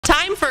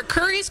for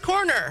Curries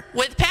Corner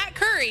with Pat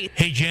Currie.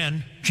 Hey,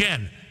 Jen,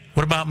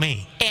 what about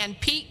me? And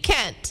Pete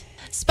Kent.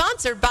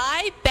 Sponsored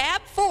by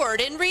Bab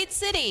Ford in Reed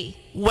City,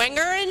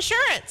 Wenger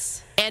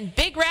Insurance, and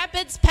Big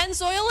Rapids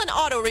Pennzoil and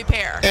Auto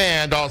Repair.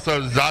 And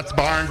also Zot's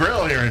Bar and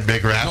Grill here in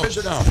Big Rapids.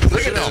 Sit down.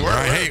 Look at that.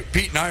 Right. Hey,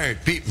 Pete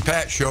and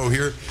Pat show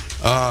here.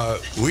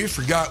 We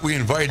forgot we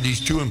invited these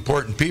two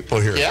important people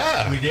here.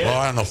 Yeah. We did. Well,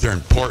 I don't know if they're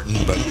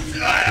important, but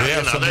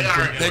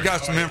they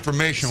got some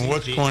information on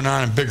what's going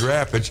on in Big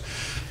Rapids.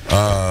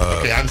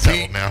 Okay, I'm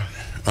settled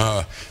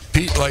now.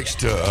 Pete likes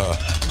to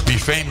be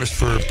famous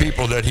for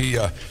people that he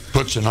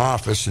puts in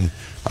office, and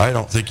I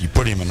don't think he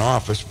put him in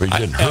office, but he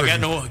didn't hurt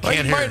him.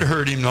 You might have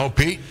hurt him, though,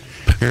 Pete.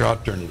 Here, I'll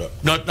turn it up.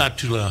 Not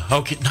too loud.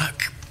 Okay,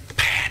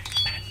 Pat,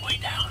 way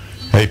down.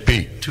 Hey,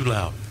 Pete. Too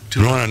loud.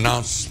 You want to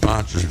announce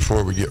sponsors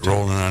before we get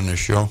rolling on this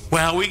show?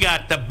 Well, we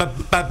got the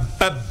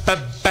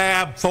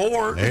Bab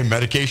Ford. Hey,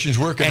 medication's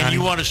working on And you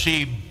him. want to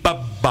see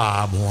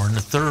Bob Horn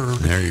the Third.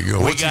 There you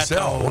go. What's he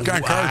sell? What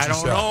kind of cars you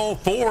sell? I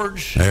don't know.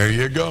 Fords. There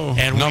you go.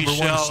 And number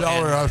one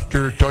seller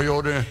after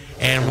Toyota.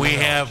 And we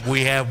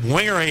have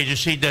Winger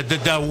Agency,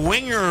 the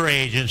Winger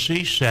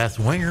Agency, Seth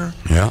Winger.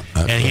 Yeah.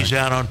 And he's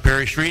out on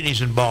Perry Street, and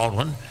he's in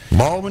Baldwin.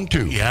 Baldwin,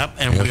 too. Yep.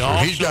 And we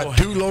also he's got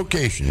two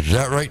locations. Is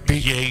that right,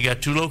 Pete? Yeah, he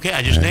got two locations.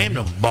 I just named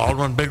them,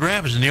 Baldwin, Big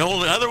Rapids. And the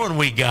only other one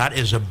we got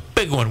is a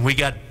big one. We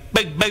got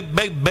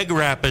Big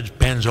Rapids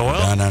Pennzoil.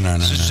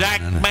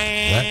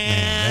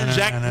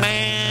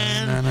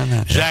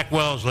 No. Zach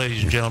Wells,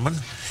 ladies and gentlemen.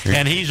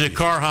 And he's a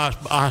car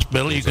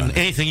hospital. You can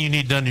anything you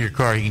need done to your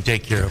car, you can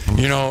take care of.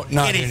 You know,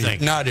 not anything.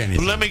 Not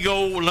anything. Let me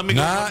go.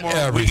 Not one more.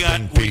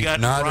 everything, We Pete.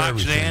 got Not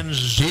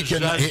Roxanne's.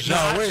 everything.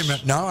 No, wait a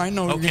minute. No, I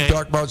know you're going to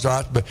talk about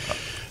Zot, but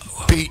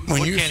Pete,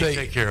 when you say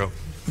take care of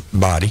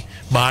body,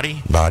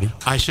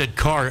 I said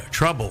car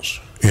troubles.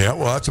 Yeah,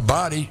 well, that's a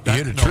body. You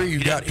hit a tree,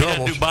 you got troubles. You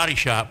got to do body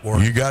shop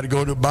work. You got to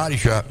go to a body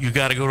shop. You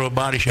got to go to a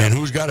body shop. And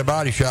who's got a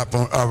body shop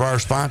of our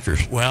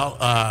sponsors? Well,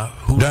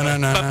 there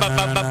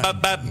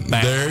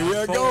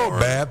you go.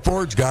 Bab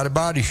Ford's got a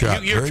body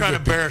shop. You're trying to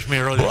embarrass me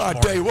earlier. Well, I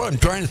tell you what, I'm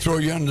trying to throw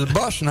you under the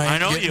bus, and I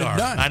know you are.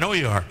 I know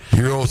you are.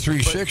 Your old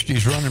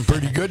 360's running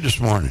pretty good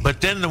this morning.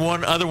 But then the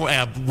one other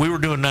we were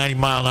doing 90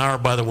 mile an hour,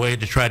 by the way,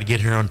 to try to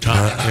get here on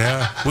time.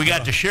 Yeah. We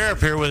got the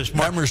sheriff here with us.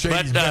 My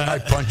Mercedes, I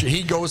punch it.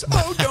 He goes,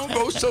 "Oh, don't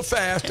go so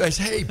fast." I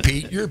say, "Hey,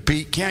 Pete, you're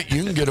Pete.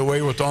 You can get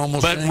away with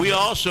almost." But we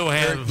also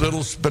have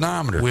little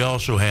speedometer. We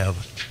also have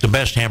the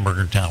best hamburger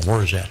in town.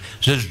 Where is that?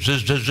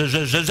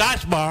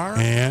 Zot's Bar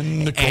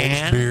and the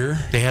Colts beer.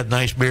 They have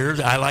nice beers.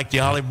 I like the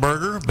olive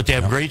burger, but they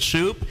have great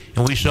soup.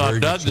 And we saw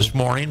Doug this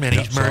morning, and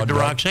he's married to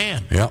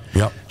Roxanne. Yep.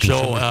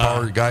 So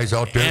power guys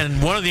out there.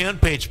 And one of the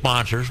unpaid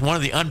sponsors,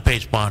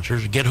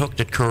 get hooked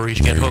at Curry's.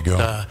 Get hooked.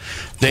 What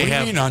do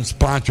you mean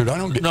unsponsored? I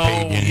don't get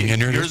paid anything in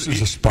here. This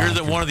is a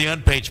sponsor. You're one of the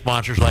unpaid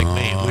sponsors like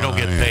me. We don't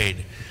get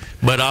paid.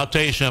 But I'll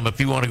tell you something. If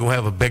you want to go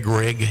have a big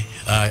rig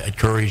at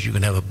Curry's, you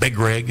can have a big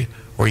rig,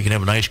 or you can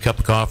have a nice cup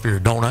of coffee or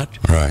donut.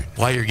 Right.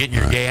 While you're getting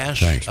your gas.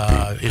 Thanks,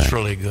 Pete. It's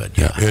really good.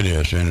 Yeah, it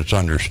is, and it's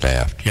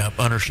understaffed. Yep,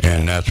 understaffed.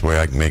 And that's the way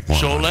I can make more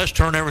So money. let's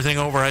turn everything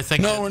over. I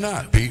think. No, we're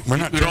not, Pete. We're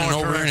not turning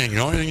over anything.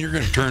 The only thing you're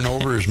going to turn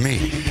over is me.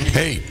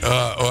 Hey,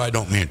 I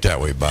don't mean it that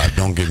way, Bob.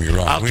 Don't get me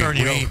wrong. We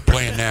ain't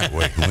playing that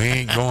way. We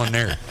ain't going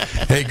there.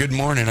 Hey, good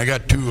morning. I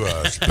got two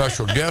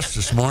special guests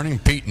this morning.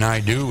 Pete and I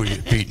do. We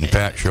get Pete and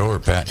Pat show, or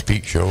Pat and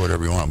Pete show,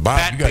 whatever you want. Bob,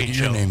 Pat you got Pete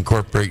your show. name.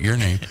 Incorporate your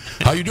name.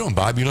 How you doing,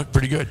 Bob? You look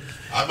pretty good.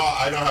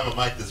 I don't have a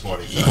mic this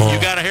morning. So. You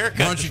got a haircut.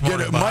 Why don't you get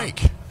a mic?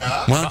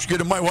 Why don't you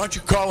get a mic? Why don't you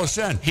call us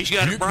in? He's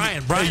got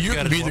Brian. You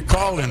can be the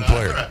call-in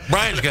player.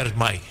 Brian's got his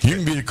mic. You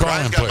can be the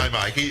call-in player. Brian's got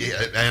my mic,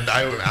 and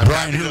I'm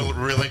happy to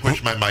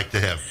relinquish my mic to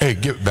him. Hey,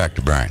 give it back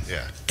to Brian.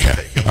 Yeah.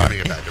 Giving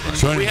it back to Brian.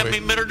 So anyway, we haven't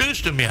even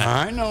introduced him yet.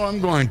 I know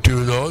I'm going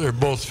to, though. They're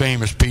both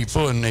famous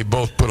people, and they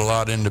both put a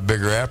lot into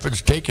Big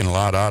Rapids, taking a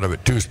lot out of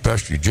it, too,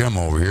 especially Jim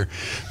over here.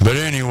 But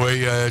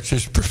anyway, it's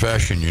his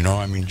profession, you know.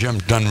 I mean,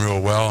 Jim's done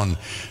real well. And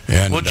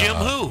well, Jim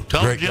who?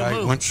 Tell him Jim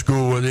who. Went to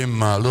school with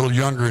him, a little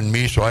younger than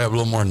me, so I have a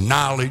little more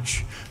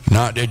knowledge.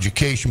 Not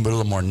education, but a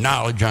little more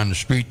knowledge on the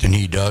street than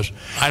he does.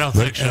 I don't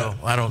think so.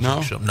 I don't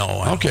think so.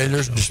 No. Okay,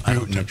 there's a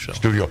dispute in the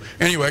studio.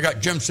 Anyway, I got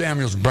Jim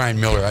Samuels and Brian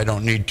Miller. I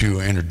don't need to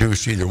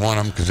introduce either one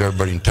of them because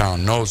everybody in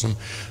town knows them.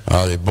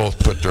 They both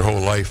put their whole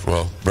life.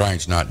 Well,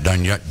 Brian's not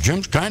done yet.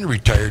 Jim's kind of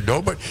retired,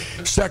 though, but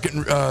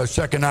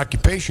second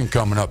occupation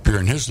coming up here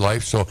in his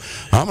life. So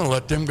I'm going to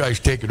let them guys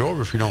take it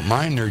over if you don't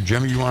mind there.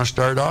 Jimmy, you want to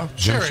start off?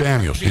 Sure. Jim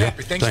Samuels.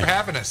 Thanks for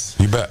having us.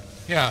 You bet.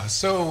 Yeah,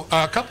 so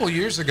a couple of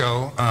years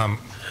ago,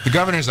 the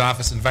governor's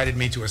office invited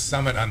me to a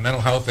summit on mental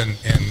health and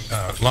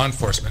law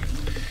enforcement.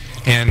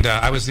 And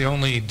I was the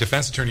only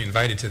defense attorney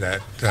invited to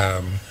that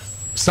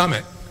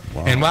summit.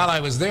 Wow. And while I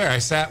was there, I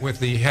sat with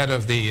the head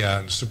of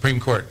the Supreme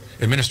Court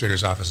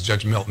Administrator's Office,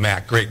 Judge Milt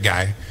Mack, great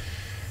guy.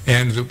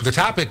 And the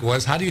topic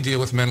was, how do you deal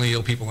with mentally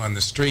ill people on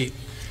the street?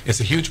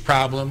 It's a huge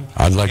problem.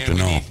 I'd like to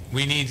know.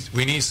 We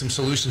need some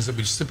solutions that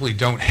we simply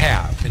don't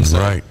have. And so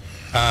right.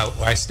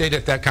 I stayed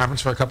at that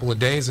conference for a couple of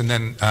days, and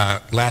then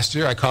last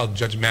year I called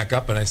Judge Mack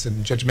up and I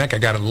said, Judge Mack, I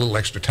got a little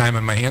extra time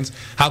on my hands.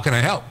 How can I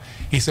help?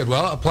 He said,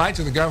 well, apply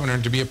to the governor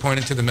to be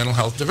appointed to the Mental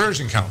Health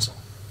Diversion Council.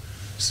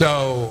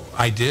 So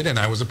I did, and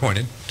I was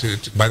appointed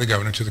by the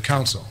governor to the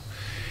council.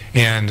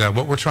 And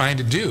what we're trying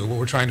to do, what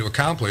we're trying to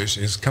accomplish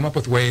is come up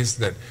with ways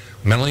that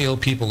mentally ill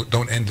people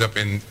don't end up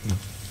in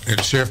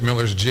Sheriff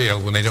Miller's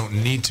jail when they don't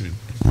need to.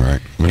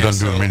 Right. It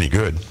doesn't do them any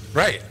good.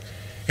 Right.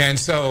 And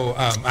so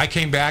I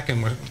came back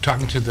and we're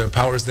talking to the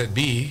powers that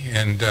be,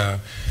 and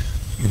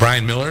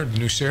Brian Miller, the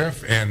new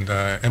sheriff, and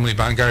Emily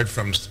Bongard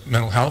from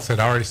Mental Health had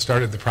already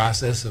started the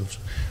process of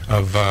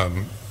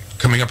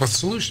coming up with a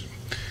solution.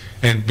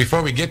 And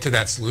before we get to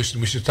that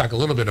solution, we should talk a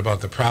little bit about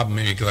the problem.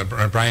 Maybe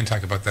let Brian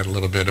talk about that a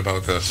little bit,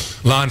 about the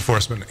law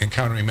enforcement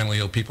encountering mentally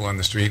ill people on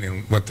the street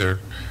and what their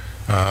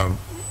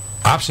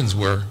options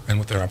were and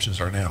what their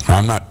options are now.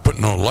 I'm not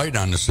putting no light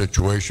on the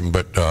situation,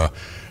 but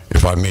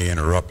if I may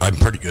interrupt, I'm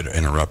pretty good at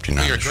interrupting.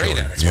 You're great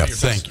at it. Yeah,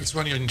 thank you. It's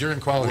one of your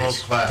enduring qualities. World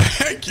class.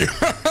 Thank you.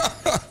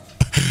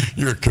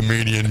 You're a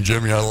comedian,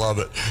 Jimmy. I love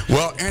it.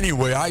 Well,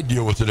 anyway, I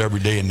deal with it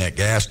every day in that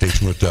gas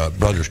station with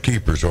Brothers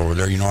Keepers over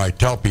there. You know, I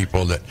tell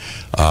people that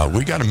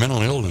we got a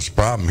mental illness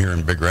problem here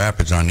in Big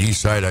Rapids on the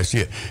east side. I see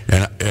it.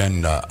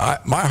 And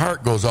my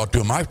heart goes out to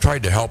them. I've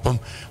tried to help them,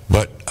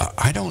 but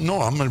I don't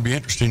know. I'm going to be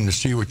interested to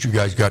see what you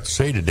guys got to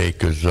say today,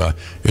 because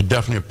it's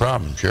definitely a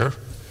problem, Sheriff.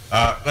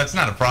 That's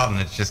not a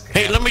problem. It's just.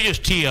 Hey, let me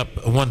just tee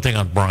up one thing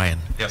on Brian.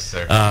 Yes,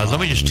 sir. Let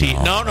me just tee.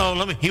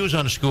 No. He was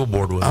on the school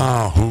board with us.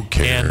 Oh, who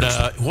cares?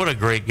 And what a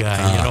great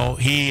guy. You know,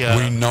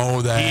 we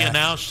know that. He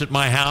announced at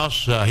my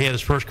house. He had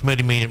his first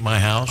committee meeting at my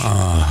house,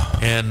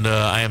 and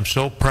I am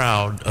so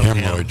proud of him.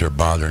 Hemorrhoids are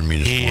bothering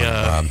me this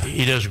morning, Bob.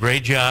 He does a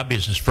great job.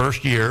 It's his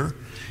first year,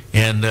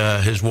 and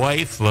his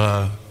wife.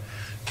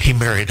 He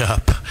married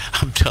up.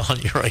 I'm telling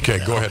you right Okay,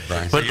 now. go ahead,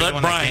 Brian. But So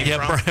let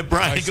Brian,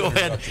 Brian, go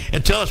ahead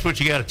and tell us what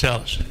you got to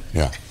tell us.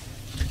 Yeah.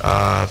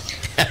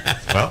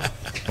 Well,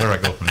 where do I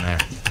go from there?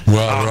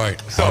 Well,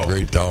 right. So, How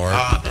great thou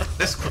art.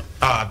 This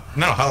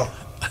mental health,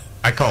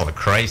 I call it a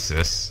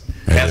crisis.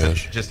 It hasn't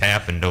is. just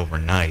happened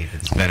overnight.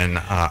 It's been an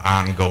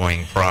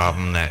ongoing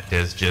problem that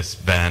has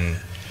just been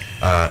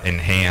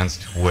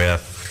enhanced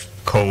with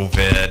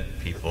COVID,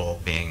 people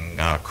being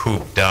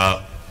cooped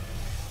up,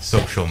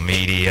 social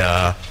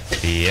media,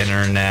 the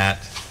internet.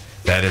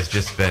 That has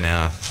just been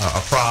a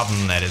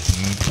problem that has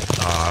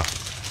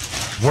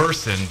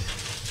worsened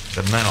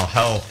the mental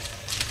health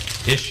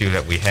issue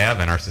that we have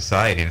in our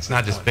society. And it's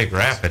not just Big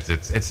Rapids,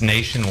 it's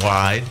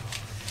nationwide.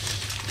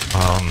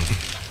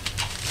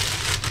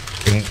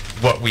 And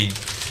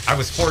I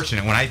was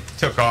fortunate when I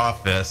took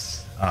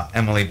office,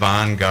 Emily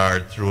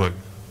Bongard, through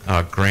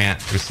a grant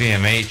through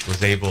CMH,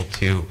 was able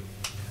to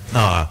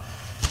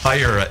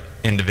hire an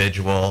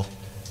individual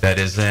that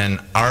is in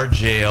our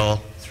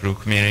jail through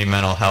community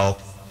mental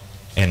health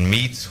and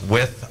meets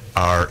with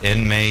our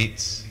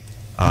inmates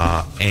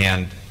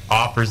and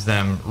offers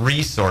them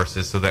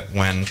resources so that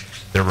when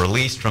they're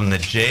released from the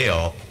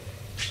jail,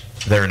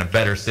 they're in a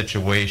better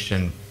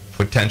situation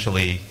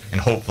potentially and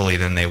hopefully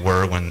than they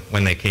were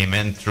when they came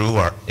in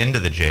into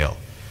the jail.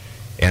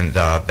 And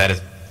that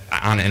has,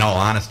 in all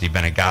honesty,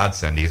 been a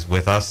godsend. He's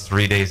with us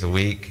 3 days a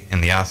week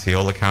in the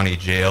Osceola County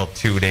Jail,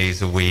 2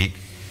 days a week,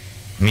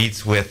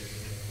 meets with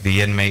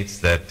the inmates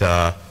that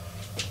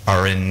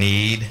are in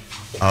need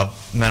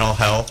of mental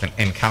health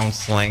and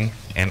counseling,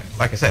 and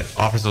like I said,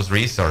 offers those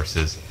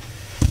resources.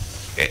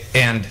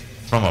 And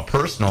from a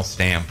personal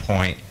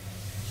standpoint,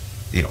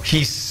 you know,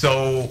 he's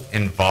so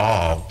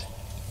involved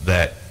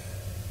that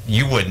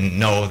you wouldn't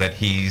know that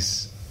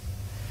he's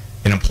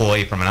an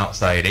employee from an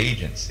outside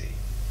agency.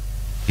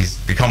 He's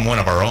become one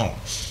of our own,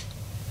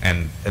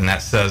 and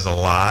that says a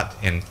lot.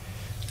 And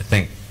I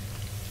think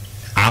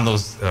on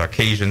those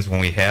occasions when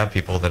we have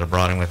people that are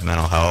brought in with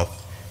mental health,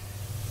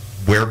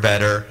 we're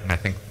better, and I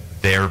think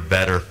they're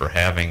better for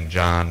having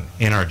John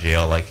in our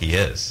jail like he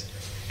is.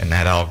 And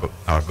that all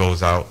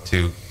goes out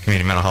to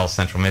Community Mental Health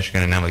Central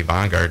Michigan and Emily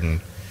Bongard and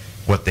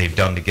what they've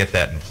done to get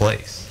that in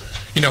place.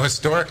 You know,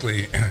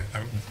 historically,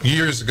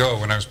 years ago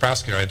when I was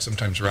prosecutor, I'd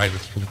sometimes ride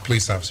with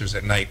police officers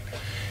at night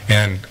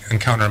and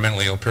encounter a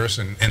mentally ill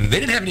person, and they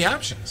didn't have any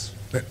options.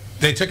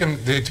 They took him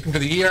to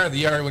the ER.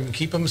 The ER wouldn't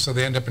keep him, so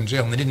they end up in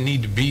jail, and they didn't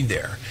need to be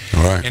there.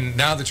 Right. And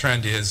now the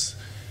trend is,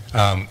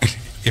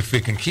 if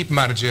we can keep them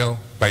out of jail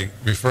by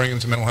referring them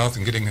to mental health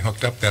and getting them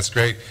hooked up, that's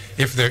great.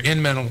 If they're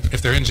in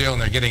jail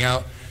and they're getting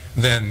out,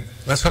 then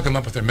let's hook them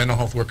up with their mental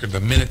health worker the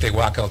minute they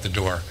walk out the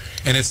door.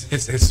 And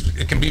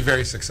it can be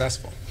very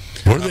successful.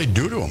 What do they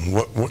do to them?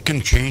 What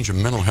can change a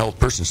mental health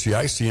person? See,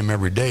 I see them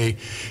every day,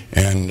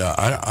 and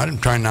I'm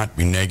trying not to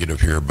be negative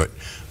here, but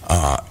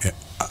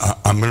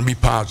I'm going to be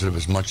positive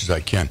as much as I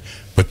can.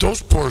 But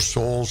those poor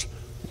souls,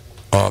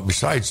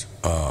 besides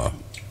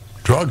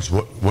drugs,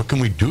 what can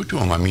we do to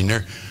them? I mean,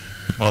 they're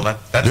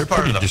that's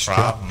part of the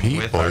problem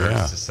people, with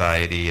our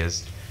society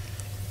is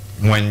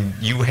when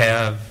you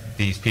have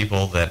these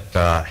people that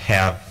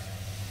have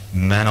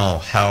mental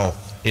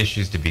health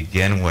issues to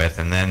begin with,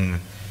 and then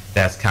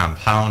that's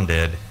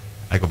compounded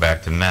I go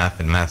back to meth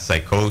and meth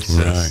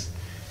psychosis.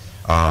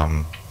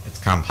 Right. It's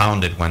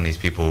compounded when these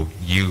people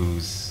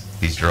use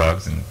these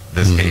drugs, in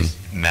this case,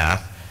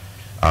 meth.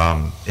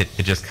 It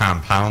just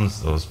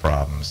compounds those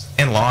problems.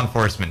 In law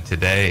enforcement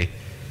today,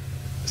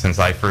 since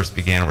I first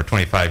began over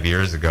 25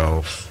 years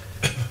ago,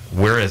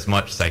 we're as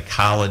much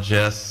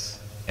psychologists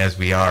as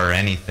we are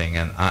anything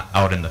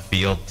out in the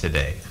field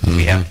today.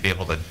 We have to be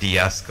able to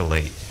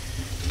de-escalate,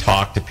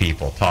 talk to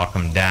people, talk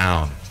them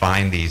down,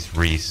 find these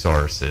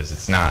resources.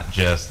 It's not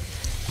just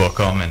book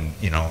them and,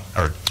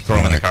 or throw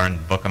them in the car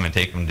and book them and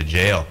take them to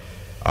jail.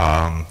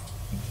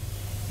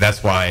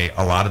 That's why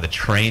a lot of the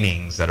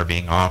trainings that are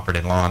being offered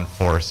in law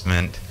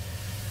enforcement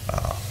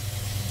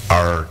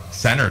are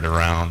centered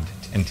around,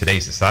 in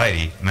today's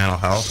society, mental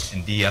health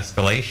and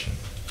de-escalation.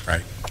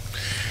 Right.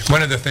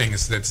 One of the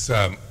things that's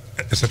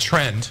it's a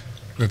trend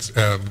that's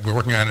we're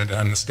working on it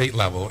on the state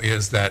level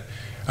is that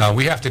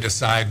we have to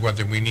decide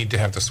whether we need to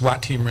have the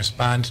SWAT team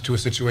respond to a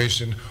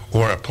situation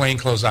or a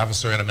plainclothes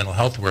officer and a mental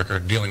health worker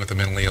dealing with a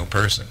mentally ill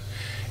person.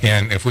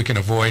 And if we can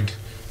avoid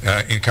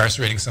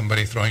incarcerating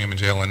somebody, throwing them in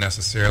jail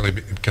unnecessarily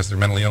because they're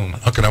mentally ill, and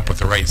hooking up with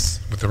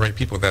the right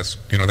people, that's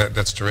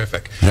that's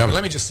terrific. Yeah. But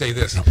let me just say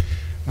this: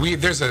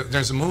 there's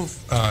a move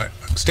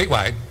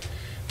statewide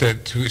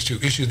to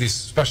issue these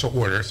special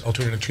orders,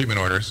 alternative treatment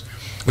orders,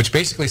 which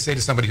basically say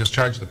to somebody who's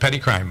charged with a petty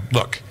crime,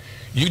 look,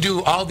 you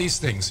do all these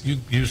things.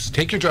 You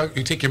take your drug,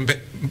 you take your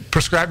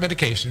prescribed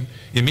medication,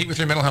 you meet with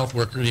your mental health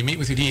worker, you meet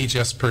with your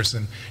DHS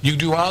person, you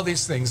do all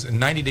these things, and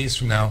 90 days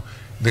from now,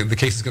 the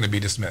case is going to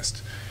be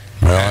dismissed.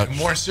 Well,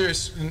 More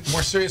serious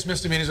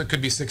misdemeanors, it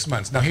could be 6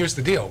 months. Now, here's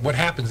the deal. What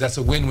happens, that's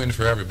a win-win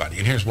for everybody,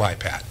 and here's why,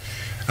 Pat.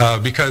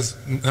 Because,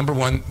 number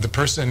one, the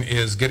person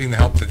is getting the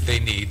help that they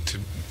need to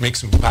make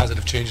some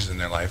positive changes in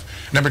their life.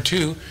 Number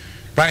two,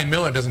 Brian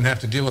Miller doesn't have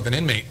to deal with an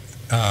inmate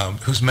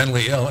who's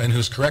mentally ill and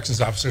whose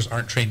corrections officers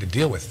aren't trained to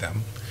deal with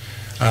them.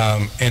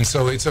 And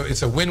so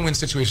it's a win-win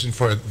situation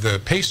for the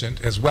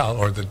patient as well,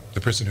 or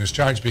the person who's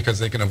charged, because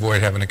they can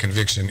avoid having a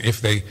conviction if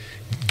they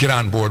get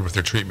on board with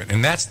their treatment.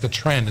 And that's the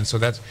trend. And so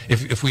that's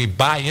if we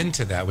buy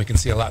into that, we can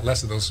see a lot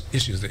less of those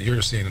issues that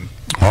you're seeing.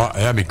 Well,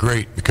 that'd be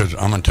great, because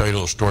I'm going to tell you a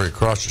little story.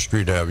 Across the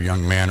street, I have a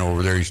young man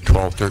over there. He's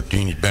 12,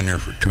 13. He's been there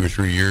for 2 or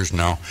 3 years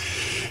now.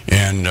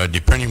 And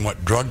depending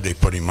what drug they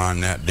put him on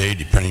that day,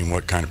 depending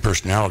what kind of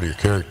personality or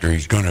character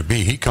he's going to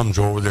be, he comes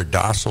over there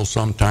docile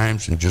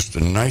sometimes and just the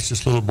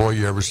nicest little boy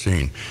you ever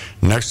seen.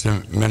 Next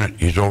minute,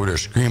 he's over there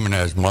screaming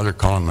at his mother,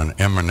 calling him an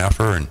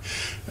M&F-er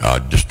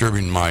and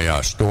disturbing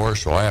my store.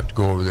 So I have to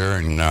go over there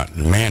and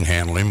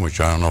manhandle him, which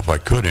I don't know if I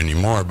could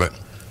anymore. But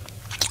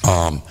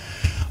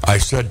I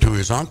said to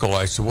his uncle,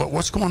 I said,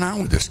 what's going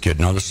on with this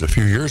kid? Now, this is a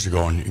few years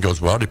ago, and he goes,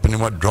 well,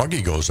 depending on what drug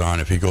he goes on.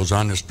 If he goes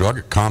on this drug,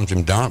 it calms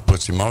him down, it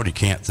puts him out. He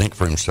can't think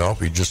for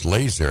himself. He just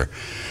lays there.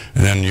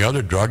 And then the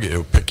other drug,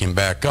 it'll pick him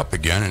back up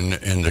again.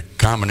 And the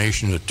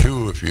combination of the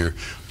two, if you're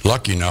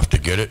lucky enough to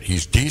get it,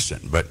 he's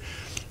decent. But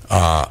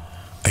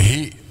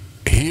he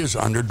is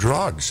under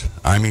drugs.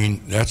 I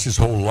mean, that's his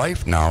whole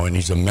life now, and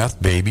he's a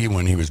meth baby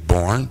when he was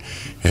born.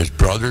 His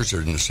brothers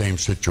are in the same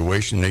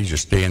situation. They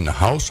just stay in the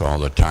house all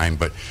the time.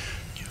 But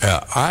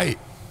I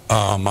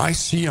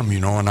see him,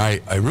 and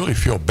I really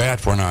feel bad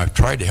for him. I've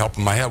tried to help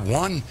him. I have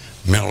one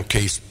mental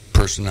case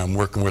person I'm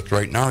working with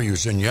right now. He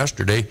was in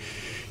yesterday.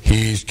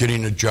 He's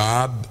getting a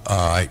job.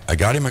 I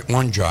got him at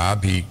one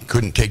job. He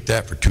couldn't take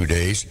that for 2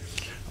 days.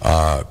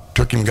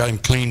 Got him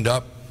cleaned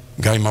up,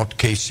 got him out to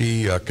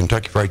KC,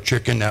 Kentucky Fried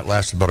Chicken. That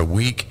lasted about a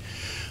week.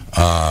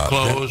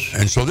 Clothes.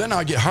 And so then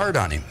I get hard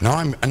on him. Now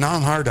I'm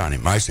hard on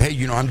him. I say,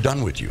 hey, I'm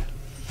done with you.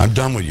 I'm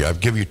done with you.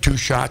 I've given you 2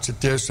 shots at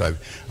this.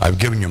 I've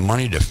given you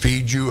money to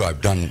feed you.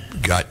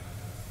 Got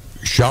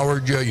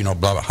showered you, blah,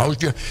 blah,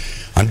 housed you.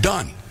 I'm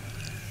done.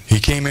 He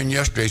came in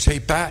yesterday. He said, hey,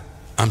 Pat,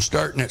 I'm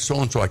starting at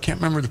so-and-so. I can't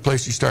remember the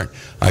place he started.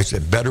 I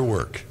said, better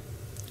work.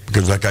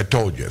 Because like I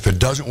told you, if it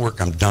doesn't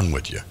work, I'm done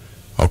with you.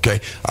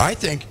 Okay? I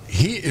think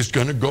he is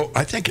going to go.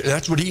 I think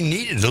that's what he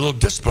needed, a little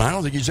discipline. I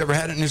don't think he's ever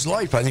had it in his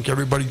life. I think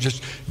everybody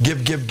just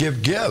give.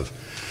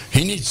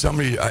 He needs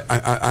somebody.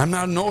 I'm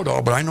not a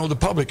know-it-all, but I know the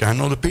public. I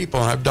know the people,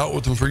 and I've dealt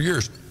with them for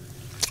years.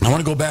 I want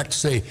to go back to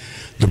say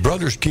the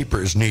brother's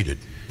keeper is needed.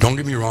 Don't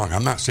get me wrong.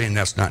 I'm not saying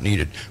that's not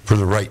needed for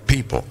the right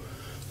people.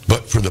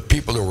 But for the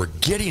people that we're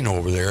getting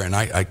over there, and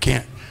I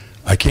can't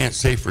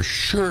say for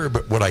sure,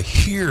 but what I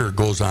hear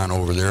goes on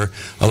over there,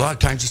 a lot of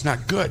times it's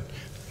not good.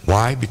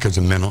 Why? Because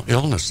of mental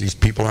illness. These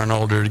people aren't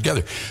all there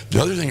together.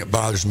 The other thing that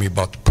bothers me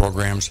about the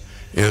programs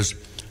is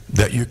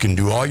that you can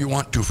do all you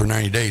want to for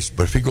 90 days,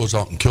 but if he goes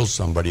out and kills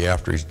somebody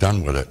after he's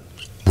done with it,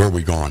 where are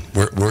we going?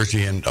 Where's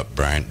he end up,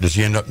 Brian? Does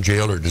he end up in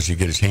jail, or does he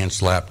get his hand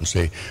slapped and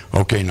say,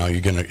 okay, now you're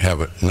going to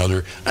have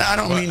another... I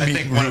don't mean to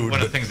be rude.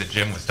 One of the things that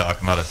Jim was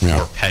talking about is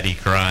more petty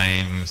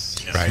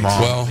crimes,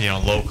 small,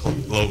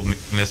 low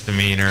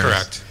misdemeanors.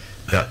 Correct.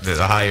 The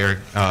higher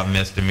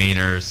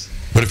misdemeanors.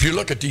 But if you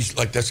look at these,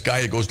 like this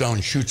guy that goes down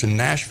and shoots in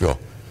Nashville,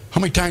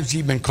 how many times has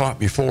he been caught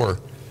before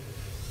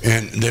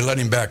and they let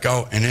him back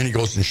out, and then he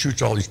goes and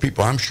shoots all these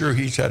people? I'm sure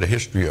he's had a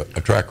history, a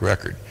track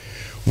record.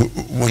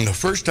 When the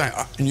first time,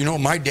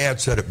 my dad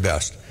said it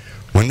best.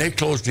 when they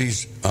closed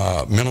these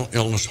mental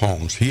illness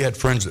homes, he had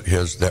friends of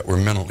his that were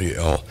mentally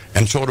ill,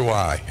 and so do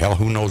I. Hell,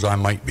 who knows, I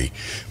might be.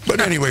 But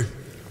anyway,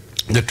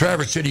 the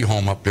Traverse City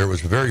home up there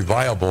was a very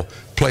viable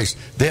place.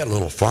 They had a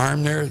little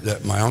farm there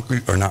that my uncle,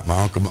 or not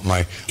my uncle, but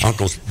my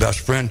uncle's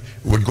best friend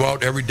would go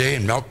out every day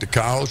and milk the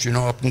cows,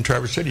 up in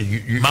Traverse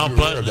City. Mount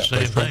Pleasant,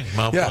 same thing.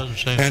 Mount Pleasant,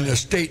 same thing. And the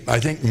state, I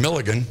think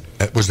Milligan,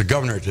 was the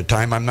governor at the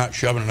time. I'm not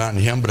shoving it on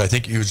him, but I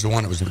think he was the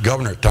one that was the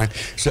governor at the time,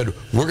 said,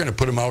 we're going to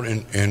put them out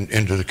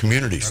into the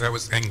communities. No, that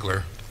was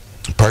Engler.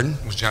 Pardon?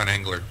 It was John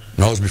Engler.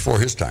 No, it was before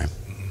his time.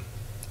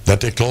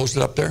 That they closed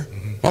it up there?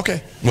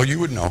 Okay, well, you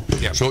would know.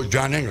 Yeah. So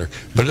John Engler.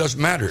 But it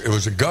doesn't matter. It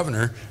was a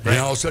governor, and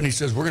all of a sudden he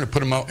says, we're going to put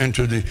them out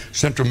into the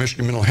Central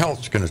Michigan Mental Health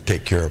is going to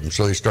take care of them.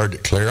 So they started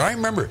to clear. I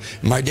remember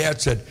my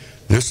dad said,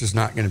 this is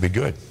not going to be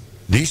good.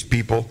 These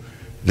people,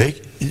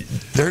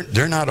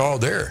 they're not all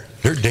there.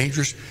 They're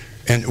dangerous,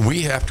 and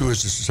we have to,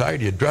 as a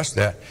society, address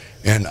that.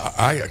 And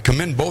I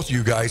commend both of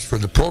you guys for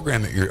the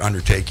program that you're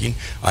undertaking.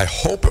 I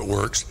hope it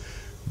works,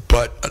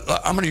 but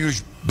I'm going to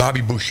use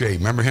Bobby Boucher.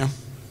 Remember him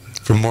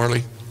from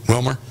Morley,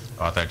 Wilmer?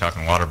 Oh, I thought you were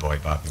talking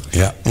Waterboy Bobby Boucher.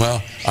 Yeah,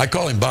 well, I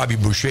call him Bobby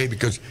Boucher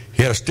because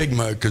he had a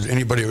stigma because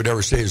anybody would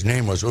ever say his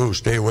name was, oh,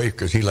 stay away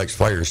because he likes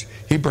fires.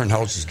 He burned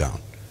houses down.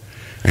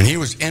 And he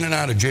was in and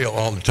out of jail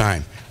all the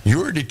time. You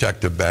were a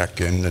detective back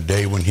in the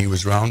day when he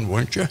was around,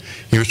 weren't you?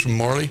 He was from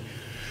Morley.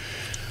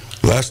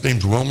 Last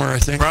name's Wilmer, I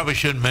think. Probably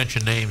shouldn't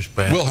mention names,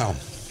 but Wilhelm.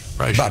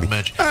 Probably shouldn't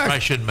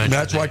mention.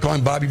 That's why I call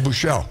him Bobby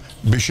Boucher.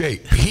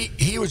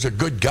 He was a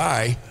good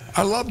guy.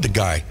 I loved the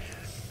guy,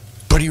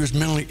 but he was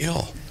mentally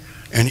ill,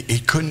 and he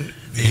couldn't.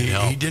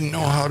 He didn't know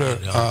how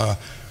to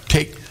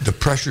take the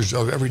pressures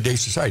of everyday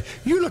society.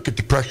 You look at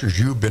the pressures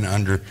you've been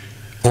under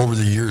over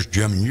the years,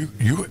 Jim, and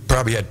you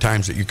probably had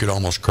times that you could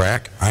almost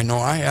crack. I know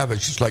I have.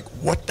 It's just like,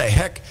 what the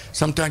heck?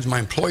 Sometimes my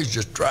employees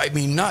just drive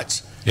me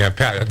nuts. Yeah,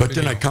 Pat. But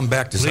then I come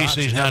back to at least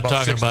he's not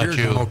talking about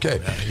you.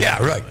 Okay.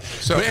 Yeah, right.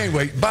 So, but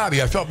anyway,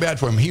 Bobby, I felt bad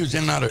for him. He was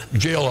in and out of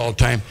jail all the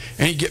time,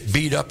 and he'd get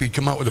beat up. He'd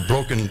come out with a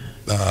broken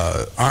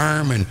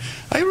arm, and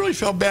I really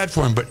felt bad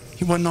for him. But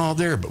he wasn't all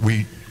there. But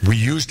we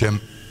used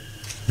him.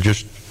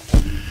 Just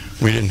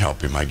we didn't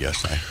help him, I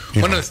guess.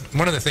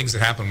 One of the things that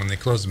happened when they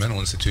closed the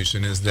mental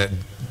institution is that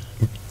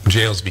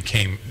jails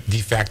became de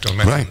facto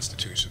mental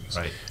institutions.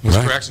 Right.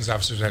 Corrections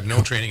officers had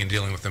no training in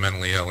dealing with the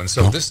mentally ill, and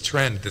so this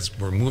trend that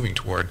we're moving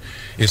toward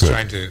is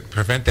trying to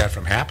prevent that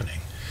from happening.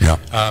 Yeah.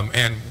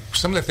 And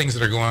some of the things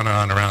that are going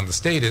on around the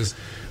state is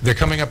they're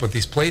coming up with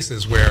these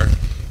places where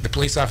the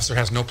police officer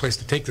has no place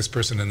to take this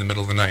person in the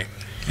middle of the night.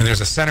 And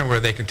there's a center where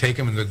they can take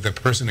him, and the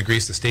person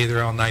agrees to stay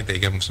there all night. They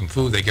give them some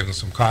food, they give them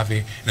some coffee,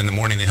 and in the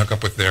morning they hook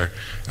up with their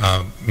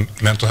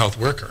mental health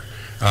worker.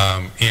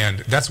 And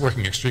that's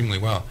working extremely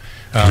well.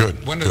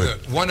 One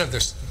of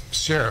the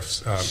sheriffs,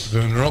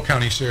 the Monroe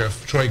County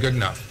Sheriff, Troy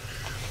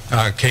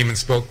Goodenough, came and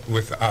spoke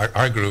with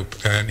our group,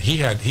 and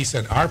he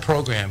said our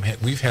program,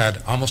 we've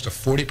had almost a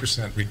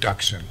 40%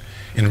 reduction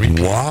in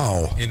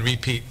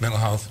repeat mental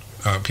health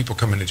people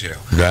coming to jail.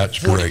 That's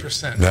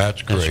 40%. Great.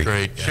 That's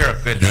great. Yeah.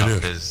 Sheriff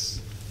Goodenough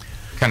is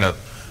kind of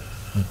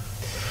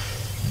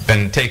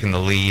been taking the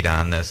lead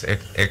on this,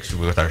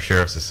 actually with our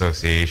Sheriff's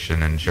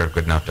Association, and Sheriff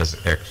Goodenough does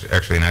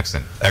actually an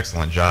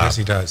excellent job. Yes,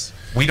 he does.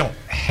 We don't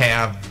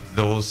have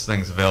those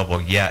things available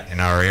yet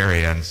in our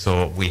area, and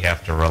so we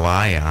have to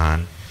rely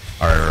on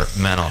our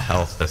mental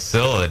health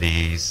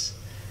facilities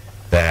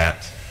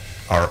that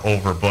are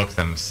overbooked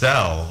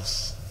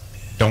themselves,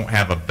 don't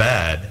have a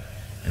bed,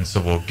 and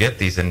so we'll get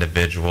these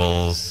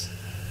individuals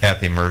at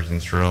the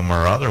emergency room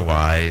or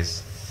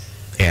otherwise,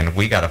 and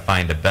we got to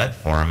find a bed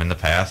for them. In the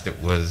past, it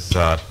was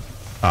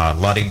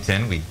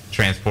Ludington. We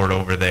transport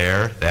over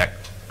there. That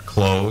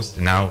closed.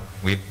 And now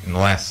in the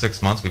last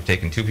 6 months, we've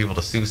taken 2 people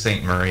to Sault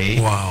Ste. Marie.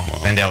 Wow.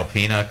 And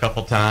Alpena a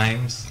couple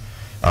times.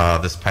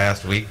 This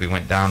past week, we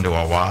went down to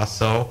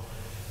Owasso.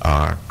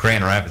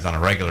 Grand Rapids on a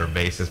regular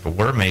basis, but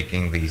we're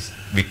making these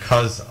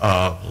because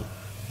of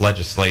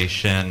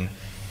legislation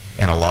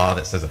and a law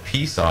that says a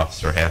peace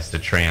officer has to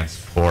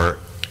transport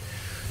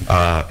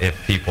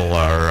if people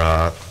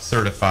are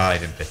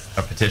certified, and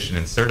a petition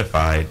and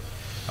certified.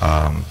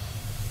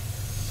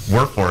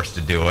 We're forced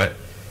to do it.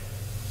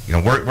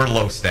 We're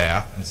low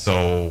staff, and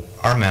so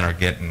our men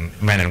and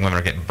women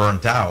are getting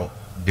burnt out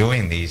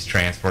doing these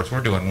transports.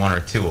 We're doing 1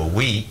 or 2 a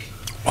week.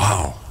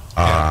 Wow.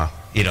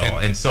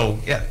 And so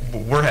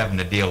we're having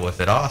to deal with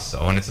it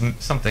also, and it's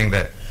something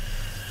that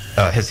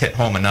has hit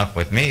home enough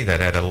with me that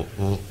at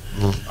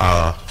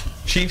a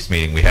Chiefs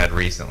meeting we had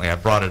recently, I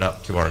brought it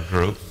up to our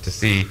group to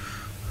see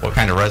what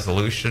kind of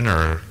resolution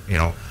or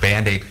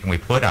Band-Aid can we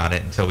put on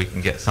it until we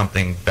can get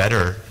something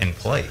better in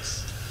place.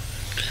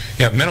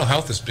 Yeah, mental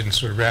health has been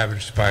sort of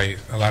ravaged by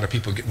a lot of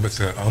people with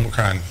the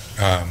Omicron,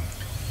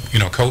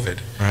 COVID.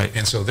 Right.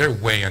 And so they're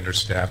way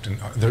understaffed, and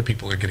their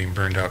people are getting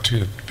burned out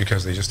too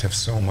because they just have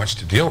so much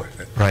to deal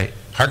with. Right.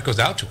 Heart goes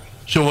out to them.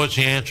 So what's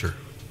the answer?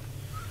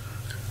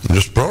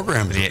 This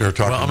program that you're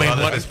talking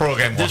about. This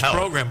program will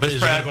help. But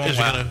is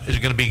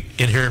it going to be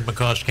in here in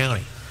McCosk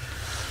County?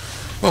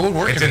 Well, we're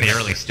working. It's in the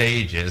early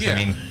stages. Yeah. I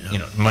mean,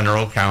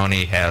 Monroe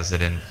County has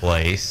it in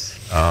place.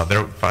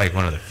 They're probably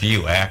one of the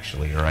few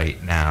actually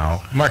right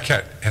now.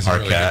 Marquette has a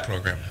really good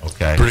program.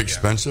 Okay. Pretty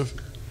expensive.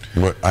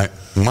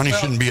 Money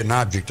shouldn't be an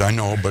object, I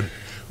know, but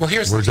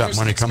where's that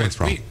money coming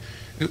from?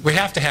 We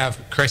have to have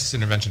crisis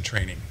intervention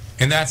training,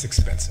 and that's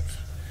expensive.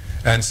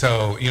 And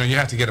so, you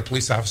have to get a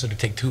police officer to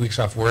take 2 weeks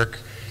off work.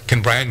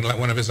 Can Brian let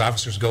one of his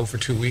officers go for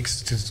 2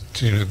 weeks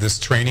to this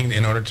training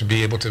in order to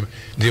be able to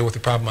deal with the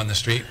problem on the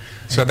street?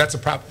 So that's a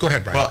problem. Go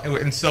ahead, Brian.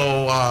 Well, and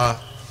so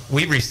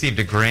we received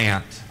a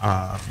grant.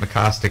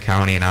 Mecosta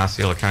County and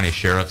Osceola County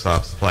Sheriff's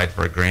Office applied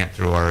for a grant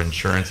through our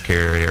insurance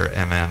carrier,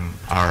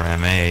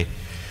 MMRMA,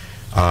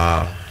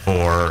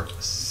 for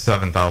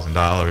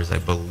 $7,000, I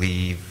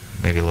believe,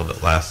 maybe a little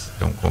bit less,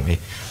 don't quote me.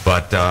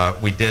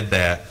 But we did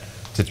that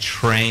to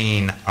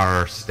train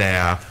our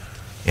staff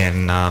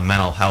in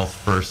mental health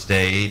first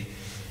aid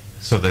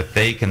so that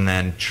they can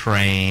then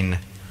train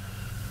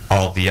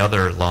all the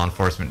other law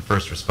enforcement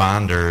first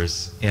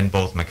responders in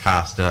both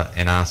Mecosta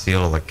and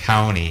Osceola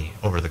County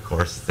over the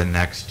course of the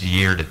next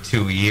year to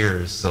 2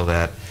 years, so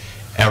that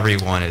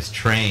everyone is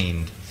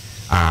trained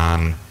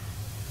on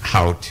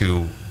how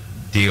to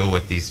deal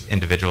with these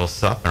individuals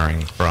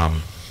suffering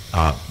from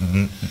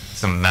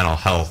some mental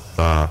health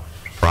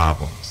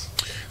problems.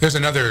 There's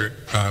another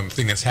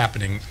thing that's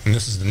happening, and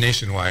this is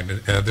nationwide.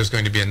 There's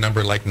going to be a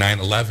number like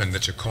 911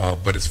 that you call,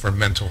 but it's for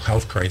mental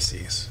health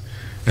crises.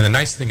 And the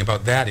nice thing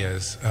about that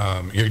is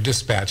you're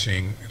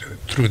dispatching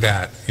through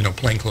that,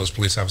 plainclothes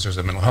police officers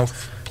and mental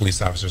health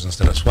police officers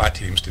instead of SWAT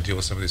teams to deal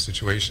with some of these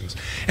situations.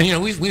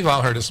 And, we've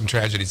all heard of some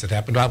tragedies that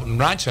happened out in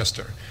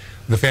Rochester.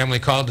 The family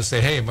called to say,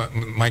 hey,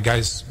 my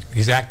guy's,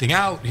 he's acting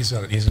out, he's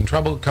in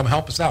trouble, come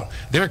help us out.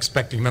 They're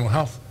expecting mental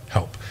health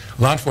help.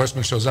 Law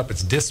enforcement shows up,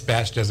 it's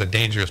dispatched as a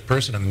dangerous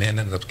person, and the man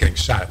ended up getting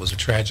shot. It was a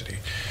tragedy.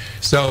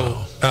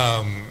 So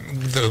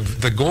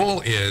the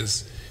goal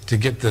is to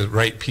get the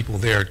right people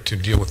there to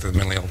deal with the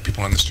mentally ill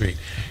people on the street.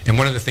 And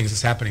one of the things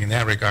that's happening in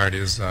that regard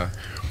is I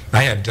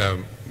had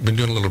been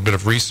doing a little bit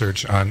of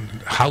research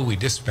on how we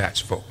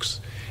dispatch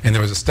folks. And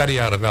there was a study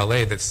out of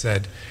LA that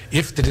said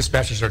if the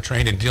dispatchers are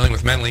trained in dealing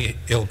with mentally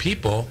ill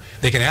people,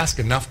 they can ask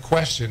enough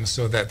questions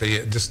so that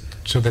they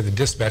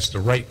dispatch the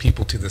right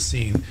people to the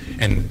scene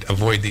and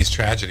avoid these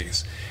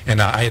tragedies. And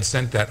I had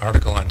sent that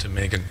article on to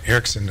Megan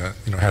Erickson,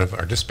 head of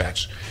our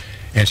dispatch.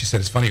 And she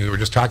said, it's funny, we were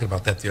just talking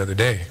about that the other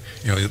day.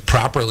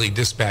 Properly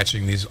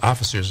dispatching these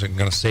officers are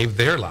going to save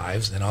their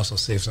lives and also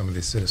save some of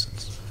these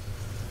citizens.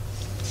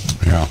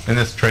 Yeah. In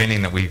this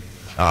training that we've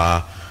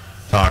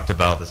talked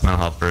about, this mental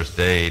health first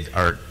aid,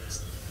 our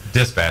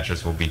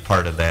dispatchers will be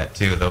part of that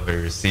too. They'll be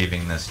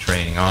receiving this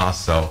training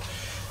also.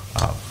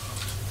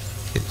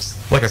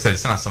 It's like I said,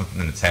 it's not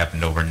something that's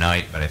happened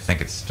overnight, but I think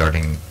it's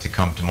starting to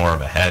come to more of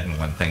a head, and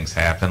when things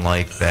happen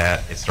like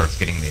that, it starts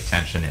getting the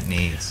attention it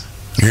needs.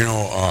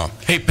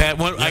 Hey Pat,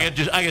 I got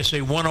to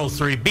say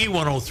 103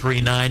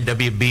 B1039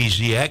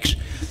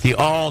 WBZX, the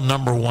all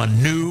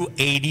 #1 new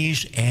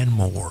 80s and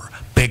more.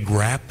 Big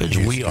Rapids,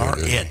 we are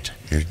it.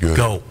 He's good.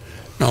 Go.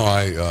 No,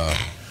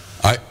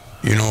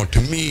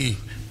 to me,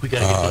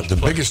 the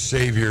biggest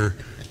savior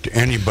to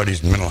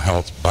anybody's mental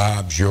health,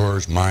 Bob's,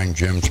 yours, mine,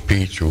 Jim's,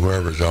 Pete's, or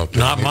whoever's out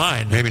there. Not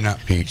mine. Maybe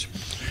not Pete's,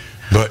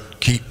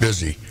 but keep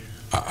busy.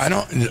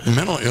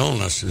 Mental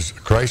illness is a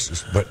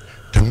crisis, but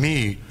to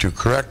me, to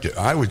correct it,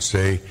 I would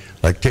say,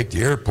 like, take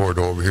the airport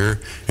over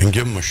here and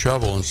give them a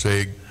shovel and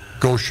say,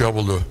 go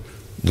shovel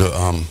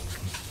the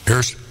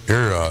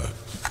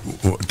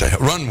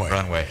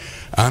runway.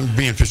 I'm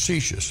being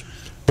facetious.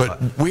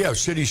 But we have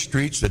city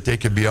streets that they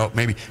could be out,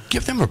 maybe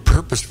give them a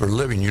purpose for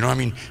living.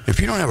 If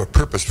you don't have a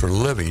purpose for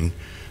living,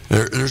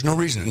 there's no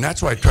reason. And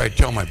that's why I try to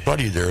tell my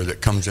buddy there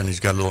that comes in, he's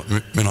got a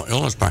little mental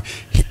illness problem.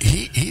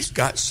 He's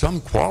got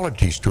some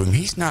qualities to him.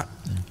 He's not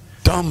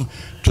dumb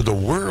to the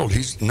world.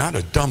 He's not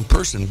a dumb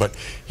person, but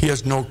he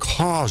has no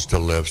cause to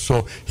live.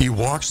 So he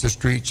walks the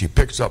streets, he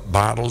picks up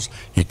bottles,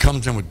 he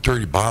comes in with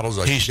dirty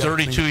bottles. He's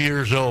 32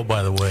 years old,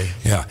 by the way.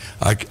 Yeah,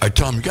 I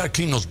tell him, you got to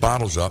clean those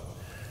bottles up.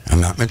 I'm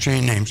not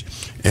mentioning names.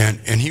 And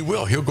he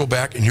will. He'll go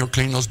back and he'll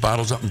clean those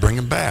bottles up and bring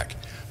them back.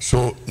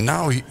 So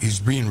now he's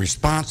being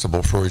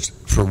responsible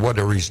for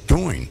whatever he's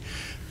doing.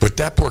 But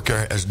that poor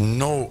guy has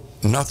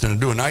nothing to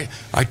do. And I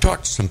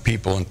talked to some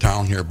people in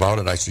town here about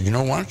it. I said,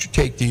 why don't you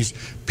take these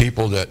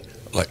people that,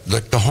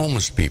 like the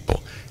homeless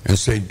people, and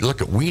say,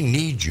 look, we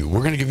need you.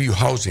 We're going to give you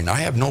housing. I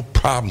have no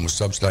problem with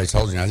subsidized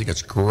housing. I think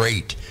it's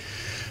great.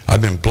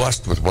 I've been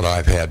blessed with what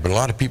I've had, but a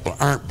lot of people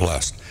aren't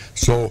blessed.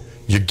 So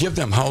you give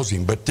them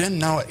housing, but then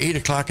now at 8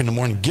 o'clock in the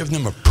morning, give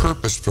them a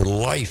purpose for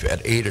life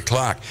at 8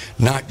 o'clock,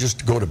 not just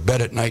to go to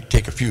bed at night,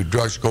 take a few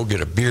drugs, go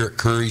get a beer at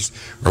Curries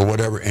or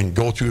whatever, and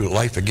go through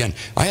life again.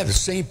 I have the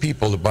same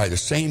people that buy the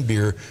same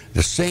beer,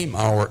 the same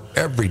hour,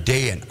 every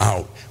day and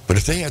out. But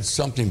if they had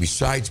something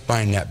besides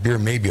buying that beer,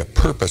 maybe a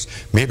purpose,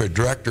 maybe a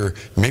director,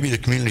 maybe the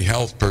community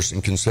health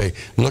person can say,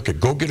 look,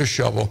 go get a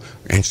shovel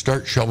and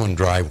start shoveling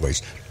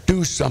driveways.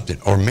 do something,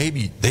 or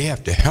maybe they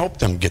have to help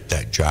them get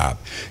that job.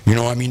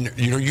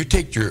 You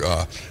take your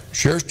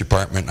sheriff's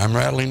department. I'm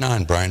rattling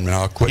on, Brian, and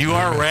I'll quit. You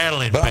are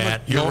rattling,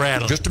 Pat. You're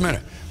rattling. Just a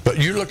minute. But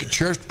you look at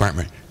sheriff's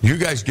department. You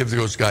guys give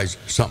those guys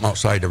something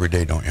outside every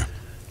day, don't you?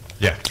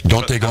 Yeah.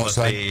 Don't they go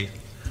outside?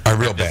 Are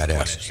real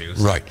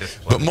badass, right?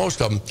 But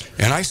most of them,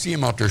 and I see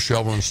them out there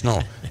shoveling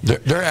snow.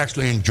 They're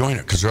actually enjoying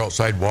it because they're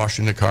outside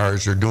washing the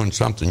cars. They're doing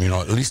something.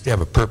 At least they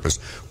have a purpose.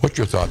 What's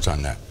your thoughts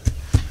on that?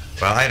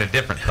 Well, I had a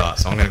different thought,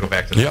 so I'm going to go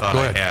back to the thought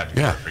I had.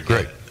 Yeah,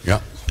 great.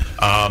 Yeah.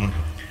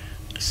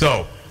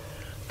 So,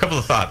 a couple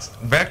of thoughts.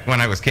 Back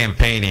when I was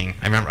campaigning,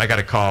 I remember I got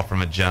a call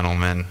from a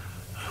gentleman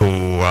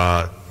who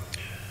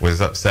was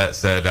upset,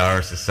 said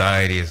our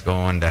society is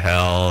going to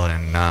hell,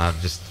 and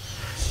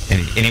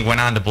And he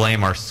went on to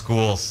blame our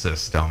school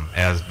system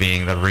as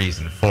being the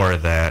reason for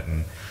that.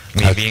 And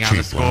me being on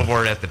the school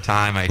board at the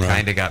time, I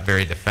kind of got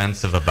very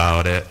defensive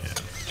about it.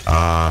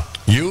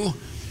 You?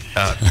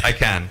 I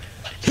can.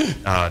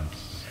 I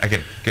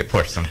get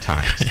pushed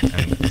sometimes.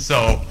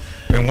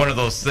 And one of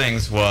those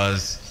things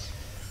was,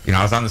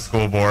 I was on the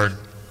school board.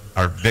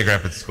 Our Big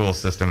Rapids school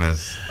system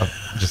is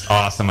just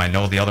awesome. I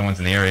know the other ones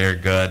in the area are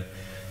good.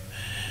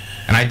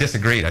 And I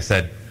disagreed. I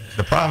said,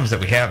 the problems that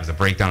we have is a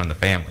breakdown in the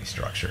family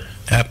structure.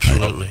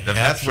 Absolutely.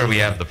 That's where we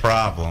have the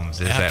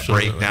problems, is that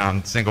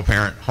breakdown,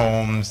 single-parent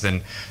homes,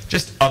 and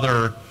just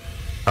other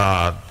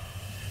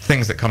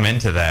things that come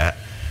into that.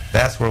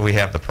 That's where we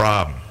have the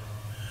problem.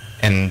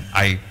 And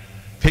I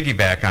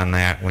piggyback on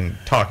that when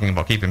talking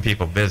about keeping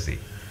people busy.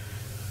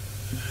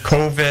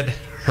 COVID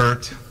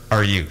hurt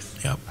our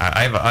youth. Yep.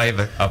 I have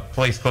a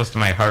place close to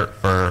my heart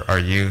for our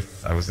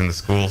youth. I was in the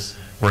schools,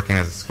 working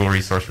as a school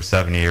resource for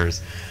 7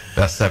 years,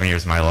 best 7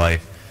 years of my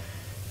life.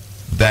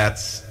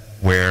 That's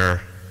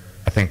where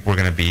I think we're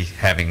going to be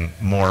having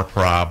more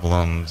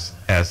problems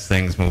as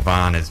things move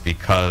on, is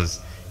because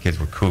kids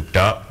were cooped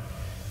up.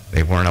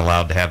 They weren't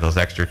allowed to have those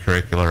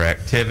extracurricular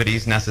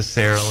activities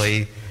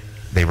necessarily.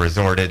 They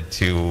resorted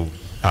to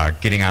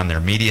getting on their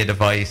media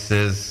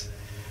devices.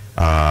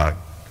 That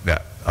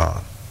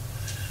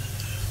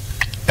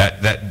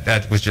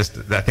was just,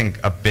 I think,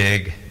 a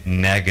big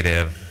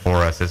negative for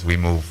us as we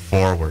move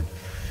forward.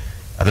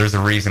 There's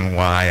a reason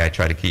why I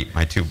try to keep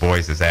my two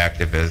boys as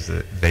active as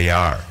they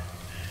are.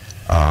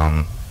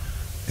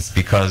 It's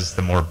because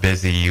the more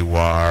busy you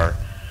are,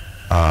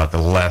 the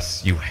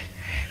less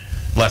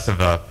of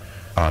a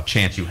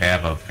chance you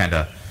have of kind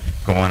of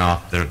going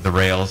off the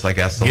rails, I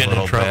guess, a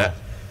little bit.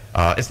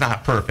 It's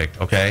not perfect,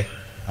 okay?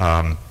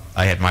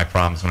 I had my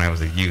problems when I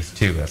was a youth,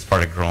 too. That's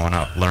part of growing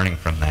up, learning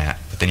from that.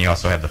 But then you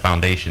also have the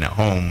foundation at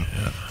home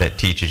that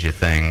teaches you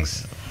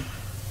things.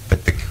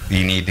 But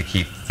you need to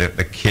keep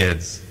the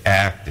kids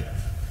active.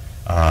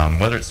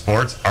 Whether it's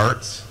sports,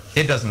 arts,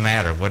 it doesn't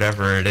matter.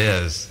 Whatever it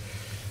is,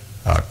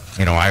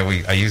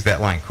 I use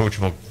that line,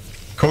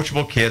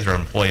 coachable kids are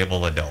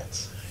employable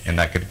adults. And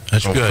that could go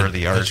for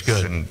the arts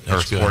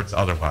or sports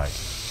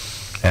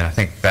otherwise. And I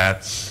think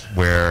that's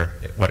what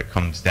it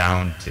comes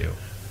down to.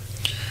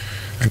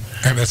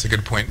 That's a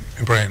good point,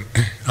 Brian.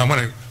 I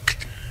want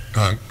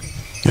to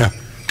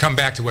come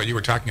back to what you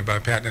were talking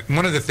about, Pat.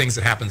 One of the things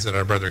that happens at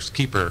our Brother's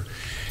Keeper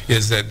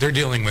is that they're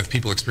dealing with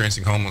people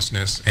experiencing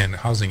homelessness and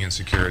housing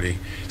insecurity.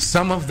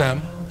 Some of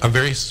them, a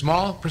very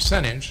small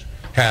percentage,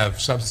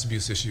 have substance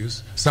abuse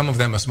issues. Some of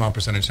them, a small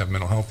percentage, have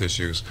mental health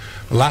issues.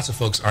 Lots of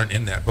folks aren't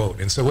in that boat.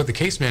 And so what the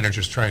case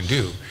managers try and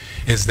do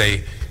is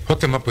they hook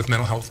them up with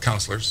mental health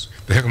counselors.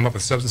 They hook them up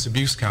with substance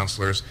abuse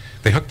counselors.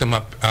 They hook them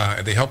up,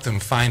 they help them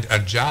find a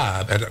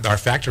job at our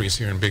factories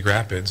here in Big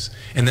Rapids,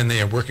 and then they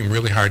are working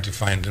really hard to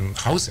find them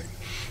housing.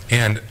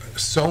 And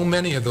so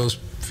many of those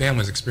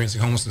families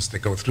experiencing homelessness that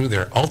go through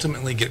there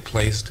ultimately get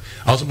placed,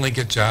 ultimately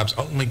get jobs,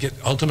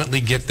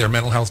 ultimately get their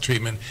mental health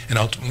treatment, and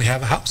ultimately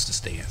have a house to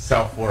stay in.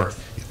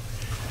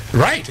 Self-worth.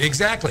 Right,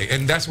 exactly,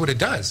 and that's what it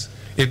does.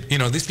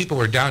 These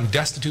people are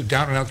destitute,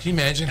 down and out. Can you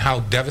imagine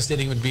how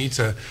devastating it would be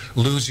to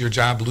lose your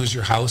job, lose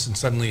your house, and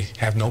suddenly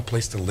have no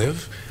place to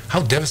live?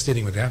 How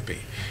devastating would that be?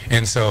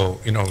 And so,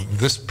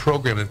 this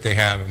program that they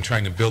have in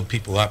trying to build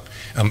people up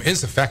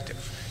is effective.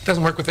 It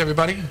doesn't work with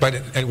everybody, but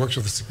it works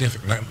with a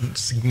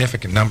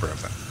significant number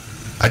of them.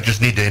 I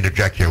just need to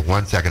interject here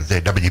 1 second. Say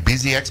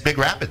WBZX Big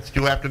Rapids,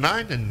 2 after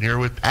 9, and here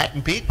with Pat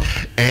and Pete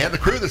and the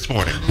crew this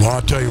morning. Well,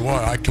 I'll tell you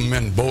what, I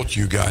commend both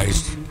you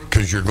guys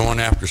because you're going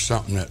after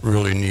something that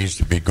really needs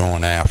to be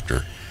going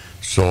after.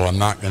 So I'm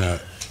not going to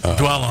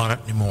dwell on it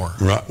anymore.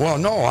 Right. Well,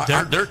 no,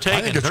 they're taking.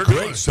 I think it's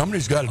great.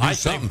 Somebody's got to do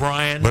something. Think,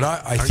 Brian, but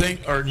I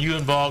think. Are you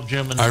involved,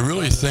 Jim? I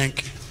really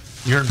think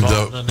you're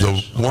involved in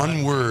this. The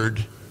one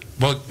word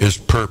is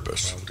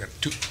purpose. Well,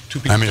 two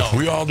people. I mean, if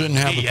we all didn't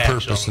have a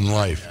purpose in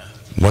life,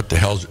 what the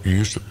hell's it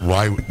used to,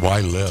 why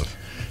live?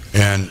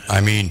 And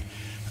I mean,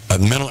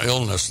 mental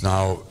illness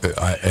now,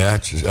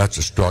 that's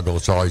a struggle.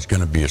 It's always going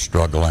to be a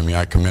struggle. I mean,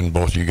 I commend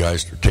both of you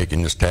guys for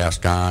taking this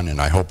task on, and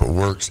I hope it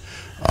works.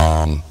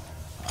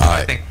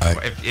 I think,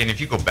 and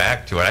if you go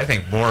back to it, I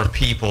think more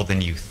people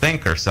than you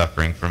think are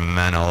suffering from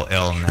mental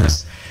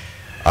illness.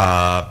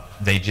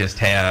 they just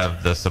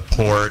have the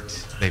support.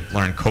 They've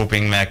learned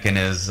coping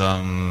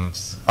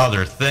mechanisms,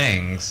 other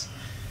things,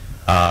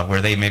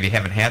 where they maybe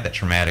haven't had that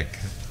traumatic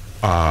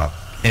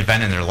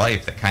event in their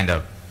life that kind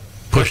of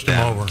pushed them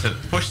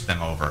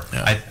over.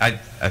 Yeah.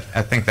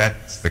 I think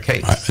that's the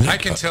case. I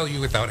can tell you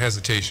without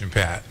hesitation,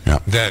 Pat,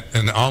 that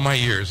in all my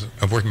years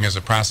of working as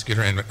a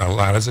prosecutor and a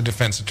lot as a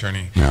defense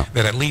attorney,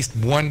 that at least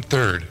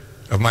 1/3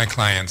 of my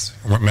clients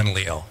were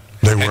mentally ill.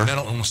 They were? And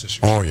mental illness issues.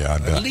 Oh, yeah, I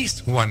bet. At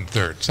least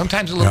 1/3.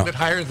 Sometimes a little bit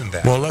higher than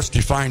that. Well, let's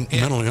define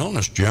mental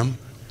illness, Jim.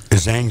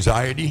 Is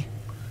anxiety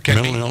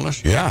mental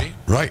illness? Yeah,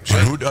 right. Sure.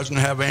 And who doesn't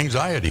have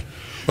anxiety?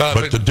 Well,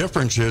 but the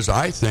difference is,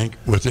 I think,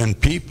 within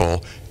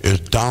people is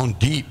down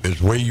deep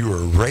is where you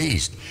were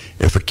raised.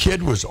 If a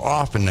kid was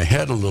off in the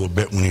head a little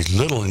bit when he's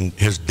little and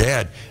his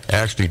dad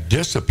actually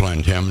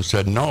disciplined him and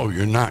said, no,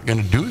 you're not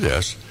going to do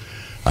this,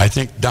 I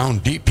think down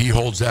deep he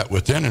holds that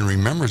within and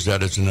remembers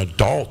that as an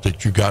adult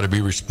that you got to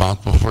be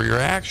responsible for your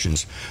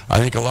actions. I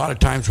think a lot of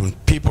times when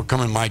people come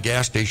in my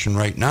gas station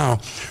right now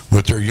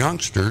with their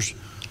youngsters,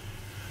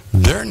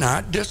 they're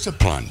not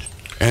disciplined.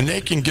 And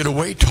they can get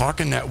away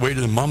talking that way to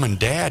the mom and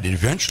dad.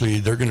 Eventually,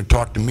 they're going to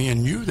talk to me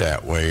and you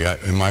that way.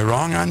 Am I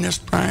wrong on this,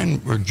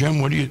 Brian or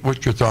Jim?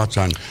 What's your thoughts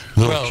on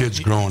little kids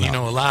growing up? You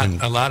know,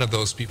 a lot of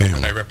those people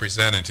that I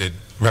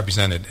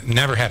represented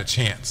never had a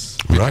chance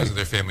because of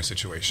their family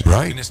situation.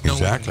 Right. And it's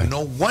exactly.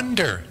 No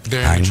wonder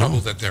they're in the trouble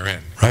that they're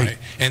in. Right.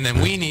 And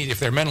then we need,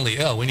 if they're mentally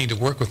ill, we need to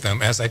work with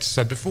them, as I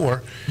said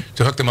before,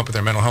 to hook them up with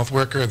their mental health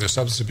worker, their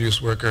substance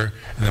abuse worker,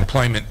 and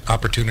employment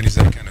opportunities,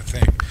 that kind of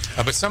thing.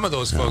 But some of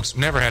those folks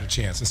never had a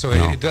chance. And so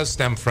it does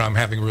stem from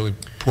having a really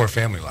poor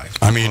family life.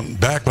 I mean,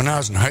 back when I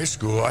was in high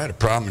school, I had a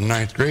problem in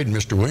 9th grade, and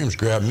Mr. Williams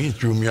grabbed me and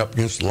threw me up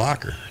against the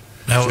locker.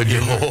 Yeah. You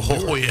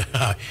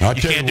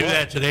can't do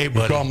that today,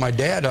 buddy. He called my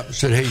dad up and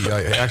said, hey,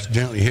 I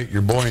accidentally hit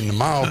your boy in the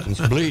mouth and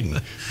it's bleeding.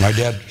 My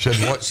dad said,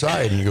 what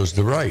side? And he goes,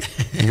 the right.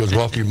 He goes,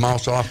 well, if you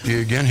mouse off to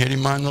you again, hit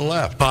him on the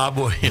left. Bob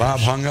Williams. Bob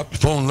hung up the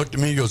phone and looked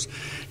at me. He goes,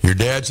 your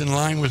dad's in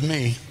line with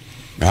me.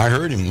 I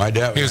heard him. My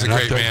dad. He was a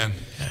great man.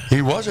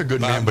 He was a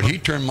good man, but he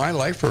turned my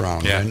life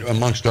around,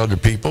 amongst other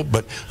people.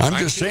 But I'm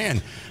just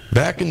saying,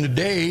 back in the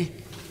day,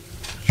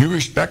 you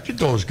respected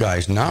those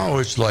guys. Now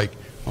it's like,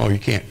 oh, you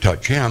can't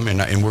touch him,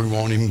 and we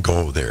won't even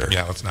go there.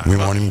 Yeah, let's not. We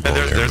won't even go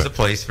there. There's a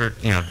place for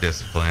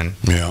discipline.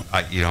 Yeah.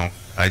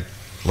 I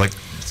like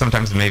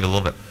sometimes maybe a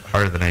little bit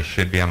harder than I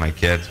should be on my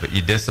kids, but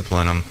you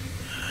discipline them.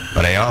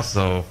 But I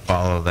also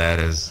follow that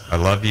as I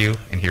love you,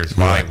 and here's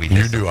why we.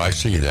 You do. I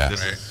see that.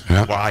 This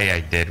is why I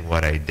did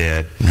what I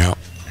did. Yeah.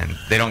 And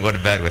they don't go to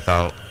bed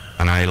without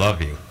an I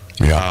love you.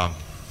 Yeah.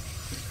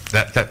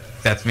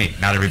 That's me.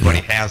 Not everybody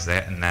has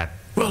that, and that.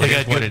 Well, it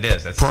is what it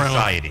is. That's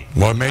society.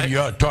 Well, maybe you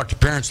ought to talk to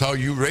parents how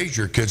you raise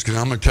your kids, because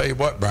I'm going to tell you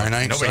what, Brian,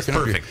 I ain't Nobody's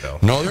sucking perfect,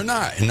 up though. No, they're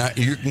not, and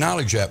you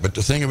acknowledge that. But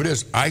the thing of it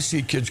is, I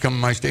see kids come to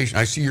my station.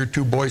 I see your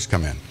two boys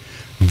come in.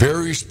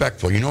 Very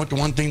respectful. You know what the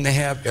one thing they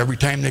have every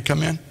time they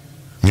come in?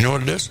 You know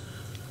what it is?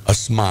 A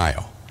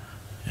smile.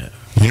 Yeah.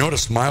 You know what a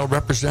smile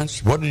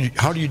represents?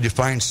 How do you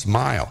define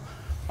smile?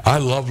 I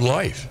love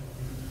life.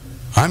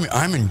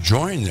 I'm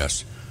enjoying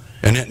this.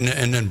 And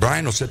then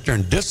Brian will sit there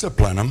and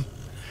discipline them,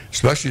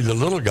 especially the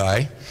little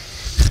guy.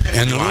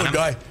 And the little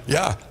guy, you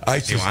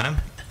want him?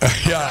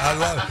 Yeah, I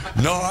love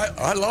him. No,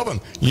 I love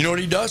him. You know what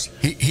he does?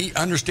 He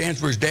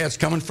understands where his dad's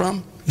coming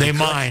from. They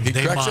mind.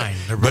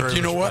 But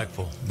you know what?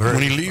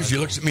 When he leaves, he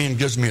looks at me and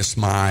gives me a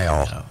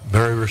smile. Yeah,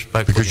 very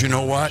respectful. Because you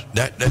know what?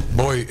 That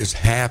boy is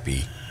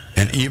happy.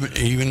 And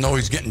even though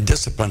he's getting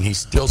disciplined, he's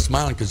still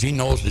smiling because he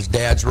knows his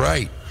dad's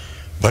right.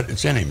 But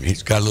it's in him.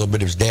 He's got a little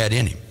bit of his dad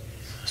in him.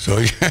 So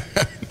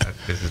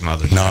this is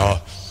mother's.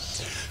 No.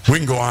 We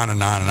can go on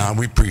and on and on.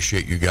 We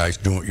appreciate you guys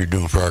doing what you're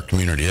doing for our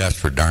community. That's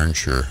for darn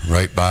sure.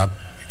 Right, Bob?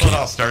 Well, it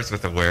all starts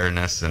with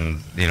awareness,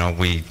 and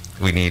we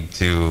need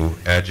to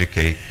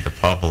educate the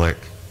public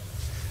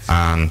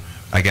on,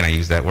 again, I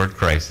use that word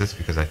crisis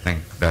because I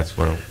think that's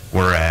where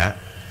we're at.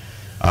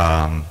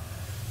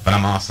 But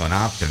I'm also an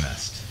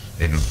optimist,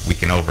 and we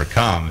can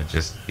overcome. It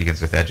just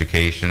begins with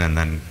education and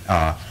then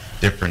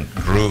different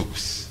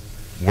groups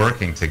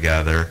working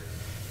together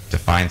to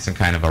find some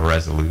kind of a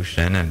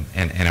resolution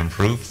and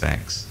improve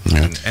things.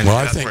 Yeah. And well,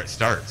 that's I think where it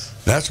starts.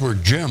 That's where,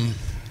 Jim,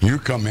 you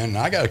come in.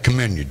 I got to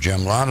commend you,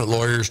 Jim. A lot of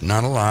lawyers,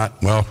 not a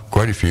lot, well,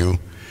 quite a few.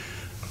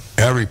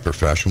 Every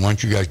profession,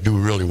 once you guys do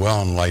really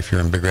well in life here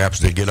in Big Rapids,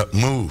 they get up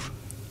and move.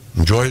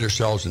 Enjoy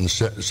themselves in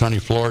sunny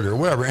Florida or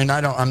wherever. And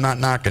I'm not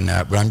knocking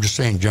that, but I'm just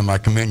saying, Jim, I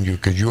commend you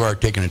because you are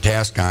taking a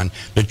task on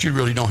that you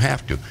really don't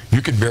have to.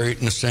 You could bury it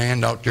in the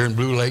sand out there in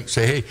Blue Lake,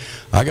 say, hey,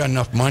 I got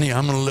enough money.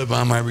 I'm going to live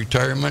on my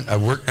retirement. I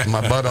worked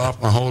my butt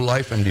off my whole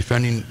life and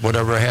defending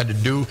whatever I had to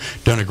do.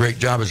 Done a great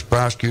job as a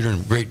prosecutor and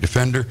a great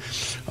defender.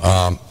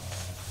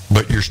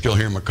 But you're still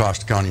here in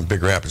Mecosta County in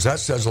Big Rapids. That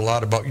says a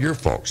lot about your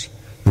folks,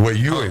 the way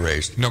you were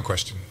raised. No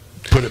question.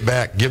 Put it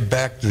back, give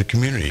back to the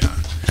community.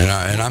 And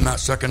I'm not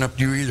sucking up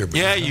to you either.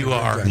 Yeah, you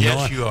are.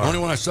 Yes, you are. Only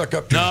when I suck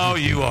up to you. No,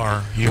 you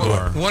are. You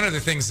are. One of the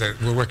things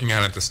that we're working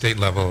on at the state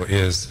level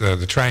is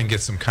to try and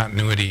get some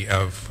continuity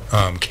of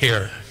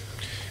care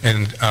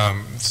And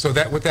so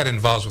that what that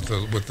involves with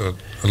the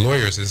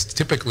lawyers is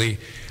typically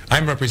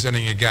I'm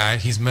representing a guy,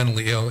 he's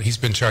mentally ill, he's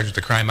been charged with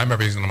the crime, I'm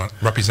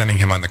representing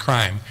him on the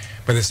crime.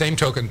 By the same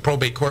token,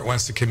 probate court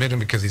wants to commit him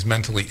because he's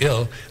mentally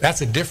ill.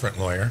 That's a different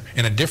lawyer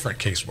and a different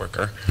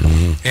caseworker.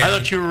 Mm-hmm. I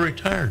thought you were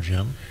retired,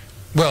 Jim.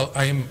 Well,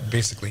 I am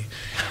basically.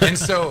 And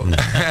so...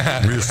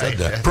 You said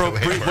that.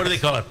 What do they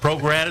call it? Pro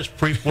gratis?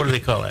 What do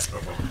they call it?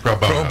 Pro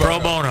bono. Pro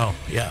bono.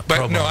 Yeah. But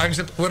pro no,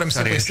 bono. what I'm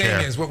simply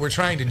saying is what we're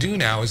trying to do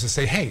now is to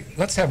say, hey,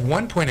 let's have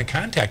one point of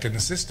contact in the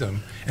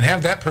system and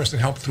have that person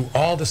help through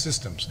all the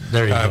systems.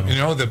 There you go. You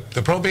know,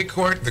 the probate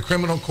court, the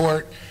criminal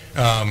court,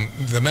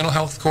 the mental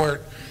health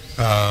court,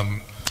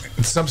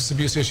 substance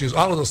abuse issues,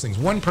 all of those things.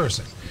 One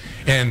person.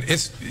 And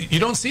you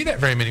don't see that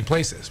very many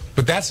places,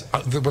 but that's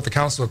what the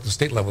council at the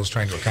state level is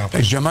trying to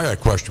accomplish. Hey, Jim, I got a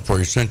question for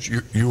you. Since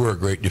you were a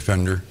great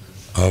defender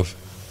of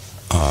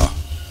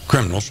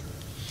criminals,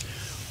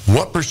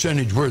 what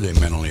percentage were they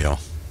mentally ill?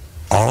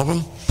 All of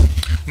them?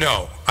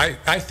 No,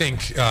 I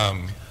think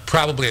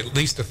probably at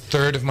least a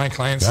third of my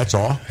clients That's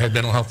all? had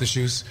mental health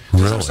issues.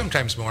 Really?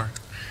 Sometimes more.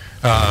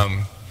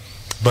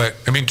 But,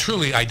 I mean,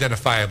 truly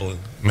identifiable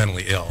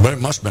mentally ill. But it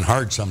must have been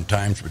hard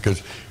sometimes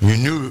because you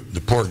knew the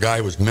poor guy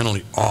was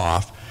mentally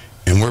off,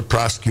 and we're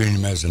prosecuting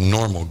him as a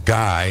normal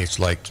guy. It's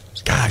like,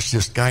 gosh,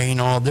 this guy ain't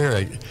all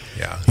there.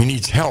 Yeah. He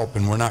needs help,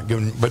 and we're not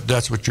giving. But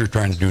that's what you're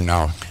trying to do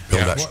now.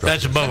 Build that structure.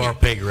 That's above our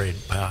pay grade,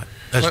 Pat.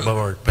 That's above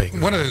our pay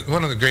grade. One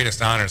of the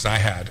greatest honors I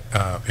had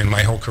in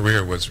my whole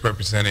career was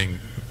representing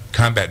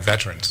combat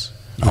veterans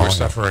who were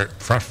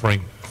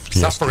suffering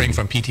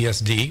from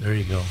PTSD. There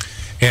you go.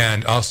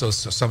 And also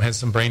some had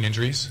some brain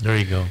injuries. There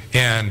you go.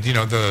 And you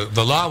know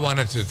the law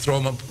wanted to throw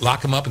them up,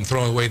 lock them up, and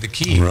throw away the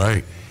key.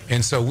 Right.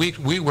 And so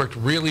we worked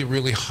really,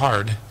 really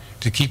hard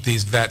to keep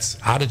these vets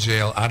out of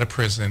jail, out of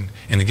prison,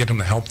 and to get them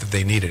the help that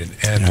they needed.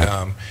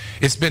 And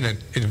it's been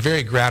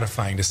very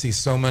gratifying to see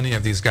so many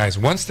of these guys,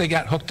 once they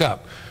got hooked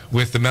up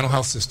with the mental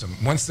health system,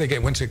 once they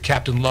went to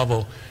Captain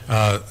Lovell,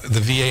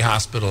 the VA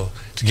hospital,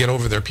 to get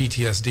over their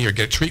PTSD or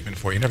get treatment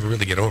for it. You never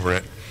really get over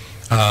it.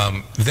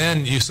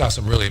 Then you saw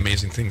some really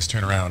amazing things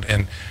turn around.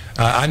 And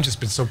I've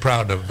just been so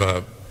proud of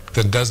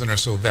the dozen or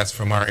so vets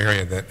from our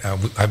area that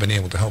I've been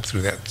able to help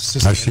through that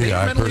system. I see.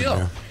 I've heard,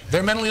 yeah.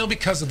 They're mentally ill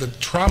because of the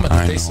trauma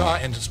that they saw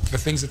and the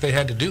things that they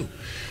had to do.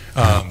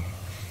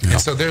 And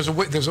so there's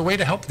a way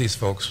to help these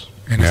folks,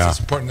 and it's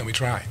important that we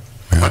try.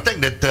 One thing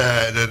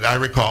that I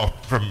recall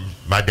from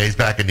my days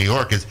back in New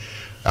York is,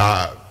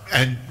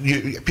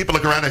 people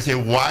look around and say,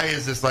 why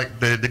is this like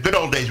the good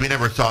old days? We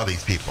never saw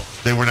these people.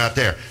 They were not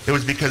there. It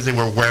was because they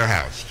were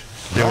warehoused.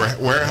 They were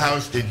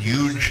warehoused in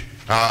huge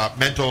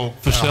mental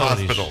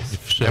hospitals.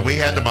 And we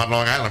had them on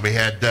Long Island. We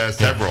had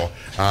several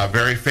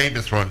very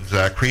famous ones,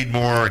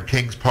 Creedmoor and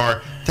Kings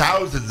Park,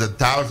 thousands and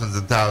thousands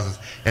and thousands.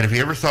 And if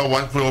you ever saw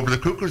One Flew Over the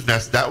Cuckoo's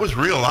Nest, that was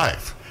real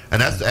life.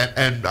 And that's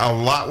and a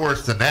lot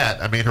worse than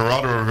that. I mean,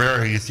 Geraldo Rivera,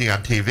 who you see on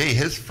TV,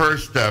 his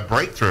first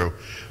breakthrough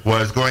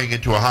was going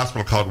into a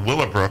hospital called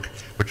Willowbrook,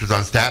 which was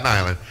on Staten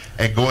Island,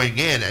 and going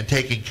in and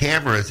taking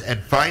cameras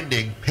and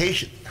finding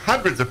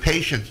hundreds of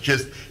patients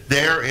just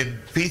there in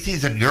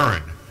feces and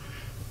urine,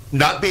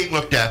 not being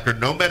looked after,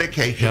 no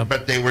medication,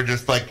 but they were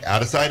just like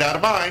out of sight, out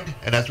of mind,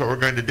 and that's what we're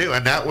going to do.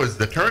 And that was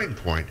the turning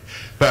point.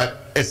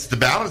 But it's the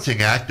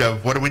balancing act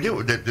of what do we do?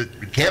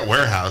 We can't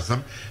warehouse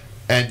them,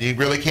 and you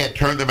really can't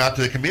turn them out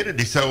to the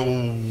community. So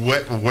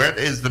what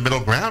is the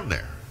middle ground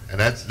there? And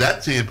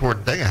that's the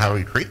important thing, how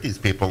we treat these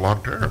people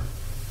long term.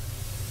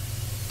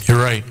 You're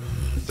right.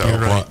 So, You're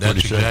right. That's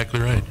exactly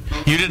right.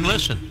 You didn't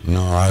listen.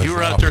 No, you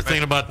were out there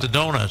thinking about the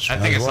donuts. I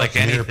think it's like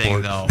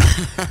anything, though.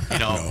 You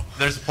know,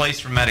 there's a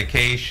place for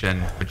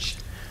medication,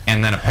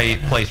 and then a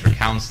paid place for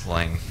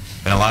counseling.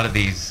 In a lot of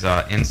these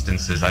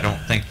instances, I don't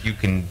think you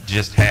can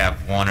just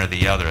have one or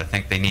the other. I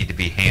think they need to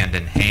be hand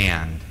in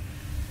hand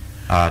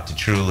to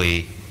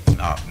truly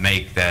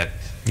make that.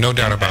 No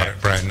doubt about it,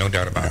 Brian. No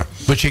doubt about it.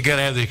 But you got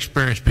to have the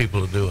experienced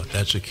people to do it.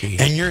 That's the key.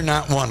 And you're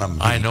not one of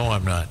them. I know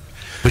I'm not.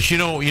 But you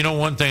know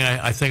one thing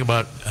I think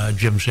about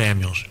Jim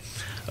Samuels.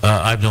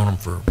 I've known him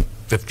for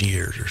 50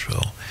 years or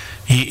so.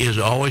 He has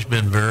always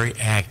been very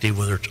active,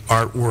 whether it's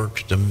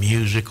artworks, the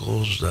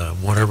musicals,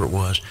 whatever it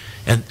was.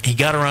 And he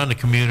got around the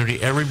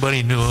community.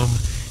 Everybody knew him.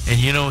 And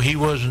you know, he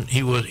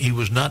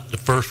was not the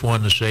first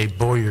one to say,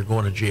 "Boy, you're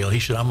going to jail." He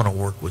said, "I'm going to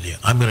work with you.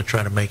 I'm going to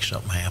try to make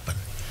something happen."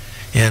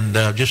 And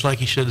just like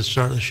he said at the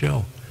start of the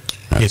show,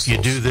 if you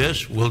do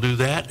this, we'll do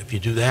that. If you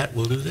do that,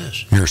 we'll do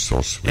this. You're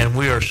so sweet. And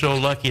we are so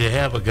lucky to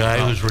have a guy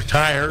who's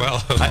retired.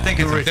 Well, I think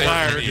it's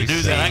retired to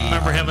do that. I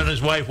remember him and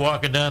his wife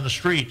walking down the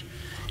street,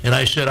 and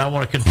I said, "I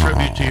want to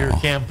contribute to your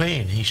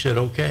campaign." He said,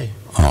 "Okay."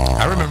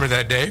 I remember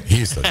that day.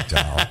 He's a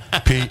doll.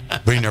 Pete,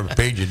 but he never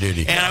paid you, did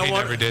he? And He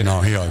never did. No,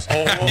 he always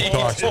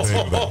talks to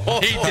him.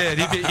 But He did.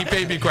 He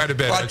paid me quite a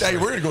bit. I tell you,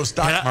 we're going to go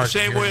stock market.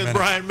 Same way with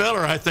Brian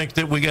Miller. I think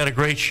that we got a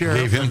great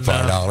sheriff. Gave him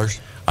 $5.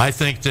 I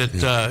think that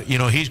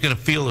he's going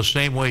to feel the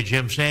same way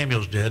Jim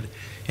Samuels did,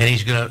 and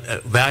he's going to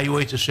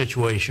evaluate the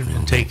situation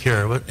and take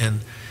care of it. And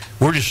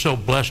we're just so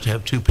blessed to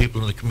have two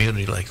people in the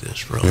community like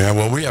this, really. Yeah,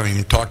 well, we haven't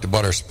even talked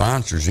about our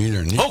sponsors either.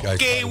 And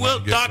okay,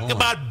 we'll talk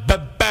about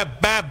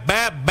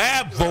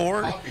Bab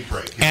Ford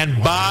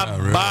and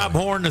Bob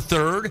Horn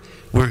III.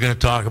 We're going to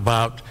talk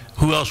about,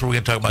 who else are we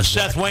going to talk about?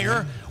 Seth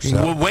Winger,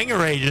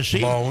 Winger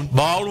Agency,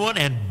 Baldwin,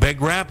 and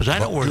Big Rapids. I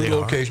know where they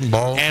are.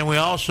 And we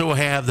also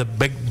have the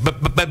Big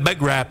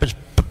Rapids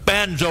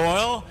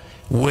Pennzoil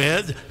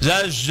with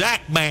the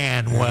Zach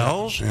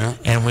Wells,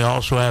 and we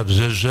also have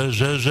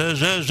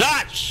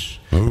Zats,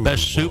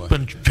 best soup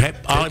and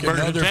olive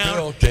burgers in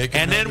town.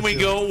 And then we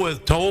go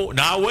with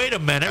Now wait a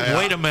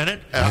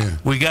minute.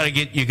 You got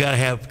to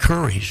have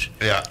Curries,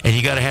 and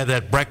you got to have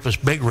that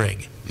breakfast big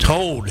rig,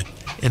 Toad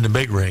in the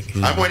big rig.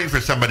 I'm waiting for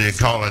somebody to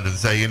call in and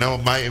say,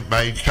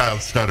 my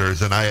child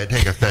stutters, and I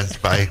take offense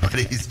by what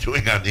he's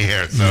doing on the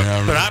air. So,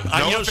 but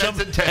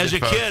as a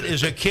kid,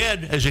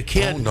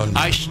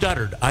 I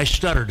stuttered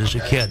as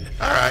a kid.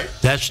 All right.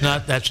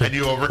 And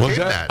you overcame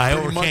that. I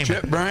overcame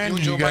it. Brian,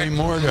 you got any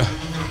more to?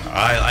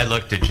 I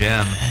looked at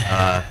Jim.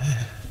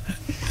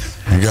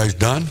 You guys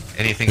done?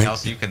 Anything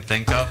else you can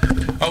think of?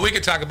 Oh, we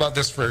could talk about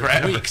this for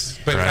weeks,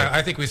 but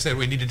I think we said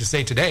we needed to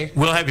say today.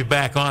 We'll have you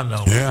back on,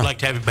 though. Yeah. We'd like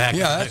to have you back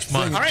next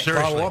month. All right.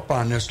 Follow up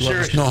on this. Let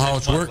us know how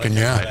it's working.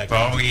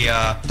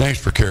 Well, thanks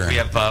for caring. We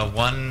have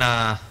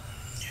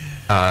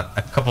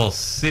a couple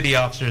city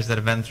officers that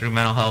have been through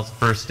mental health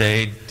first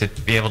aid to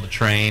be able to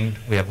train.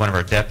 We have one of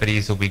our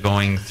deputies who will be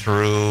going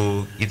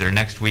through either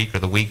next week or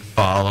the week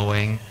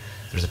following.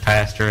 There's a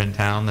pastor in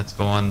town that's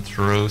going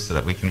through so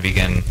that we can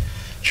begin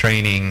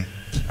training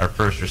our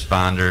first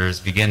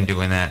responders, begin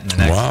doing that in the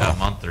next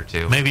month or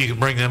two. Maybe you can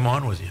bring them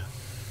on with you. You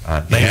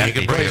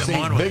can bring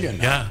them on with you.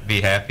 Yeah, be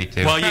happy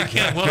to. Well, you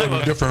can. We'll have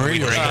a different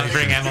radio.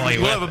 Bring Emily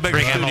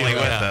with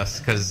us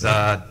because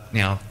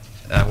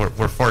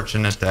we're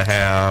fortunate to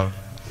have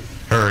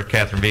her,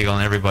 Catherine Beagle,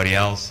 and everybody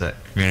else at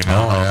Community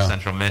Mental Health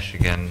Central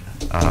Michigan.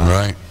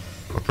 Right.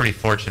 We're pretty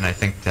fortunate, I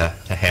think,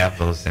 to have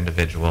those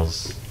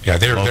individuals. Yeah,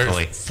 they're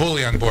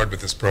fully on board with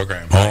this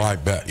program. Oh, I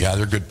bet. Yeah,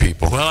 they're good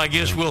people. Well, I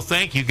guess we'll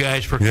thank you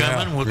guys for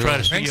coming. We'll try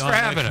to see you on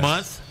next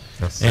month.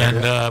 Yes, and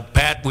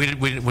Pat, we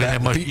didn't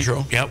have much.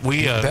 Show.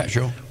 Yeah,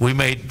 show. We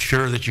made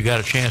sure that you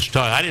got a chance to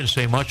talk. I didn't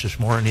say much this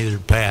morning, neither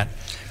did Pat.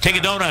 Take a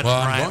donut,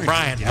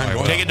 Brian.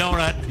 Take a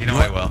donut. You know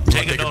I will.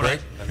 Take a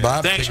donut.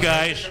 Bob, thanks,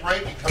 guys.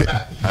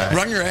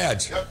 Run your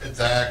ads. Yep, it's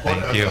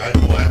Thank you. I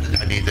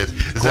need this.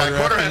 It's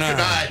quarter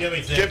after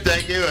 9. Jim,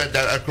 thank you. And,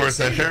 of course,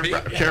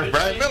 Sheriff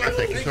Brian Miller,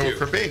 thank you so much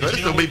for being with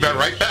us. We'll be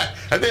right back.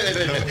 I'm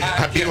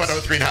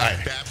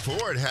B1039. Bab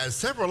Ford has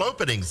several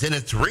openings in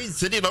its Reed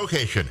City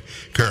location.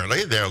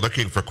 Currently, they're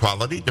looking for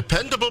quality,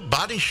 dependable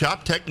body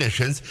shop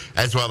technicians,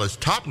 as well as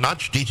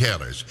top-notch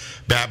detailers.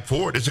 Bab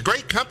Ford is a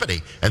great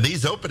company, and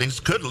these openings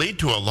could lead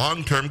to a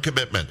long-term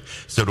commitment.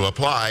 So to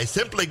apply,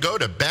 simply go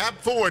to Bab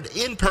Ford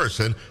in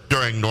person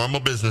during normal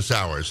business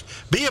hours.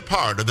 Be a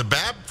part of the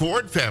Bab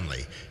Ford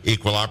family.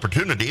 Equal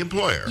opportunity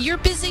employer. You're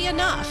busy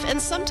enough, and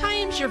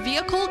sometimes your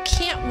vehicle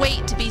can't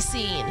wait to be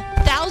seen.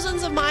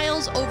 Thousands of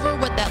miles over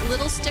what that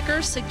little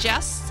sticker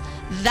suggests?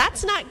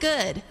 That's not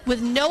good.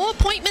 With no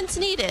appointments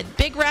needed,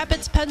 Big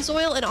Rapids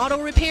Pennzoil and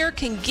Auto Repair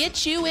can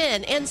get you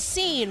in and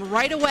seen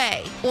right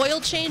away.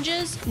 Oil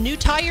changes, new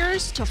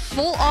tires, to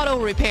full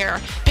auto repair.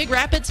 Big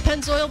Rapids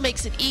Pennzoil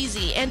makes it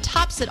easy and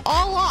tops it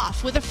all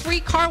off with a free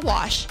car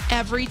wash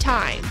every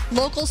time.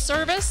 Local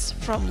service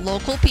from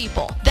local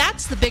people.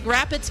 That's the Big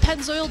Rapids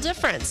Pennzoil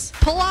difference.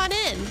 Pull on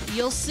in.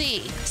 You'll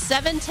see.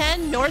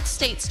 710 North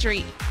State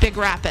Street, Big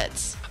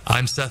Rapids.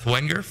 I'm Seth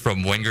Wenger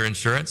from Wenger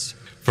Insurance.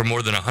 For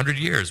more than 100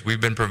 years, we've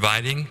been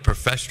providing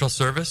professional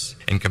service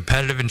and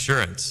competitive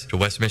insurance to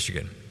West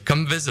Michigan.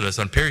 Come visit us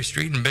on Perry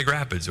Street in Big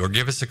Rapids or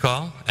give us a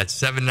call at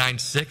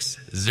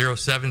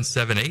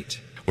 796-0778.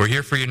 We're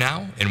here for you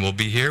now, and we'll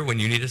be here when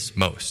you need us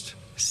most.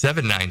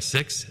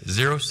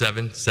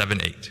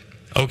 796-0778.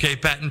 Okay,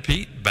 Pat and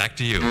Pete, back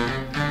to you.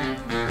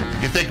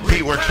 You think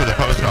Pete works for the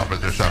post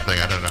office or something?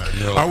 I don't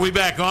know. Are we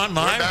back on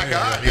live? We're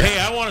back on. Yeah. Hey,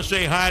 I want to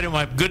say hi to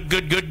my good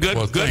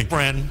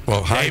friend,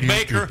 Dave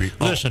Baker.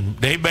 Listen,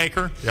 Dave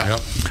Baker. Yeah.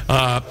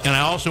 And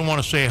I also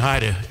want to say hi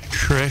to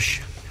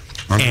Trish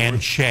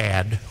and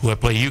Chad, who I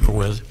play euchre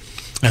with,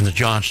 and the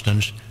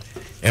Johnstons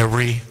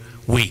every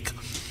week.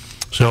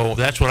 So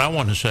that's what I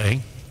want to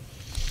say.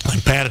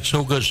 And Pat, it's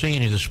so good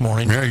seeing you this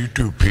morning. Yeah, you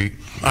too, Pete.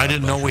 I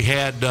didn't know we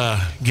had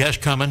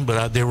guests coming,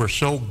 but they were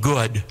so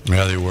good.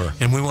 Yeah, they were.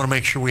 And we want to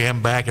make sure we have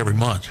them back every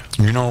month.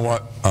 You know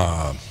what?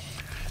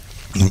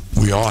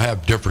 We all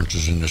have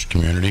differences in this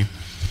community,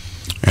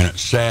 and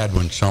it's sad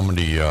when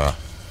somebody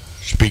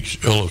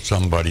speaks ill of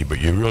somebody, but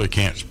you really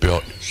can't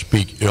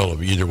speak ill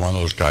of either one of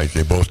those guys.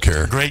 They both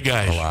care. Great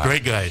guys. A lot.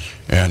 Great guys.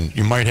 And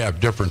you might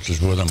have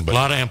differences with them, but a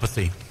lot of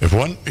empathy. If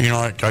one,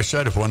 like I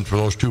said, if one for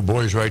those two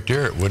boys right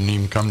there, it wouldn't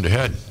even come to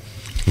head.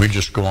 We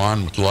just go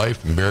on with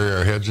life and bury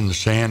our heads in the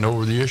sand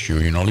over the issue.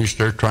 At least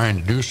they're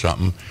trying to do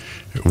something.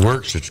 It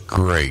works. It's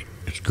great.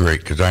 It's great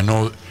because I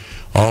know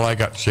all I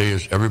got to say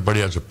is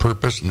everybody has a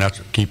purpose, and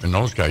that's keeping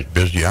those guys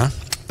busy, huh?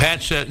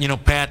 Pat said,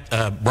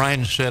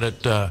 Brian said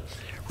it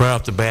right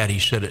off the bat, he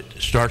said it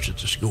starts at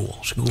the school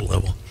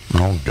level.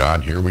 Oh,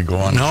 God, here we go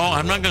on. No,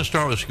 I'm not going to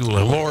start with school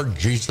level. Lord,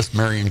 Jesus,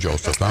 Mary, and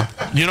Joseph, huh?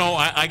 You know,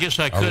 I guess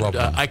I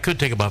could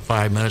take about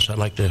 5 minutes. I'd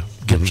like to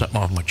get something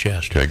off my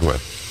chest. Okay, go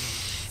ahead.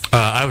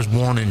 I was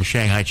born in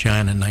Shanghai,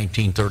 China in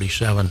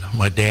 1937.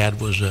 My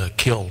dad was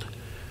killed,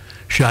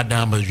 shot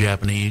down by the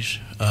Japanese.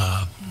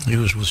 He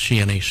was with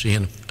CNAC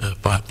and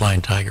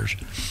Flying Tigers.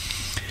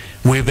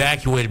 We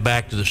evacuated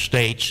back to the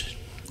States,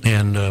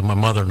 and my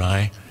mother and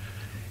I.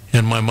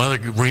 And my mother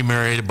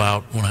remarried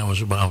when I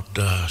was about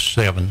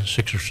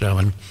 6 or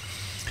 7.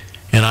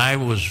 And I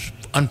was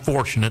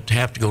unfortunate to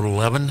have to go to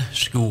 11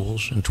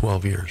 schools in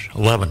 12 years.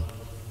 11.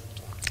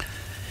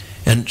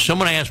 And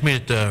someone asked me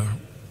at the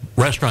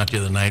restaurant the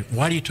other night,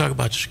 why do you talk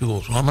about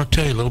schools? Well, I'm going to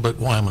tell you a little bit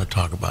why I'm going to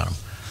talk about them.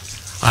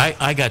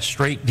 I got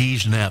straight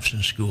D's and F's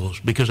in schools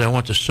because I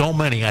went to so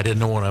many I didn't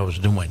know what I was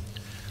doing.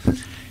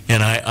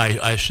 And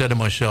I said to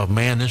myself,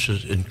 man, this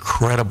is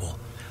incredible.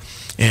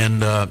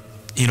 And,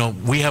 you know,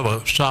 we have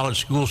a solid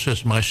school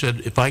system. I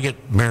said, if I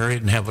get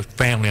married and have a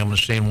family, I'm going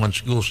to stay in one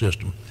school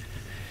system.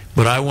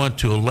 But I went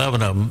to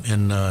 11 of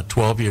them in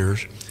 12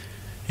 years.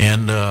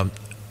 And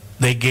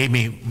they gave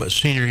me a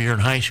senior year in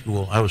high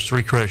school. I was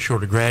 3 credits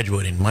short of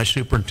graduating. My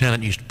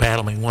superintendent used to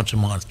paddle me once a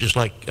month, just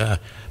like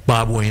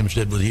Bob Williams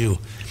did with you.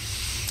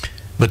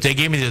 But they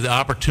gave me the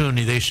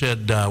opportunity. They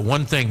said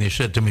one thing. They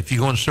said to me, if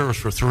you go in service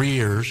for 3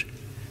 years,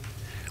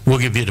 we'll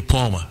give you a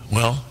diploma.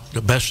 Well,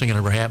 the best thing that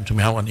ever happened to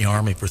me, I went in the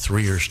Army for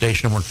 3 years,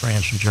 stationed over in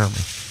France and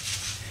Germany.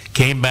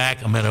 Came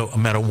back, I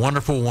met a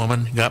wonderful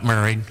woman, got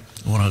married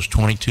when I was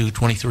 22,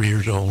 23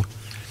 years old.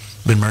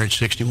 Been married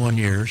 61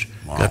 years,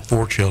 wow. Got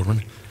 4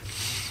 children.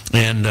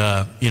 And,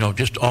 you know,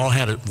 just all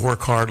had to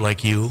work hard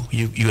like you.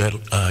 You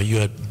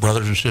had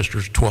brothers and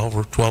sisters, 12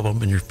 of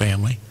them in your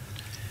family.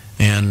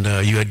 And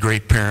you had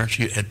great parents.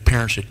 You had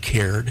parents that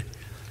cared.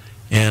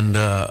 And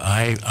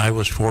I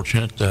was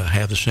fortunate to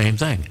have the same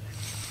thing.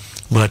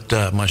 But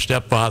my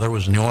stepfather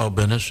was in the oil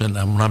business. And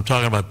when I'm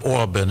talking about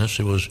oil business,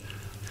 it was,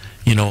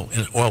 you know,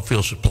 an oil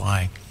field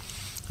supply.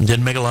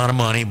 Didn't make a lot of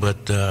money,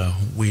 but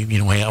we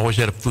always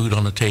had food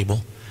on the table.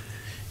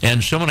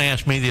 And someone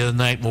asked me the other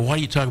night, well, why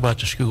do you talk about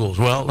the schools?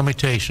 Well, let me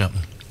tell you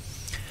something.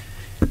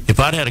 If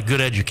I'd had a good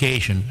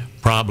education,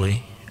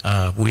 probably,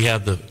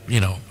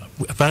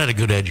 if I had a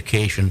good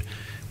education,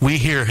 we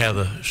here have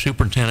the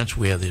superintendents,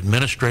 we have the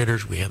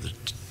administrators, we have the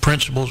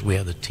principals, we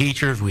have the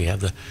teachers, we have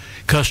the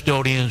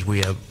custodians, we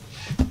have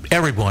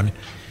everyone.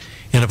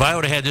 And if I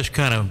would have had this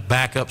kind of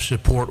backup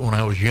support when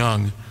I was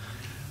young,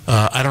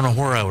 I don't know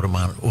where I would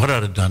have what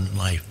I'd have done in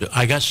life.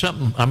 I got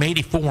something. I'm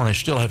 84 and I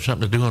still have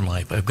something to do in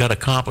life. I've got to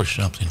accomplish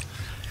something.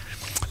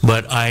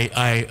 But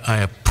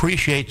I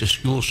appreciate the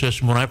school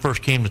system. When I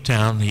first came to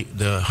town,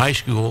 the high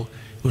school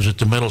was at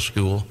the middle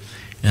school,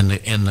 and the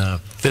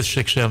 5th,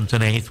 6th, 7th,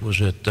 and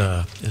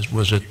 8th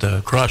was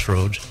at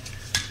Crossroads,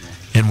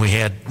 and we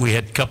had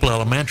a couple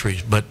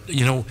elementaries. But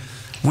you know,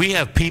 we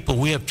have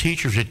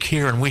teachers that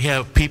care, and we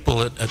have people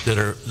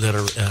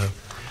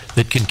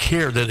that can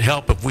care, that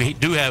help if we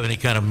do have any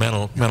kind of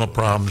mental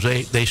problems.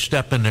 They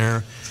step in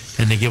there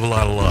and they give a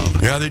lot of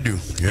love. Yeah, they do.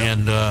 Yeah.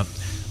 And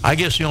I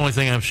guess the only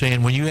thing I'm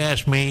saying, when you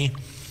ask me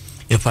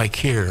if I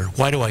care,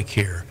 why do I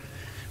care?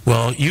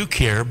 Well, you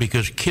care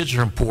because kids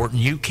are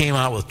important. You came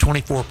out with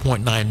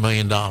 $24.9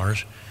 million.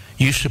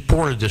 You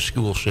supported the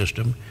school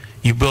system.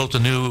 You built a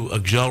new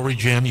auxiliary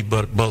gym. You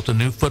built a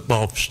new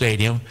football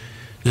stadium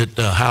that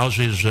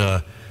houses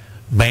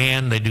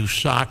band, they do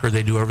soccer,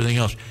 they do everything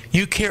else.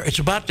 You care. It's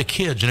about the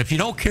kids. And if you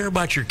don't care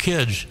about your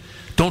kids,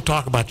 don't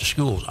talk about the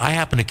schools. I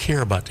happen to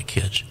care about the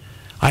kids.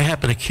 I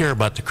happen to care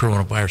about the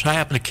coronavirus. I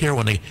happen to care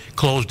when they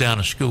close down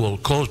a school,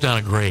 close down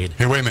a grade.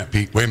 Hey, wait a minute,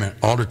 Pete. Wait a minute.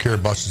 Alder Care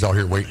bus is out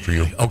here waiting for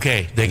you.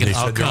 Okay. They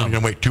said they're only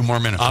going to wait 2 more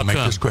minutes. I'll make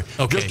this quick.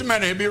 Okay. Just a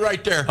minute. He'll be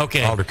right there.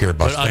 Okay. Alder Care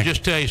bus. But I'll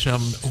just tell you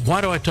something.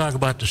 Why do I talk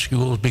about the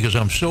schools? Because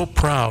I'm so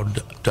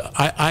proud.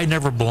 I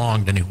never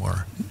belonged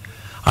anywhere.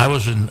 I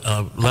was in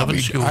 11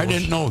 schools. I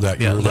didn't know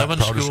that. Yeah, you were 11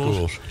 that proud of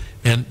schools.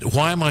 And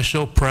why am I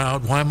so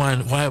proud? Why am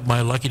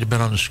I lucky to have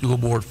been on the school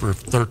board for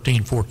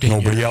 13, 14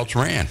 years? Nobody else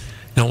ran.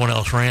 No one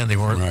else ran. They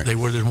weren't. Right. They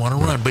didn't want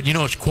to run. But you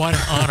know, it's quite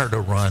an honor to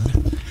run.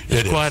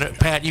 It's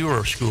Pat, you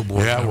were a school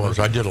board member. Yeah, I was.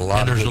 I did a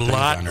lot. And there's of a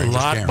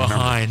lot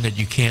behind that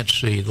you can't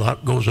see. A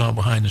lot goes on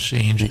behind the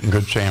scenes. Eating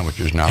good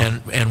sandwiches now.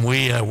 And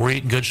we're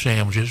eating good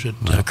sandwiches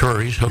at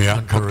Curries.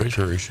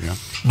 Curries. Yeah.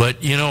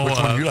 But you know, which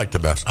one do you like the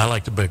best? I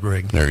like the Big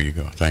Rig. There you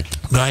go. Thank you.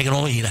 But I can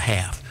only eat a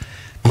half.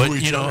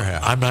 But you know,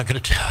 I'm not going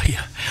to tell you.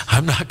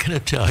 I'm not going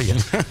to tell you.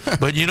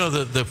 But you know,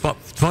 the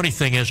funny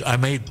thing is,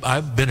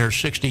 I've been here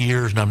 60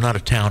 years, and I'm not a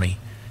townie.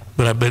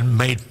 But I've been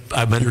made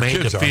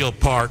to feel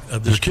part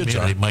of this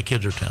community. My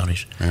kids are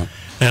townies. Yeah.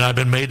 And I've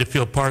been made to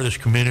feel part of this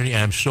community.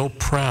 I'm so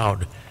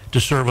proud to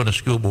serve on the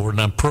school board.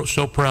 And I'm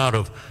so proud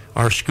of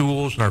our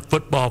schools and our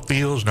football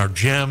fields and our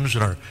gyms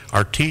and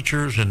our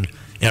teachers and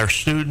our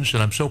students.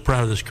 And I'm so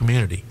proud of this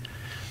community.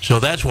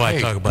 So that's why I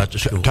talk about the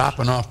schools.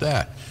 Topping off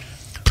that,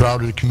 proud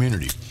of the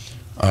community.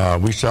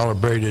 we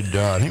celebrated,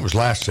 I think it was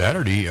last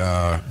Saturday,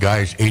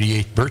 guy's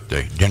 88th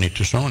birthday, Denny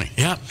Tassoni.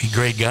 Yeah,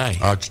 great guy.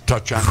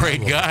 Touch on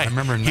great guy. I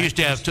remember he used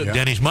to have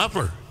Denny's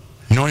muffler.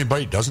 You know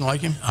anybody that doesn't like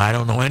him? I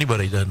don't know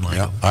anybody that doesn't like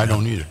him. I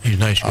don't either. He's a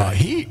nice guy.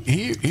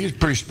 He's a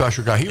pretty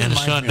special guy. He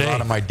reminds me a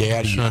lot of my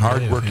dad. He's a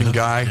hard-working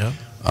guy.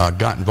 Yeah.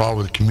 Got involved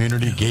with the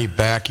community, gave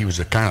back. He was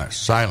a kind of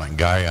silent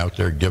guy out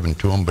there giving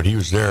to him, but he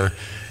was there.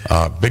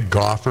 Big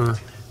golfer.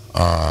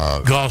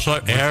 Golfs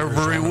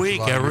every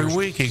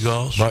week he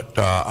golfs. But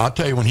I'll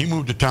tell you, when he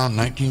moved to town in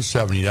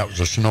 1970, that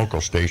was a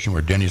Sunoco station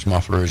where Denny's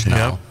Muffler is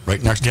now,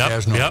 right next to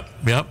Casanova.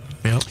 Yep.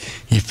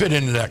 He fit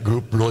into that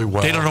group really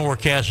well. They don't know where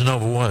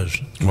Casanova was.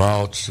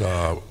 Well, it's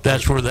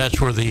that's where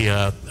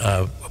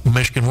the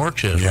Michigan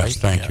Works is, right? Yes,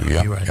 thank you.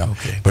 Yeah, right. Yeah.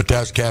 Okay. But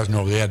that's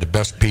Casanova. They had the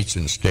best pizza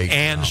in the state.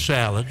 And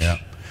salads. Yeah.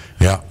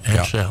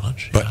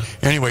 Salads. But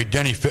anyway,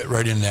 Denny fit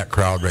right in that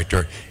crowd right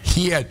there.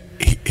 He had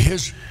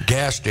his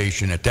gas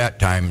station at that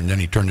time, and then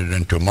he turned it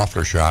into a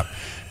muffler shop,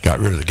 got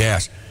rid of the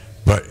gas.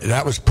 But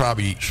that was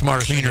probably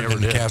cleaner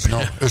than the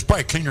Casanova. It was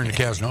probably cleaner than the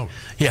Casanova.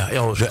 Yeah, it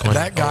was clean.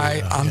 That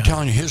guy, I'm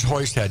telling you, his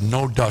hoist had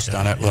no dust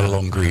on it, let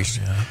alone grease.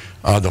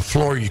 The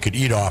floor, you could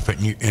eat off it,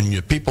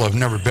 and people have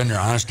never been there,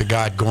 honest to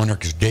God, going there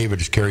because David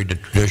has carried the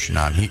tradition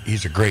on.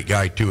 He's a great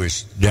guy, too.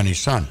 He's Denny's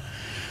son.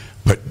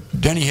 But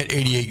Denny hit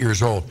 88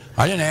 years old.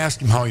 I didn't ask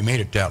him how he made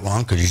it that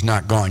long because he's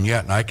not gone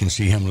yet, and I can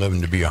see him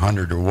living to be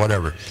 100 or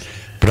whatever.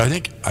 But I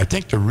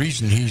think the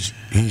reason he's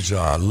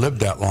lived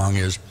that long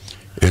is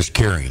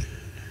caring.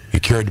 He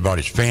cared about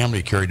his family.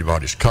 He cared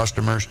about his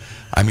customers.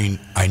 I mean,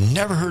 I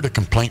never heard a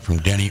complaint from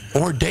Denny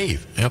or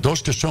Dave.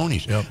 Those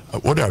Tassonis.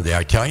 What are they,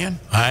 Italian?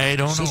 I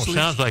don't know.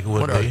 Sounds like it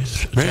would be.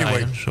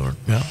 Anyway, sort.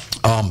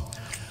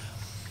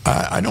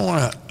 I don't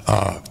want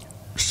to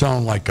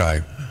sound like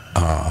I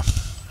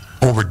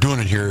overdoing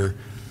it here,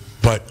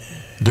 but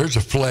there's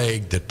a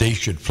flag that they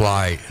should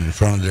fly in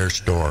front of their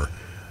store,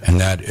 and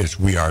that is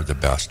 "We are the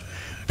best."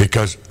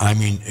 Because I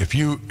mean, if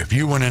you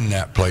went in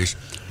that place,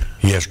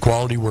 he has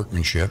quality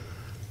workmanship.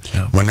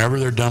 Yeah. Whenever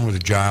they're done with a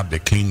job, they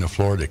clean the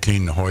floor, they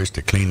clean the hoist,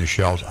 they clean the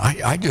shelves.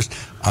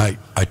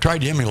 I tried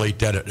to emulate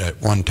that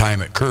at one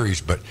time at Currie's,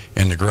 but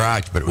in the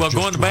garage. But it was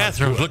go in the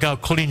bathrooms. Look how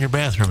clean your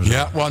bathrooms are.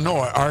 Yeah. Well, no,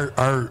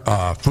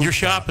 our food your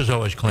shop is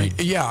always clean.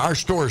 Yeah, our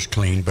store is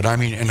clean, but I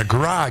mean, in the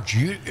garage,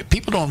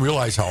 people don't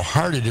realize how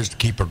hard it is to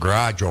keep a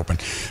garage open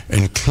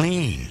and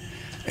clean.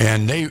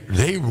 And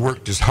they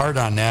worked as hard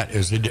on that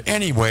as they did.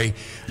 Anyway,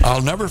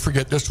 I'll never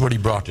forget. This is what he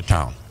brought to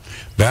town.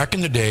 Back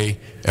in the day,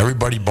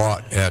 everybody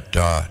bought at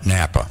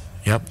Napa.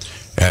 Yep.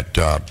 At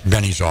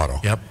Benny's Auto.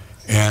 Yep.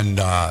 And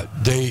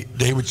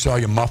they would sell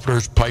you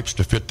mufflers, pipes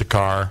to fit the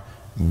car,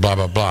 blah,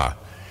 blah, blah.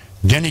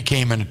 Denny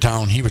came into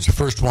town. He was the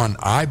first one,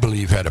 I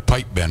believe, had a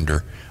pipe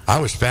bender. I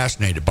was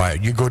fascinated by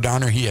it. You go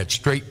down there, he had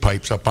straight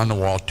pipes up on the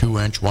wall,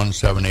 2-inch, 1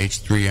 7/8,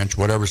 3-inch,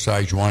 whatever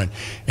size you wanted.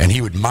 And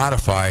he would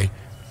modify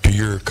to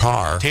your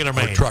car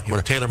tailor-made. Or truck.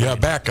 Tailor-made. Yeah,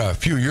 back a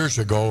few years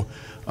ago,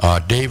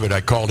 David,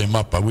 I called him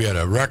up. We had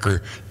a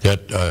wrecker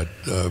that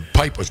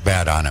pipe was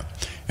bad on it,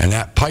 and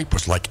that pipe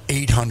was like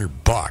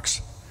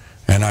 $800.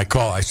 And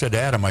I said to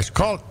Adam, I said,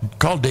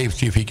 call Dave,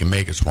 see if he can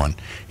make us one.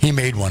 He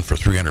made one for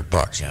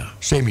 $300. Yeah.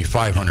 Saved me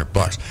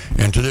 $500.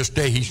 And to this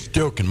day, he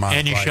still can modify.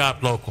 And you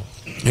shop local.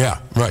 Yeah,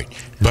 right.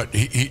 But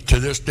he to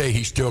this day,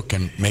 he still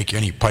can make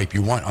any pipe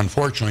you want.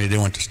 Unfortunately, they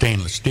went to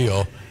stainless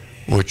steel,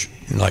 which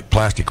like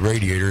plastic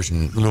radiators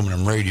and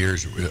aluminum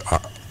radiators.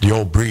 The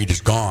old breed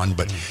is gone,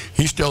 but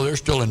there's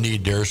still a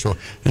need there. So,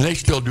 and they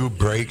still do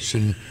brakes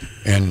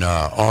and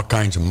all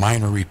kinds of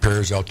minor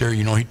repairs out there.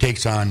 You know, he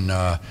takes on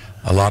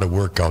a lot of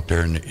work out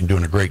there and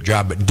doing a great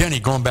job. But Denny,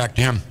 going back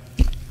to him,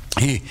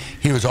 he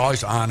was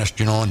always honest,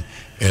 you know, and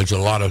as a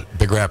lot of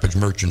Big Rapids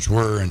merchants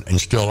were and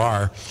still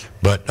are.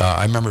 But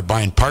I remember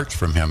buying parts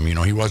from him. You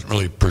know, he wasn't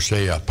really per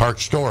se a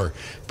parts store,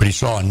 but he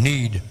saw a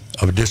need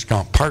of a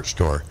discount parts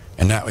store,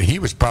 and that he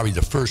was probably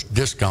the first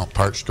discount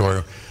parts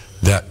store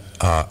that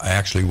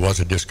actually was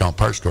a discount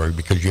parts store,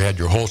 because you had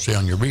your wholesale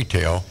and your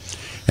retail,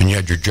 and you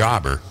had your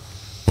jobber.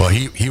 Well,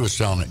 he was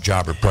selling at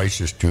jobber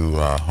prices to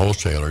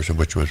wholesalers,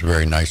 which was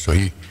very nice. So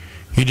he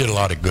did a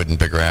lot of good in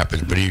Big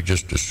Rapids, but he was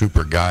just a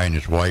super guy, and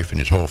his wife and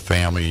his whole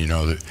family, you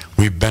know, that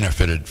we've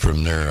benefited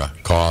from their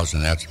cause,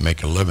 and that's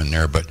making a living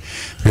there. But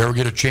if you ever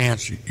get a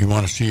chance, you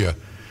want to see a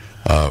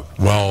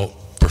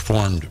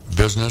well-performed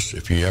business,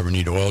 if you ever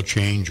need oil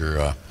change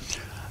or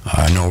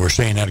I know we're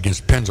saying that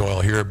against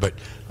Pennzoil here, but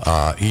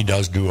he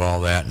does do all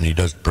that, and he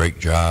does brake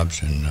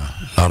jobs and a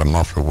lot of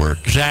muffler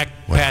work. Zach,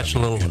 Pat's a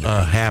little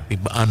unhappy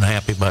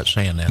about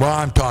saying that. Well,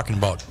 I'm talking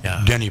about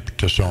Denny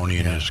Tassoni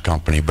and his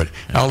company, but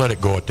I'll let it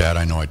go at that.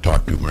 I know I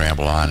talked to him,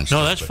 ramble on. And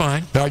no, that's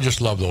fine. I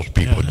just love those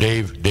people.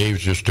 Yeah.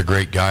 Dave's just a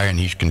great guy, and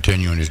he's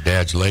continuing his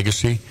dad's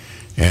legacy.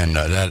 And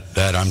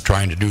that I'm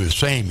trying to do the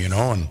same, you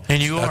know.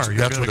 And you are.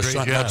 You're doing a great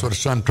job. That's what a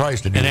son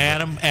tries to do. And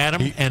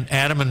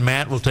Adam and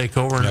Matt will take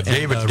over.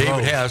 David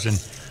has,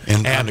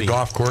 and on the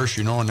golf course,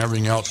 you know, and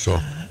everything else. So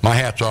my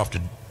hat's off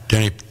to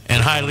Denny.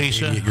 And hi,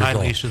 Lisa. Hi,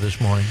 Lisa, this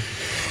morning.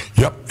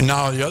 Yep.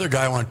 Now, the other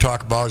guy I want to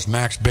talk about is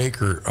Max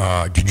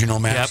Baker. Did you know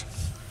Max?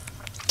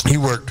 Yep. He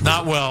worked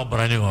not well, but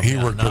I knew him. He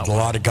worked with a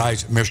lot of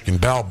guys at Michigan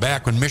Bell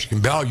back when Michigan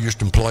Bell used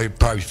to employ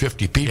probably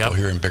 50 people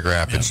here in Big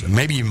Rapids,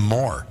 maybe even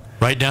more.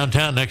 Right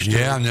downtown next to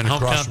and then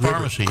across the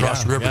river,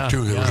 across the river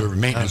too. There was a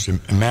maintenance,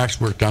 and Max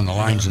worked on the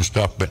lines and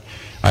stuff. But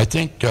I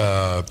think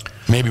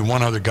maybe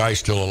one other guy's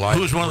still alive.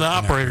 Who's one of the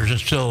operators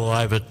that's still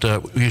alive at?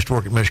 Used to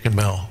work at Michigan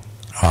Bell.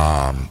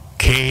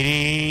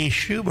 Katie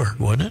Schubert,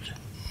 wasn't it?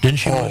 Didn't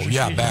she?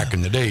 Back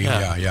in the day.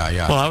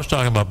 Yeah. Well, I was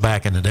talking about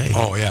back in the day.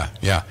 Oh,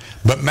 yeah.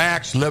 But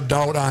Max lived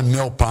out on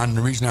Mill Pond.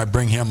 The reason I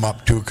bring him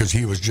up, too, because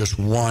he was just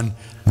one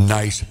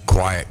nice,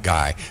 quiet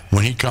guy.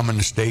 When he come in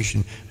the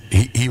station,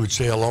 he would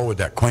say hello with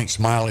that quaint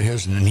smile of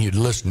his, and then he'd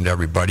listen to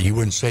everybody. He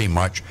wouldn't say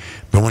much,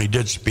 but when he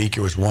did speak,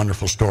 it was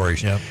wonderful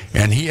stories. Yep.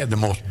 And he had the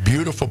most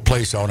beautiful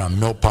place out on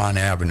Mill Pond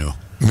Road,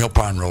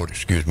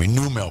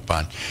 New Mill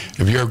Pond.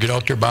 If you ever get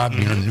out there, Bob,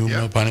 you know New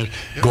Mill Pond is?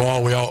 Yep. Go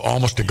all the way out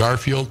almost to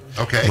Garfield.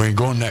 Okay. When you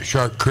go in that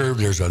sharp curve,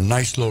 there's a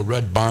nice little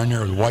red barn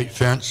there with a white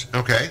fence.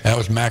 Okay. That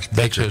was Max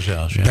Baker. That's his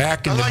house, yeah.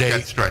 Back in the day,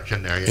 that stretch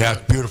in there. Yeah,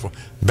 it's beautiful.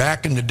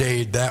 Back in the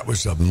day, that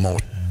was the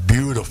most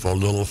beautiful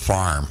little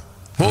farm.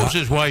 What was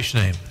his wife's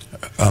name?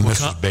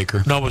 Mrs.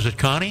 Baker. No, was it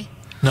Connie?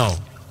 No.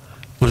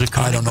 Was it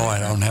Connie? I don't know. I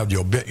don't have the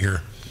obit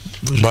here.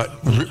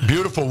 But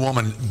beautiful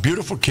woman,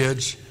 beautiful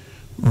kids.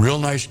 Real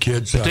nice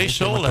kids. But they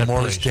sold that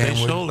place. They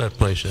sold that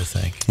place, I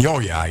think. Oh,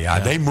 yeah.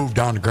 They moved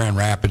down to Grand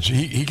Rapids.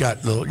 He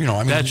got little,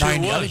 That's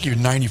 90, I think he was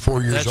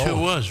 94 years old. That's who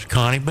it was.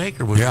 Connie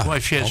Baker was his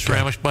wife. She had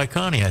Ceramics by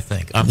Connie, I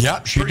think.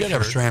 She did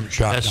have a ceramic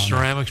shop. That's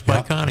Ceramics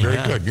by Connie.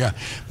 Very good, yeah.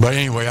 But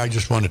anyway, I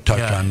just want to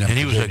touch on that. And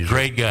he was a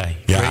great guy.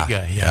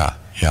 Yeah.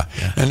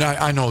 And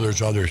I know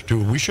there's others,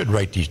 too. We should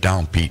write these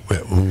down, Pete,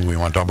 who we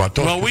want to talk about.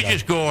 Well, we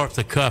just go off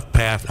the cuff,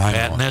 Pat,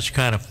 and that's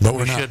kind of... But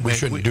we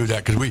shouldn't do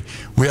that, because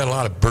we had a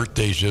lot of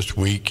birthdays this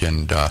week,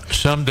 and...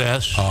 some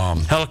deaths.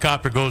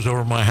 Helicopter goes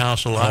over my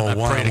house a lot,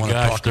 and I pray to God... One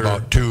I want to talk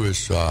about, too,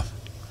 is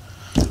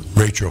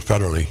Rachel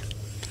Federley,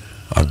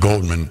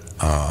 Goldman,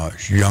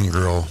 young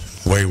girl,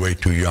 way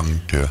too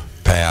young to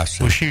pass.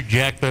 Was she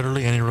Jack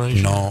Federley, any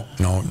relation? No,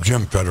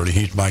 Jim Federley.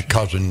 He's my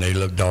cousin. They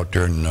lived out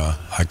there in,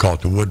 I call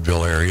it the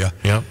Woodville area.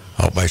 Yep.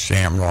 Out by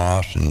Sam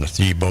Ross and the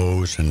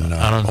Thiebaus and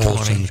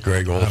Olson's,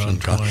 Greg Olson.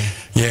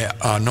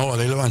 No,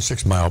 they live on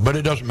 6 Mile, but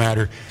it doesn't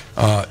matter.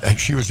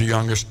 She was the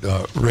youngest.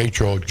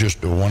 Rachel,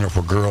 just a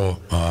wonderful girl,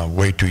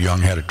 way too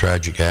young, had a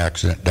tragic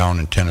accident down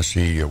in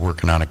Tennessee,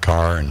 working on a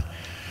car and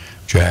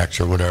jacks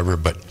or whatever,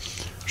 but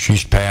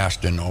she's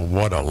passed, and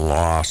what a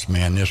loss,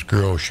 man. This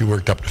girl, she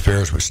worked up the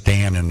fairs with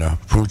Stan in the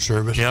food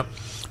service. Yep.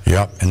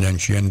 And then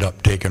she ended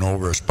up taking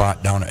over a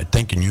spot down, I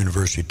think, in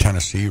University of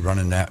Tennessee,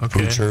 running that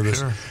food service.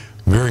 Sure.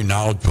 Very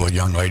knowledgeable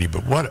young lady,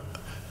 but what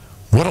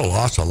a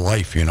loss of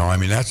life, I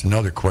mean, that's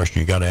another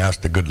question you got to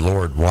ask the good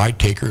Lord. Why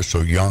take her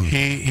so young?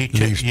 You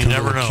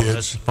never know. Kids,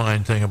 that's the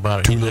fine thing about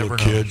it. Two little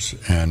kids,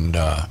 and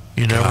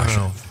you never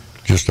know.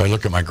 Just I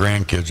look at my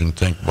grandkids and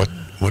think, what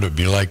would it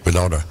be like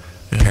without a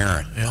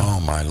parent? Yeah. Oh,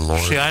 my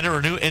Lord. See, I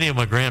never knew any of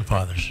my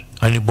grandfathers.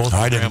 I knew both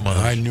my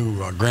grandmothers. I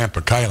knew Grandpa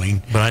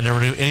Kyling. But I never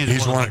knew any of them.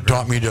 He's the one that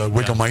taught me to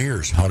wiggle my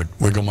ears, how to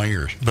wiggle my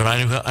ears. But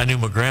I knew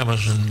my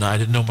grandmas, and I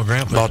didn't know my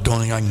grandpa. About the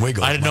only thing I can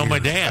wiggle. I didn't know my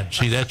dad.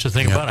 See, that's the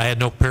thing about it. I had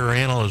no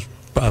parental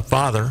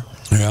father.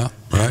 Yeah,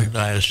 right.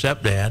 I had a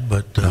stepdad,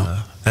 but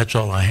that's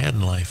all I had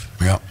in life.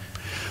 Yeah.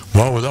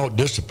 Well, without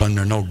discipline,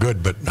 they're no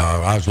good, but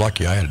I was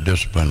lucky I had a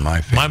discipline in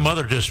my family. My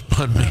mother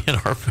disciplined me in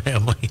our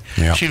family.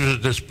 Yeah. She was a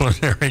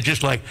disciplinarian,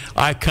 just like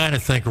I kind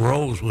of think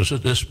Rose was a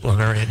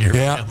disciplinarian in your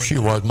family. Yeah, she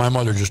was. My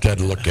mother just had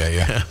to look at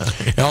you.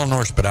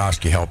 Eleanor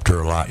Spadowski helped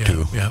her a lot,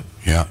 too.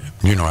 Yeah.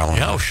 You know Eleanor.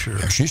 Yeah, sure.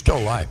 Yeah, she's still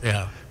alive.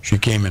 Yeah. She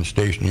came in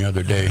station the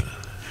other day.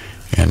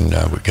 And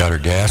we got her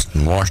gassed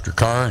and washed her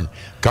car, and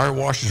car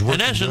wash is working.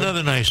 And that's good.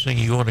 another nice thing.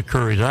 You go into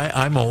Curries.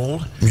 I'm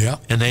old. Yeah.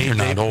 And You're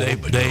not old,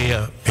 but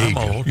I'm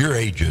old. You're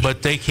ages.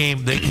 But they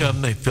come,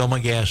 they fill my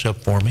gas up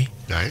for me.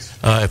 Nice.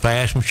 If I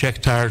ask them to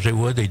check tires, they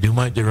would. They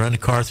run the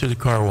car through the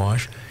car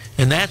wash.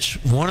 And that's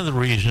one of the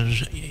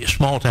reasons,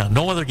 small town,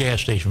 no other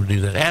gas station would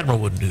do that. Admiral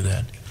wouldn't do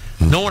that.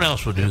 No one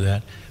else would do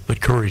that. But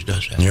Curries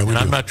does that. Yeah,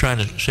 I'm not trying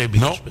to say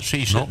because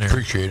he's sitting there.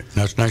 Appreciate it.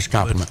 That's a nice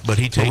compliment. But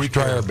he takes we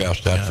try our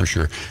best, that's for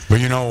sure. But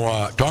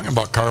talking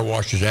about car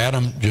washes,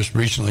 Adam just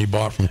recently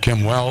bought from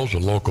Kim Wells, a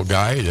local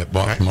guy that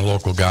bought from a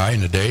local guy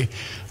in the day.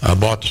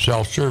 Bought the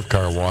self-serve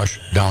car wash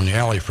down the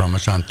alley from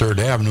us on 3rd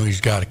Avenue.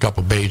 He's got a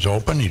couple bays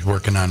open. He's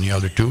working on the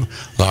other two.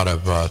 A lot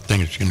of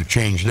things going to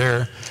change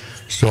there.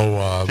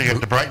 So you got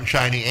the bright and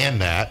shiny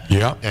and that,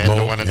 and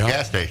the one at the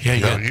gas station.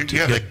 Yeah,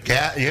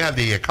 you have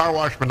the car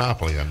wash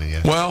monopoly on the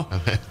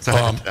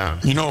side of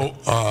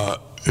town.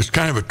 It's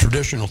kind of a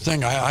traditional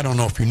thing. I don't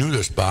know if you knew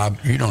this, Bob.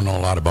 You don't know a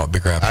lot of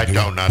Big Rapids. I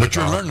don't know. But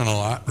you're learning a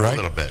lot, right? A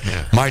little bit,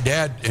 yeah. My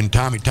dad and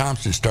Tommy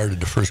Thompson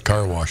started the first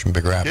car wash in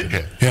Big Rapids.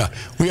 Did you? Yeah.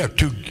 We have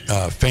two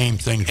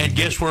famed things. And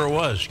guess where it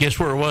was? Guess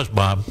where it was,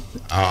 Bob?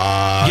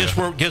 Guess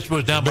where it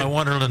was down by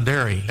Wonderland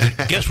Dairy.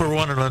 Guess where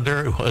Wonderland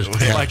Dairy was?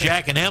 Yeah. By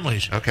Jack and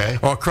Emily's. Okay.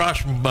 Or across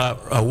from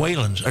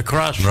Wayland's,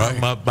 across from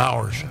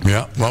Bowers.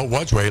 Yeah. Well, it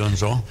was Wayland's,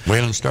 though.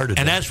 Wayland started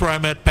And that's where I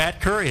met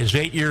Pat Currie. He was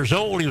 8 years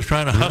old. He was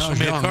trying to hustle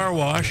me a car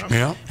wash.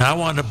 Yeah. Yeah. And I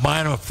wound up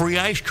buying him a free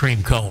ice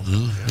cream cone.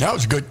 That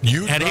was good.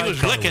 And he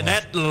was licking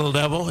that little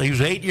devil. He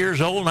was 8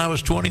 years old, and I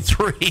was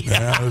 23.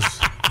 Yeah.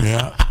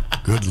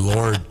 Good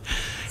Lord.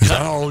 Is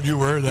that how old you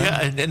were then?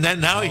 Yeah, and then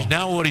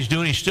now what he's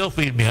doing, he's still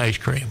feeding me ice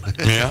cream.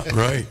 Yeah,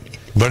 right.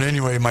 But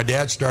anyway, my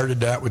dad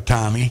started that with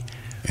Tommy,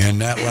 and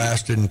that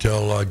lasted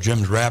until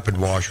Jim's Rapid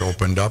Wash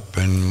opened up,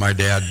 and my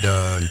dad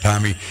and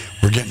Tommy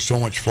were getting so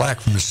much flack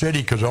from the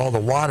city because all the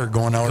water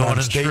going out on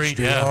State Street.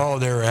 Yeah. Oh,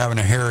 they were having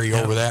a harry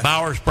over that.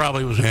 Bowers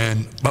probably was.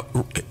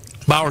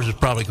 Bowers is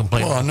probably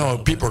complaining. Well, no,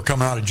 people are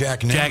coming out of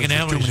Jack and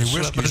Emmons with too many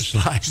whiskeys,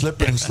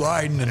 slipping and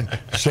sliding, and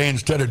saying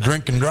instead of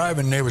drinking and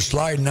driving, they were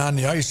sliding on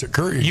the ice at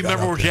Currie. You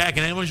remember where Jack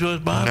and Emmons was,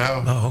 Bob?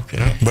 No. Oh,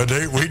 okay. But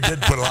we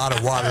did put a lot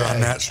of water on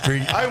that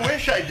street. I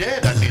wish I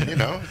did. I mean,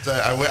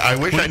 I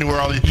wish I knew where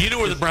all these. You knew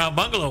where the Brown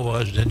Bungalow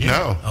was, didn't you?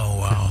 No. Oh,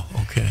 wow.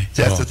 Okay.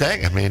 That's the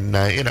thing. I mean,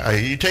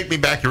 you take me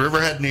back to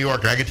Riverhead, New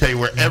York, and I can tell you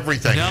where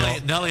everything.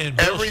 Nellie and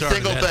Bill every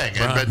single thing,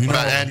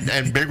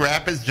 and Big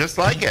Rapids just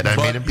like it. I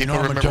mean, and people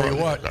I'm remember. Tell you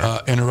what,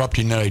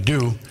 interrupting that I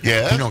do.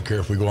 Yeah. You don't care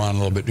if we go on a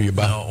little bit, do you,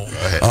 Bob?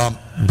 No.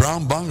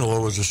 Brown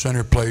Bungalow was the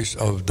center place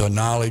of the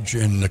knowledge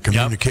and the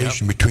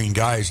communication between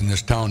guys in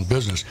this town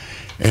business.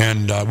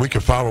 And we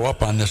could follow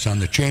up on this on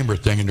the chamber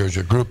thing. And there's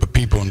a group of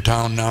people in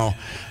town now,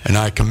 and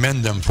I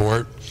commend them for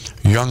it.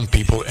 Young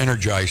people,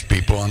 energized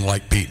people,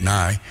 unlike Pete and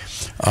I,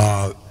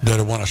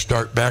 that want to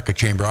start back a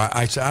chamber.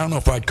 I don't know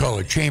if I'd call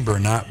it a chamber or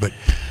not, but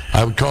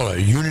I would call it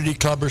a unity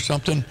club or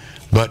something.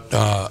 But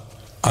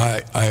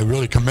I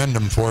really commend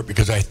them for it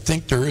because I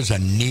think there is a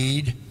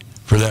need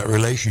for that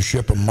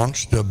relationship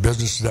amongst the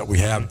businesses that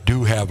we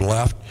do have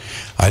left.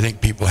 I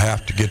think people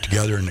have to get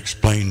together and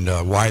explain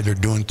why they're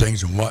doing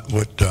things and what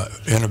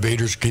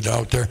innovators get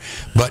out there.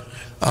 But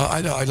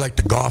I like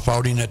the golf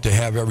outing that they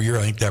have every year.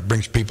 I think that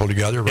brings people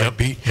together, right,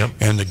 Pete? Yep.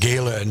 And the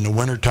gala in the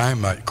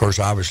wintertime, of course,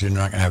 obviously they're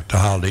not going to have the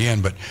Holiday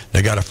Inn, but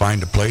they got to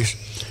find a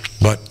place.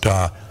 But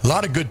a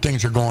lot of good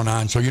things are going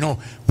on. So,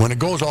 when it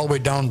goes all the way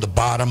down to the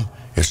bottom,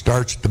 it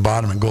starts at the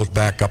bottom and goes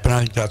back up, and I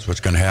think that's what's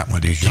going to happen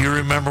with these. Do you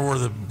remember where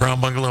the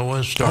Brown Bungalow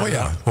was? Oh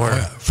yeah.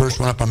 First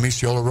one up on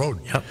Misiola Road.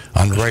 Yep.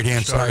 On the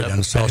right-hand side, on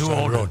the south side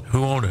of the road.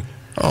 Who owned it?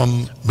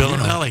 Bill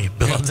and Nellie.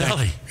 Bill and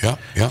Nellie. Yeah.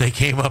 They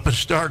came up and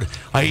started.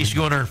 I used to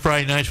go in there on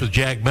Friday nights with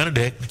Jack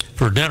Benedict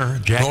for dinner.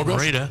 Jack and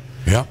Marita.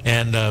 Yeah.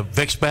 And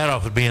Vic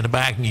Spadoff would be in the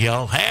back and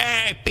yell,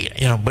 "Hey!"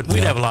 But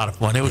we'd have a lot of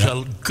fun. It was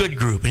a good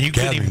group, and you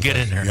couldn't even get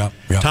in there.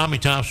 Tommy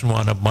Thompson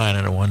wound up buying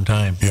it at one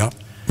time. Yep.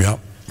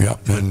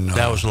 And,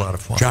 that was a lot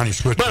of fun. Johnny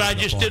Switch. But I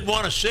just did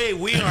want to say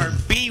we are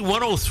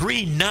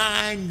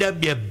B1039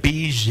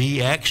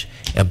 WBZX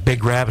and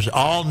Big Rapids,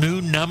 all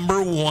new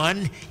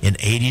 #1 in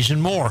 80s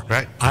and more.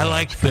 Right. I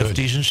like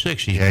 50s and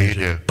 60s. Yeah, music.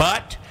 you do.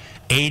 But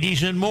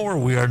 80s and more,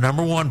 we are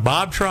 #1.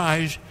 Bob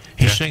tries.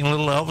 He's singing a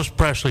little Elvis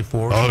Presley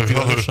for us, a few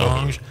other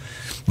songs.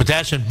 But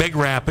that's in Big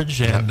Rapids,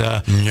 and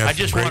I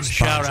just wanted to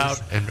shout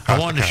out. I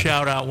wanted to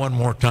shout out one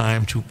more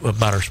time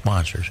about our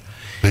sponsors,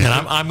 and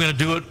I'm going to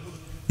do it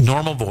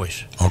normal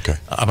voice. Okay.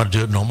 I'm going to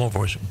do it normal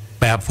voice.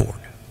 Bab Ford.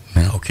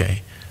 Yeah.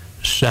 Okay.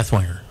 Seth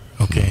Winger.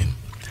 Okay.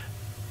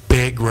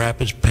 Big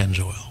Rapids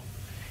Pennzoil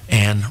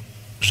and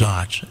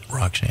Zotz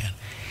Roxanne.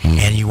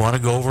 And you want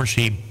to go over and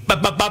see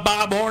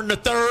Bob Horn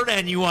III,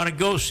 and you want to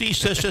go see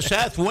Sister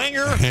Seth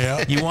Winger.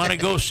 Yeah. You want to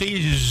go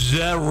see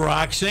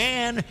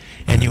Roxanne,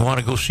 and you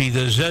want to go see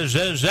the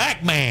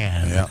Zach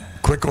Man. Yeah.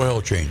 Quick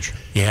oil change.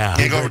 Yeah.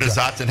 You go over to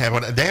Zotz and have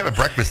one. They have a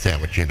breakfast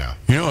sandwich, it's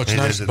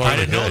nice. I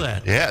didn't know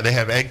that. Yeah, they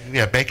have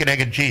bacon,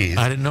 egg, and cheese.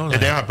 I didn't know that.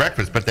 And they don't have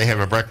breakfast, but they have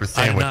a breakfast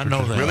sandwich, I did not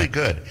know which is that. really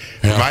good.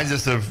 Yeah. Reminds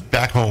us of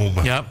back home.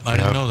 Yep, I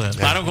didn't know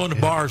that. I don't go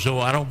into bars, though.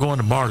 I don't go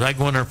into bars. I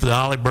go in there for the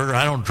olive burger.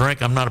 I don't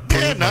drink. I'm not a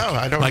prude. Yeah, no,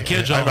 I don't. My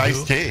kids I have all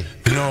iced do. tea.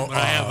 But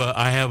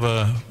I have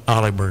a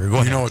olive burger. Go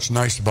ahead. What's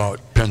nice about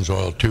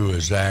Pennzoil too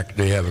is Zach.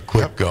 They have a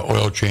quick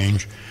oil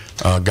change.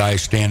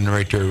 Guys standing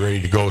right there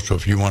ready to go. So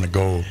if you want to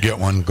go get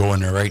one, go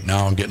in there right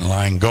now and get in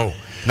line. Go.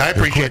 And I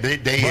appreciate they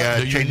the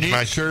changed unique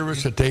my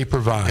service that they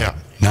provide. Yeah.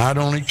 Not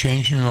only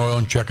changing your oil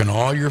and checking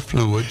all your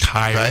fluids,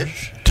 tires,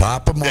 right.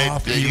 top them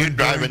off. You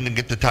drive in and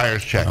get the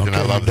tires checked, and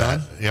I love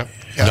that. Yep.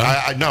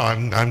 I know.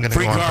 I'm going to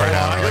go on for an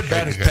hour.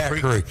 That is Pat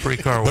Currie. Free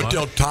car wash. But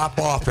they'll top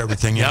off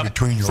everything in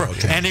between your oil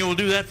changes. And they will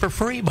do that for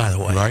free, by the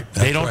way. Right.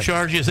 They don't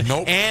charge you.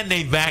 Nope. And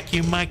they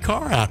vacuum my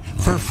car out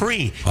for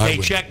free. They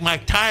check my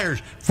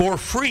tires for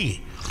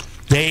free.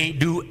 They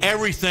do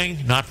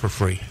everything not for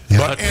free.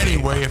 But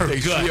anyway, if they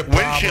see a problem,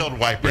 windshield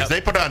wipers, they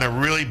put on a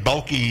really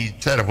bulky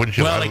set of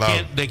windshield. Well,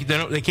 they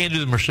can't do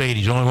the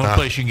Mercedes. Only one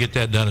place you can get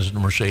that done is the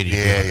Mercedes.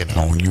 Yeah,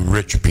 Oh, you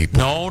rich people.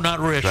 No, not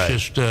rich. Right.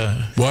 Just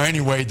well,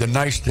 anyway, the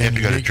nice thing,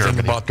 the unique thing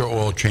about their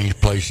oil change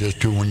place is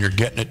too, when you're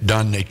getting it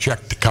done, they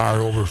check the car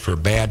over for a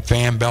bad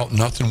fan belt.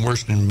 Nothing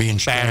worse than being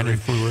stranded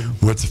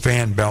with the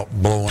fan belt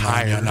blowing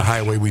on the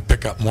highway. We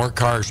pick up more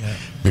cars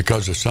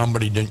because if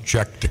somebody didn't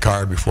check the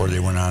car before they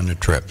went on the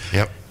trip.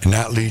 Yep. And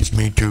that leads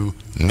me to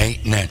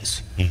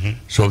maintenance.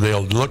 So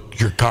they'll look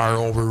your car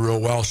over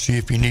real well, see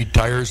if you need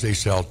tires. They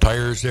sell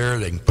tires there.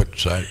 They can put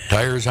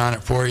tires on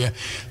it for you.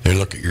 They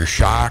look at your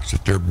shocks.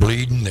 If they're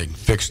bleeding, they can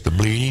fix the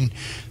bleeding.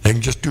 They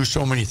can just do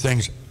so many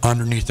things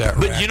underneath that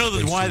rack. But you know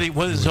why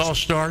this all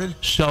started?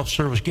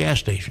 Self-service gas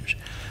stations.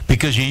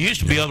 Because you used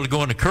to be able to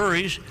go into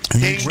Curries.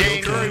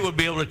 Currie would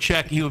be able to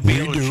check. He would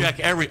be able to check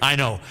every. I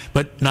know,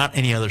 but not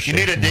any other station.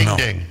 You need a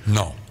ding-ding.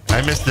 No.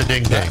 I missed the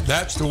ding-ding.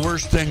 That's the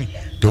worst thing.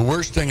 The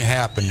worst thing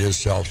happened is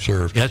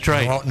self-serve. That's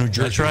right. Out in New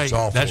Jersey, That's right. It's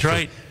awful. That's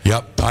right.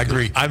 Yep, I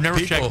agree. I've never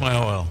checked my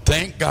oil.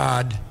 Thank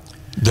God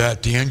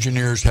that the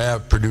engineers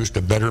have produced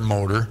a better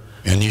motor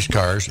in these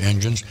cars,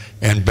 engines,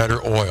 and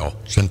better oil.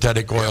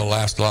 Synthetic oil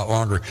lasts a lot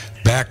longer.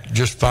 Back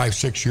just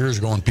 5-6 years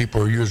ago when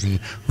people were using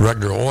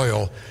regular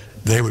oil,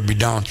 they would be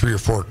down 3 or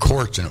 4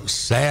 quarts, and it was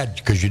sad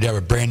because you'd have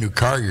a brand new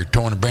car, you're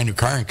towing a brand new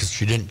car in because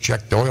she didn't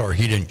check the oil or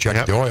he didn't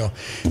check the oil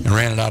and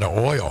ran it out of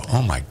oil.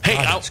 Oh my God! Hey,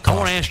 I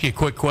want to ask you a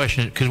quick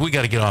question because we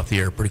got to get off the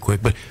air pretty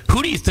quick. But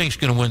who do you think's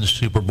going to win the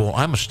Super Bowl?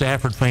 I'm a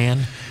Stafford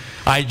fan.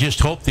 I just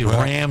hope the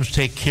Rams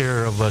take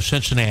care of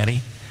Cincinnati,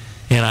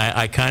 and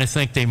I kind of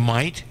think they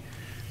might.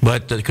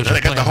 But because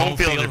they got the home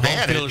field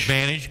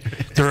advantage,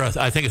 they're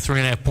I think a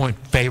 3.5-point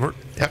favorite.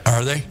 Yep.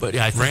 Are they? But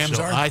I think Rams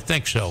so. are? I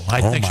think so.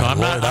 I think so. I'm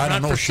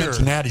not for sure.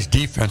 Cincinnati's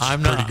defense is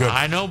pretty good.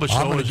 I know, but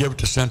I'm going to give it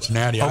to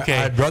Cincinnati. Okay.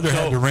 I'd rather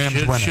have the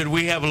Rams win. Should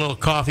we have a little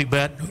coffee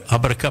bet? How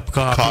about a cup of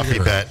coffee? Coffee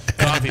bet.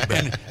 Coffee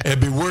bet. And it'd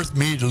be worth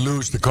me to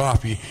lose the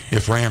coffee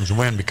if Rams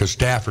win because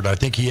Stafford, I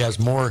think he has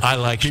more. I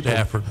like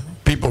Stafford.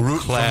 People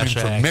root for him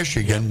from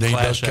Michigan than he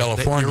does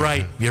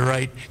California. You're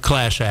right.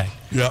 Class act.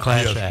 Yep,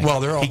 Class act. Well,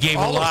 they're all, he gave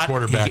all a lot,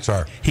 quarterbacks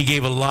are. He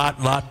gave a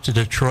lot to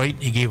Detroit.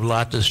 He gave a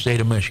lot to the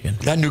state of Michigan.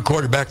 That new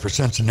quarterback for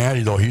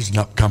Cincinnati, though, he's an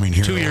upcoming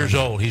hero. 2 years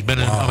old. He's been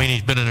in. I mean,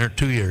 he's been in there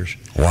 2 years.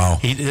 Wow.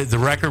 The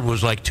record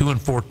was like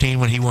 2-14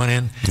 when he went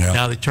in. Yeah.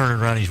 Now they turn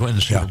it around. He's winning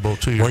the Super Bowl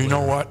 2 years. Well, you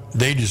know what?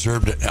 They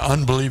deserved it.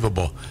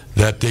 Unbelievable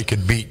that they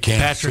could beat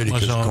Kansas City.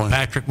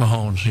 Patrick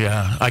Mahomes.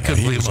 Yeah, I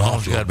couldn't believe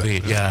Mahomes got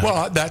beat. Yeah.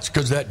 Well, that's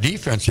because that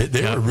defense.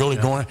 They were really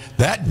going.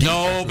 That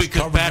defense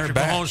because Patrick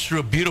Mahomes threw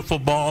a beautiful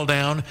ball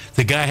down.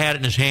 The guy had it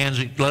in his hands.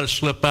 He let it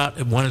slip out.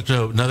 It went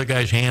into another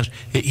guy's hands.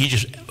 He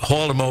just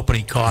hauled him open.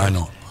 He caught it. I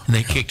know. And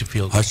they kicked the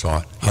field goal. I saw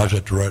it. I was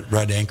at the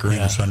Red Anchor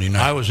on Sunday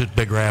night. I was at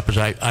Big Rapids.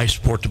 I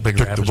support the Big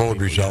Rapids. Took the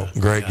voters out,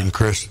 Greg and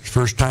Chris.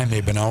 First time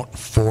they've been out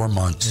 4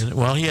 months.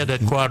 Well, he had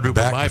that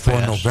quadruple bypass. Back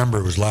before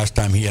November was last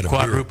time he had a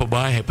quadruple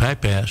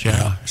bypass.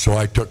 Yeah. So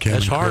I took him.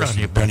 That's and hard Chris on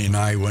you. Benny and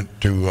I went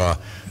to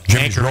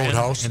Jimmy's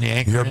Roadhouse. You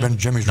ever been to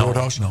Jimmy's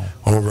Roadhouse? No.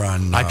 Over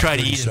on. I try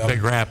to eat in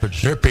Big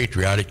Rapids. They're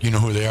patriotic. You know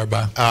who they are,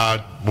 Bob?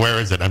 Where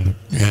is it? In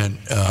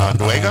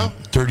Nuevo?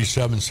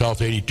 37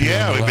 South 82.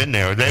 Yeah, we've been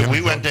there.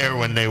 We went there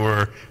when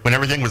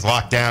everything was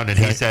locked down, and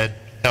he said,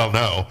 "Hell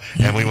no,"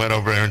 and we went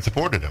over there and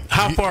supported him.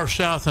 How far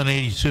south on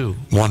 82?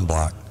 1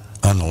 block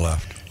on the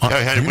left.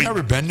 Have you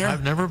never been there?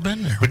 I've never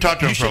been there. We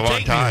talked to him for a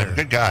long time.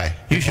 Good guy.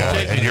 You should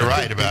take me. And you're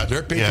right about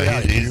they're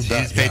patriotic. He's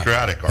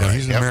patriotic. All right.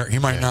 He's American. He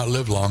might not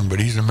live long,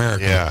 but he's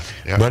American. Yeah.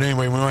 But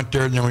anyway, we went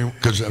there, and then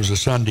because it was a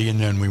Sunday, and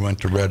then we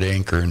went to Red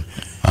Anchor, and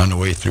on the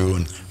way through,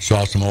 and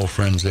saw some old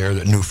friends there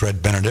that knew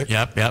Fred Benedict.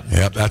 Yep.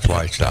 That's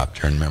why I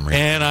stopped there in memory.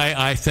 And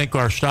I think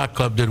our stock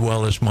club did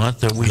well this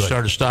month. We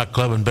started a stock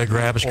club in Big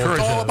Rapids. It's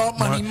all about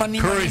money.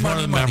 Currie's one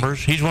of the members.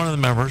 He's one of the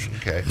members.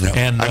 Okay. Yep.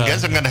 And I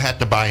guess I'm going to have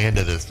to buy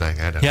into this thing.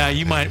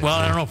 You might. Well,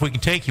 I don't know if we can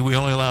take you. We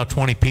only allow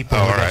 20 people.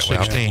 All right.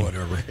 16. Well,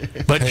 whatever.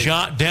 But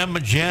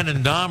Jen,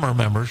 and Dom are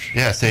members.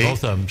 Yeah. See.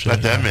 Both of them. So,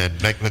 let them in.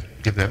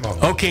 Give them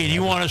all. Okay. Do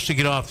you want us to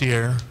get off the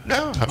air?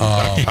 No.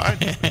 I'm fine. I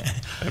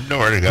have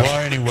nowhere to go. Well,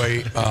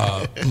 anyway,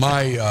 I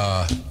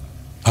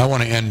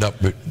want to end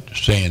up with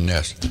saying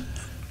this.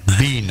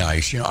 Be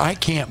nice. I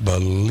can't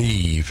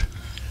believe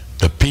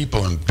the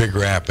people in Big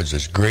Rapids,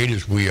 as great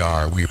as we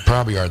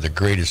probably are the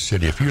greatest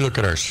city. If you look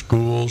at our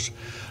schools,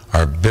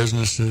 our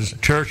businesses,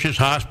 churches,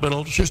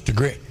 hospitals, just a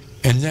great.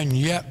 And then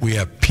yet we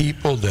have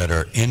people that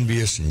are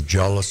envious and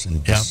jealous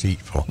and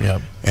deceitful.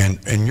 Yep. And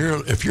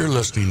if you're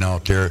listening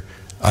out there,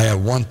 I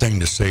have one thing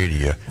to say to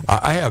you.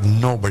 I have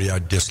nobody I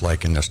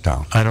dislike in this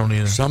town. I don't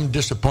either. Some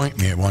disappoint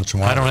me once in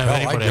a while. I don't have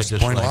anybody I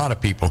disappoint a lot of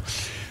people.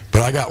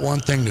 But I got one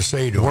thing to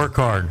say to them. Work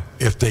hard.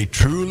 If they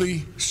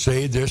truly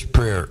say this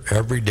prayer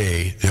every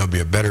day, they'll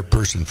be a better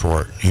person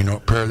for it. You know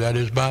what prayer that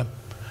is, Bob?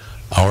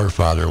 Our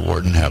Father who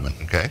art in heaven.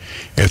 Okay.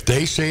 If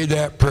they say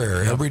that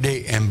prayer every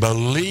day and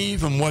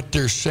believe in what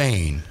they're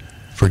saying,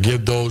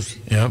 forgive those.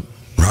 Yep.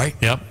 Right?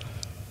 Yep.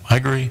 I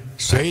agree.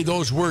 Say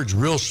those words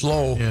real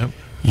slow. Yep.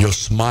 You'll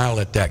smile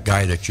at that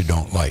guy that you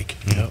don't like.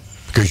 Yep.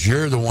 Because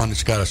you're the one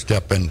that's got to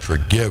step in and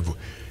forgive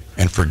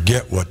and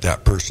forget what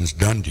that person's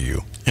done to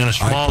you. In a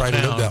small I try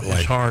town, to live that life.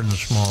 It's hard in a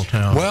small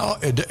town. Well,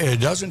 it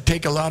doesn't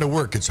take a lot of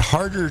work. It's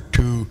harder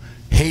to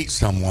hate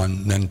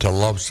someone than to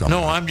love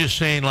someone. No, I'm just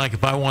saying, like,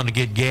 if I wanted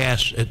to get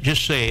gas,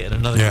 just say at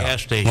another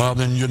gas station. Well,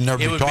 then you'd never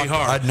be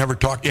hard. I'd never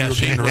talk to you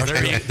again.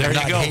 There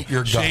you go. Hate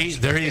your guts. See,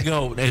 there you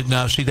go.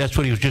 Now, see, that's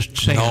what he was just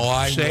saying.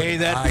 No, say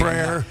that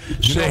prayer.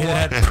 Say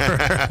that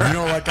prayer. You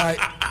know, like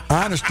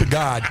honest to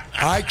God,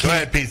 I can't. Go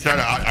ahead, Pete. Start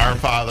Our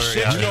Father.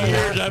 60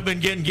 years I've been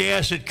getting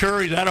gas at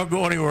Curries. I don't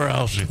go anywhere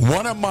else.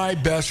 One of my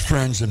best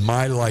friends in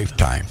my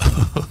lifetime,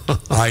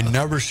 I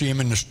never see him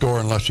in the store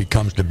unless he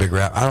comes to Big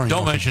Rapids. I don't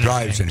even know if he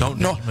drives anymore.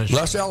 No,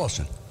 Les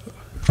Ellison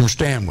from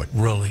Stanwood.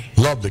 Really?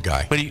 Love the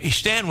guy. But he's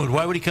Stanwood.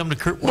 Why would he come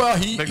to Well,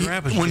 Big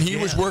Rapids? When he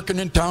was working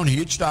in town,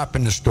 he'd stop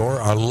in the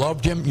store. I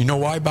loved him. You know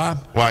why,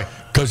 Bob? Why?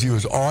 Because he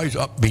was always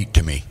upbeat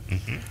to me.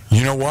 Mm-hmm.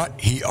 You know what?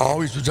 He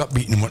always was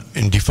upbeat.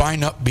 And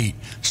define upbeat,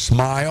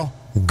 smile,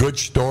 good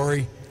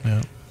story,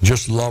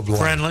 just love life.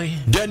 Friendly.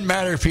 Didn't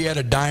matter if he had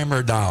a dime or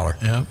a dollar.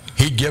 Yeah.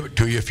 He'd give it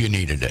to you if you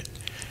needed it.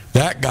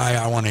 That guy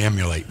I want to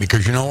emulate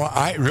because you know what?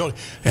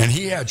 And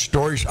he had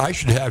stories. I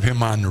should have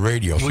him on the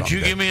radio. Would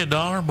you give me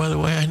 $1, by the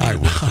way? I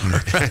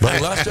would.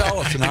 But Les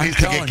Ellison, I'm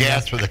telling you. To get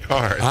gas for the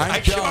car. I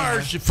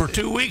charged for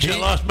 2 weeks. I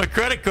lost my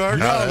credit card.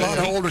 You know, a lot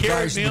of older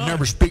guys would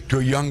never speak to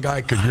a young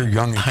guy because you're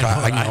young and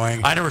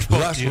I never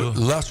spoke to you.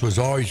 Les was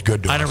always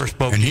good to us. I never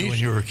spoke to you when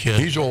you were a kid.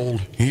 He's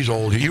old.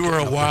 You were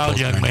a wild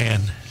young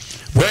man.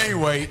 But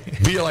anyway,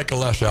 be like a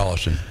Les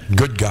Ellison.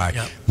 Good guy.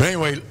 Yep. But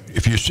anyway,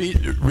 if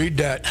you read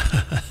that,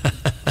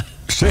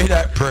 say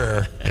that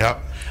prayer,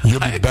 you'll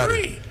be better.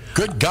 Agree.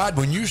 Good God,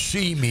 when you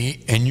see me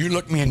and you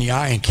look me in the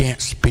eye and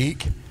can't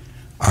speak,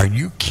 are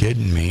you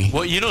kidding me?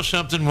 Well, you know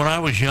something? When I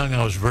was young,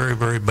 I was very,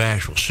 very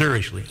bashful.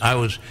 Seriously. I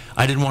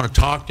didn't want to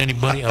talk to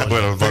anybody. I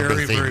was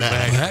very, very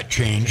bashful. That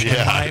changed.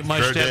 Yeah, my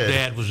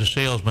stepdad was a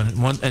salesman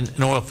and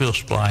an oil field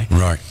supply.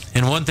 Right.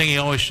 And one thing he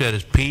always said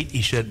is, Pete,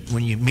 he said,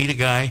 when you meet a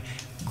guy,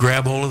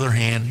 grab hold of their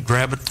hand,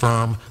 grab it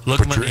firm, look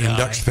them in the eye. Put your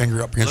index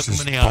finger up against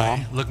his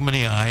palm. Look them in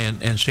the eye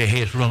and say,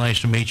 hey, it's real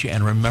nice to meet you,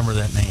 and remember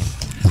that name.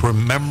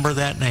 Remember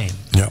that name.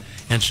 Yep.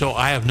 And so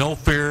I have no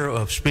fear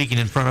of speaking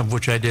in front of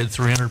which I did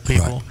 300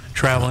 people,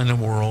 traveling the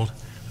world.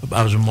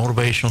 I was a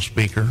motivational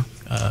speaker,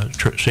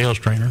 sales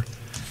trainer,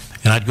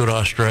 and I'd go to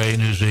Australia,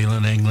 New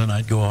Zealand, England.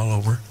 I'd go all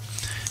over.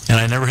 And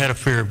I never had a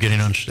fear of getting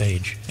on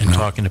stage and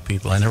talking to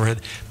people. I never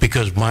had,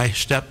 because my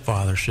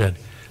stepfather said,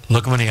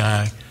 look them in the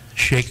eye,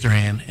 shake their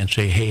hand, and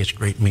say, hey, it's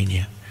great meeting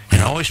you.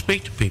 And always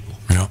speak to people.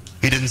 Yeah.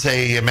 He didn't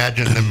say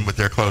imagine them with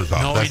their clothes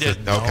off. No, he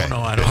didn't. Okay.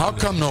 No, I don't. How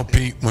come, though,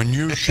 Pete, when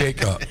you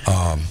shake a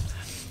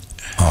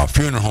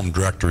funeral home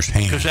director's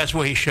hand? Because that's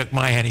where he shook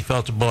my hand. He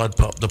felt the blood,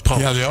 the pulse.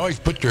 Yeah, they always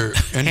put their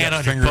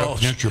index finger up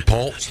against your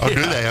pulse. Oh, do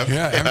they?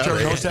 Yeah, haven't you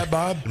ever noticed that,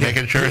 Bob?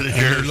 Making sure that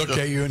you're... They look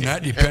at you, and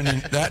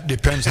that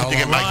depends how long... You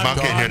get Mike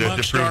Monk in here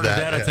to prove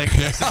that. I think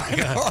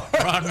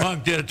Ron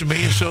Monk did it to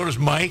me, and so does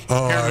Mike.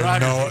 Oh, I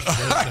know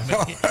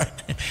it.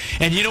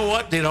 And you know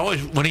what?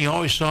 When he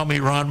always saw me,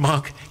 Ron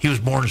Monk, he was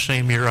born the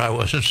same year I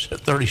was,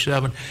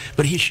 37,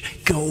 but he'd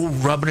go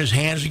rubbing his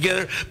hands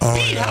together.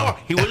 Pete,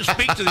 he wouldn't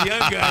speak to the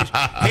young guys.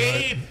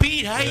 Hey,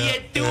 Pete, how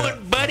you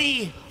doing,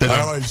 buddy?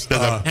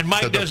 And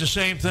Mike does the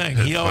same thing.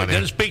 He always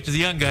doesn't speak to the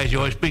young guys. He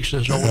always speaks to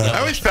us. I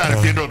always found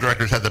funeral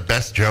directors have the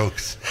best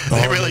jokes.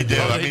 They really do.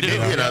 I mean,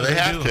 they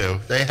have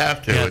to. They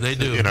have to. Yeah, they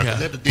do. They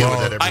have to deal with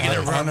that every I can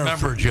never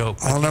remember a joke.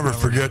 I'll never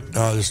forget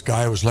this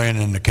guy was laying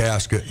in the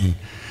casket, and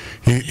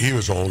he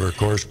was older, of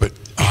course, but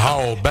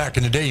how old? Back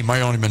in the day, he might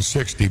have only been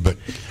 60, but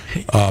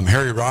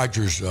Harry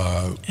Rogers,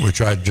 which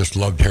I just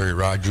loved Harry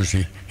Rogers,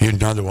 he had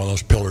another one of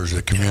those pillars of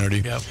the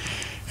community. Yep.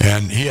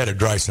 And he had a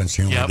dry sense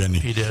of humor, didn't he?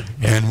 He did.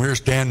 And we were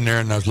standing there,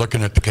 and I was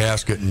looking at the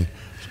casket, and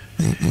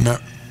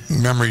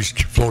memories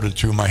floated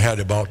through my head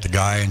about the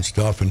guy and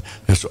stuff. And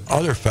this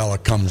other fella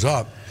comes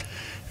up,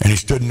 and he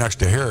stood next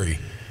to Harry,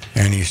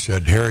 and he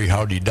said, Harry,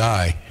 how'd he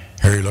die?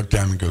 Harry looked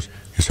at him and goes,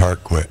 his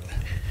heart quit.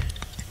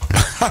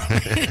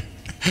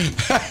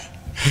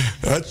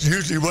 That's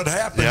usually what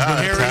happens. Yeah,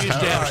 Harry used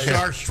to have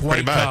starched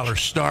white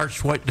collars,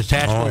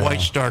 detachable white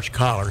starched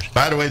collars.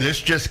 By the way,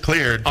 this just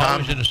cleared.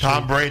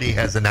 Tom Brady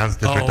has announced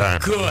his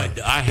retirement.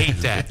 Good. I hate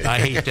that.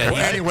 Well,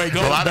 anyway,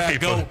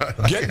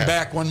 getting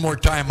back one more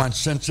time on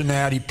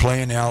Cincinnati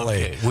playing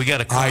L.A. Okay, we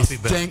got a coffee I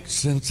think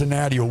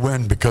Cincinnati will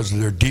win because of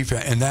their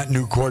defense and that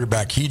new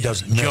quarterback. He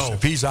doesn't miss.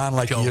 If he's on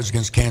like he is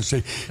against Kansas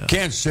City,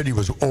 Kansas City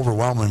was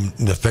overwhelming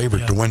the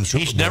favorite to win Super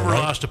Bowl. He's never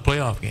lost a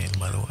playoff game,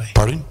 by the way.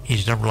 Pardon?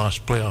 He's never lost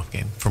a playoff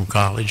game. From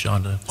college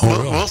on to...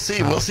 We'll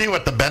see. We'll see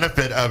what the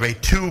benefit of a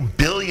 $2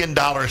 billion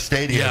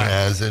stadium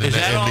has in the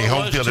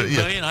home field. $2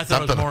 billion? I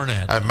thought it was more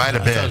than that. It might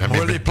have been.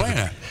 Where are they playing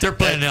at? They're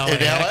playing in L.A.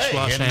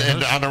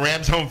 and on the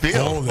Rams home field.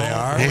 Oh, they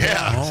are?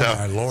 Yeah. Oh,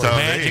 my Lord. So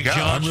Magic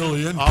Johnson, I'm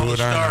really into all the it,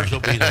 stars will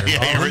be there.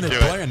 When they're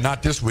playing,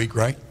 not this week,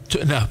 right?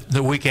 No,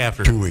 the week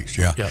after. 2 weeks,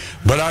 yeah.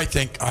 But I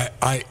think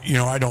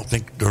I don't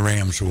think the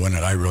Rams will win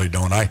it. I really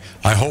don't. I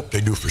hope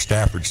they do for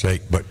Stafford's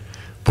sake, but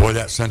boy,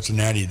 that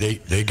Cincinnati,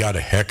 they got a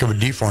heck of a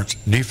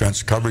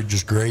defense. Coverage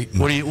is great.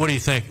 What do you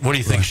think? What do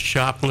you think?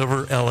 Chopped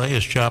liver? L.A.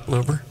 is chopped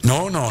liver?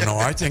 No.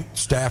 I think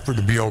Stafford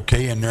will be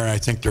okay in there. I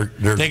think they're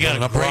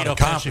got a great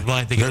offensive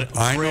line.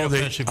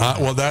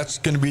 Well, that's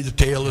going to be the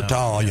tail of the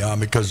towel,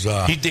 because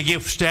they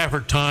give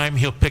Stafford time,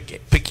 he'll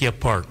pick you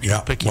apart. Yeah.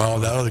 That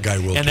other guy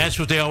will. And that's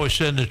what they always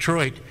said in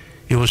Detroit.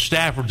 It was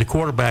Stafford. The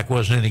quarterback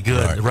wasn't any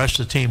good. Right. The rest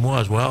of the team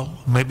was. Well,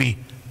 maybe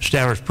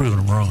Stafford's proving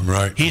them wrong.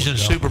 Right. He's in the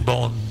Super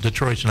Bowl, and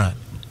Detroit's not.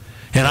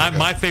 And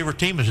my favorite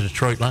team is the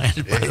Detroit Lions,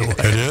 by the way.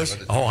 It is?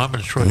 Oh, I'm a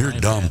Detroit You're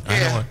Lions dumb.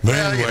 fan. I know it. But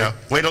anyway,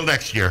 wait till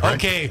next year. Right?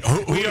 Okay,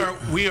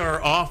 we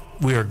are off.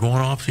 We are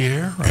going off the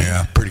air. Right?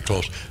 Yeah, pretty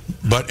close.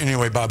 But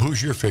anyway, Bob,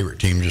 who's your favorite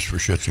team, just for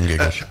shits and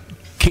giggles?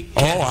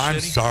 I'm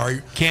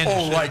sorry.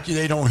 Like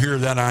they don't hear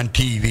that on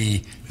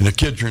TV, and the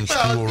kids are in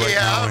school right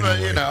now. But,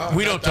 anyway.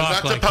 We don't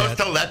talk like that. I'm not supposed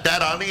to let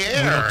that on the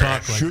air. We don't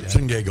talk like Shoots that.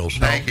 and giggles.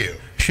 Thank you.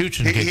 Shoots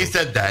and giggles. He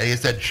said that. He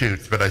said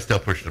shoots, but I still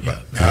pushed the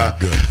button.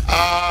 Good.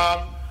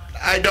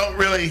 I don't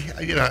really,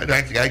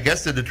 I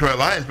guess the Detroit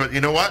Lions, but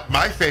you know what?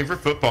 My favorite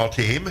football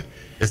team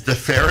is the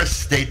Ferris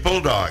State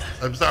Bulldogs.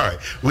 I'm sorry.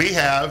 We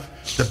have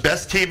the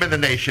best team in the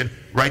nation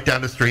right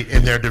down the street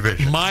in their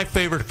division. My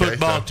favorite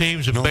football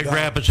team's at Big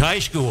Rapids High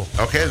School.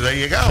 Okay, there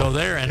you go. So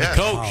there, and the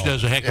coach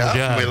does a heck of a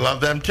job. We love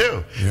them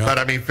too. Yeah. But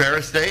I mean,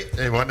 Ferris State,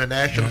 they won the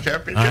national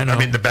championship. I know. I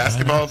mean, the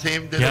basketball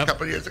team did a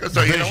couple of years ago.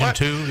 So you know what?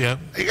 Division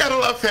 2, You gotta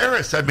love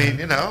Ferris. I mean,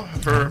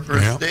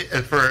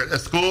 for a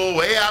school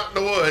way out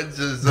in the woods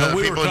is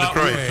people in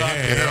Detroit.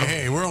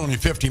 Hey, we're only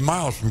 50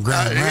 miles from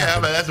Grand Rapids. Yeah,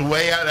 but that's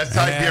way out. That's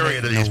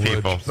Siberia to these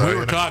people. So, we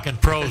were talking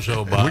pros,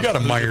 though, Bob. We got a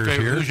Myers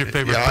here. Who's your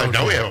favorite pro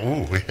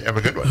team? We have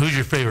a good one. Who's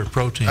your favorite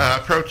pro team?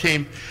 Pro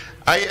team.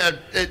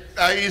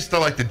 I used to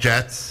like the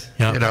Jets.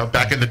 Yep.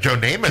 Back in the Joe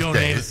Namath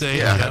days.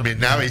 Yeah. I mean,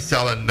 now he's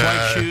selling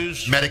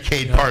shoes.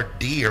 Medicaid Part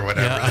D or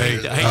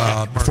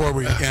whatever. Before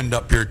we end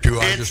up here, too,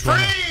 I just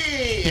want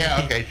to...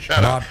 Yeah, okay,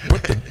 shut up.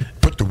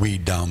 Put the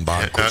weed down,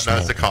 Bob. No,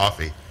 it's the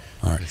coffee.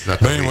 All right. It's not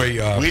But anyway,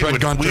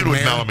 Fred Gunther, weed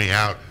would mellow me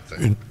out.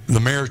 The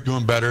mayor's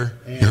doing better.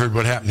 You heard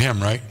what happened to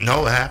him, right?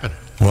 No, what happened?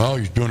 Well,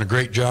 he's doing a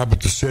great job with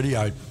the city.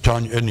 I'm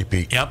telling you, isn't he,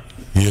 Pete? Yep.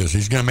 He is.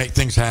 He's going to make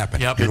things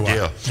happen. Yep. Good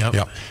deal.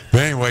 Yep.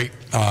 But anyway,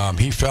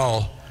 he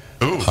fell,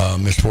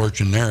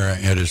 misfortune there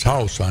at his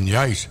house on the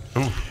ice.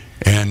 Ooh.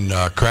 And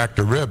cracked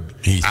a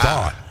rib, he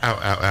thought.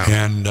 Ow.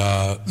 And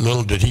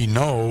little did he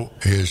know,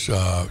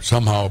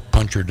 somehow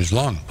punctured his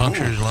lung.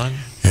 Punctured his lung?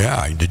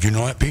 Yeah. Did you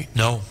know that, Pete?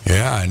 No.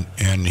 Yeah,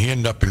 and he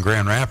ended up in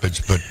Grand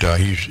Rapids, but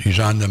he's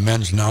on the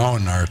men's now,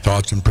 and our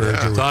thoughts and prayers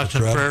are thoughts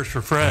and prayers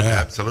for Fred. Yeah.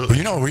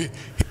 Absolutely. But,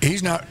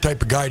 he's not the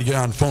type of guy to get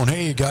on the phone,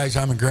 hey, guys,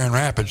 I'm in Grand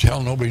Rapids.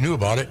 Hell, nobody knew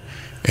about it.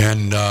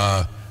 And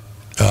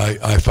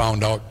I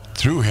found out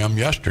through him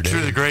yesterday.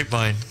 Through the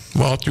grapevine.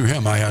 Well, through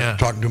him. I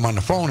talked to him on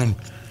the phone, and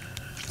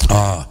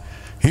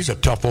he's a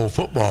tough old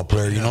football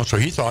player, so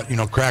he thought,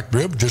 cracked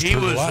rib just he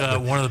was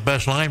one of the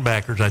best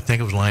linebackers. I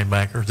think it was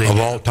linebackers. Of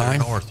all time?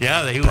 North.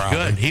 Yeah, he was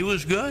good. He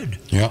was good.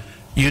 Yeah.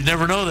 You'd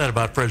never know that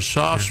about Fred.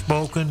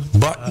 Soft-spoken.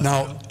 But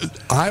now,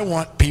 I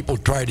want people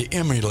to try to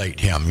emulate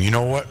him. You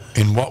know what?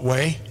 In what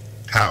way?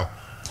 How?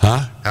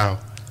 Huh? How?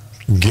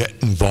 Get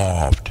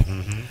involved.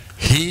 Mm-hmm.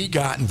 He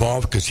got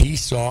involved because he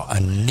saw a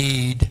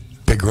need.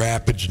 Big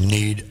Rapids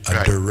need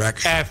a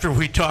direction. After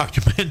we talked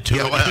him into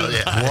it.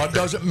 Well, it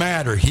doesn't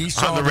matter. He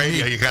saw on the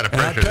radio. You got to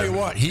pressure. And I tell you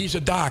what, he's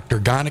a doctor,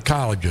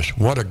 gynecologist.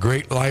 What a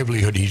great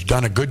livelihood. He's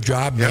done a good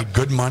job, made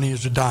good money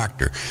as a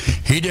doctor.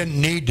 He didn't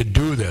need to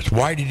do this.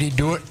 Why did he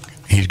do it?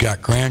 He's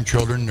got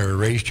grandchildren that are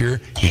raised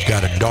here. He's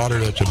got a daughter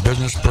that's a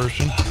business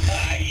person.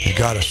 He's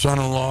got a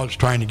son-in-law that's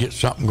trying to get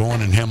something going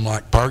in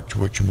Hemlock Park,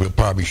 which we'll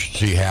probably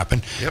see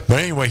happen. Yep. But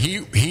anyway,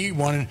 he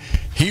wanted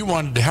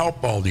to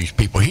help all these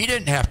people. He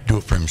didn't have to do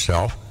it for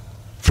himself.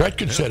 Fred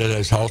could sit at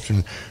his house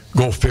and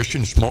go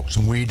fishing, smoke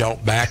some weed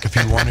out back if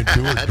he wanted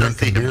to, or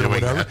drink a beer or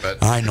whatever.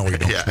 I know he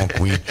don't smoke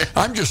weed.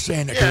 I'm just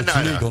saying that it's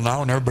legal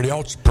now, and everybody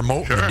else is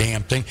promoting the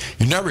damn thing.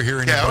 You never hear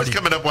anybody. Yeah, I was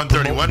coming up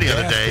 131 the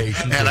other day,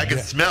 and I could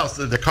smell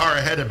the car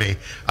ahead of me.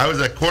 I was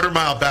a quarter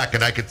mile back,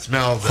 and I could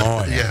smell the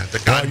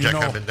ganja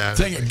coming down.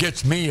 The thing that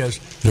gets me is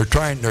they're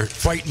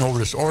fighting over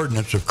this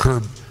ordinance of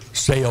curb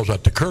sales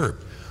at the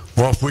curb.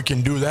 Well, if we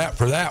can do that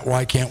for that,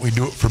 why can't we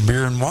do it for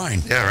beer and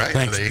wine? Yeah, right.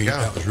 Thanks, there you Pete. go.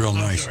 That was real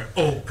nice.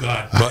 Oh,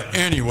 God. But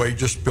anyway,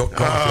 just spilled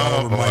coffee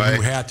all over my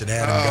new hat that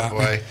Adam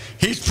got me.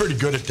 He's pretty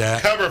good at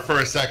that. Cover for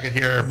a second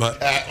here.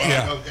 But,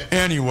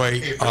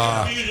 anyway,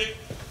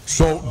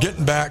 so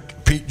getting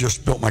back, Pete just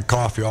spilled my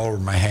coffee all over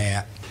my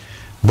hat.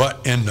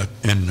 But in the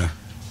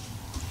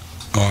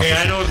hey,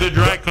 I know a good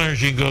dry cleaners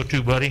you can go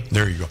to, buddy.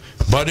 There you go.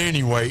 But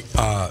anyway,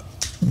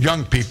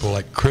 young people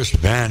like Chris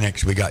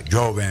Vanix, we got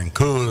Joe Van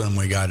Coolen,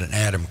 we got an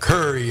Adam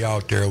Currie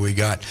out there, we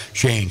got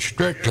Shane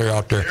Strickler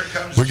out there.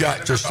 We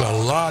got just a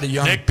lot of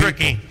young people. Nick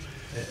Cricky.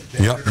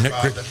 Yep, Nick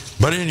Cricky.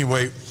 But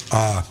anyway,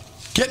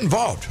 get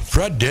involved.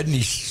 Fred did, and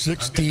he's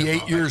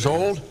 68 years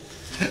old,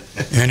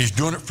 and he's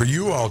doing it for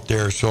you out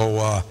there.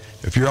 So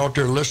if you're out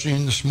there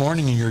listening this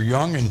morning and you're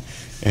young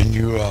and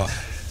you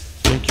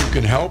think you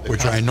can help,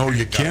 which I know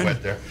you can,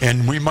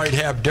 and we might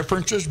have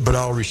differences, but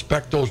I'll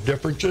respect those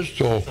differences.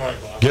 So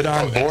get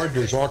on board.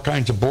 There's all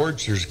kinds of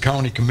boards. There's a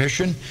county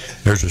commission.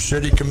 There's a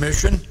city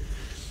commission.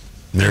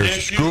 There's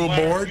a school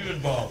board.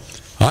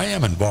 I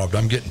am involved.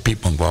 I'm getting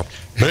people involved.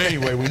 But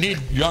anyway, we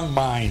need young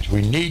minds.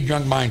 We need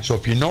young minds. So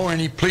if you know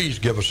any, please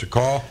give us a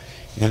call.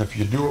 And if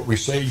you do what we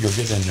say, you'll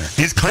get in there.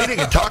 He's cleaning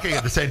and talking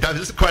at the same time.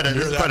 This is quite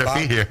a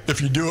feat here.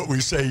 If you do what we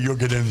say, you'll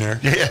get in there.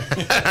 Yeah,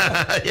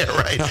 yeah,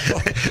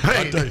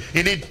 right.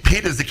 You need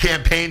Pete as the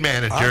campaign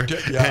manager,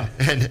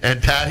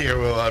 and Pat here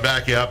will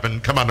back you up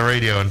and come on the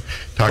radio and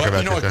talk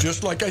about this.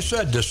 Just like I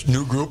said, this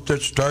new group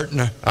that's starting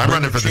to. I'm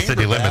running for the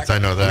city limits. I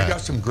know that. We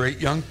got some great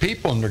young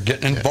people, and they're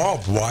getting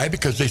involved. Why?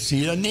 Because they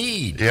see a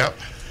need. Yep.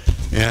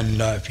 And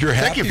if you're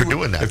happy, thank you for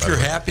doing that. If you're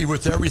happy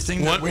with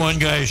everything, one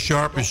guy is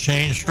sharp as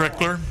Shane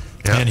Strickler.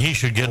 Yeah. And he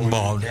should get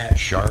involved. That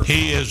sharp.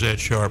 He is that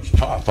sharp.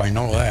 Tough, I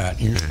know that.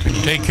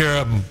 Take care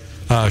of him,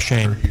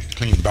 Shane. He used to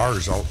clean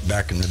bars out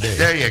back in the day.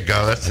 There you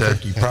go. That's it.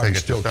 He probably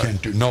still can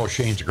too. No,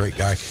 Shane's a great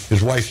guy.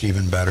 His wife's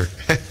even better.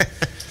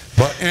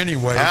 But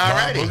anyway,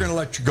 Bob, we're going to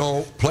let you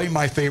go. Play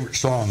my favorite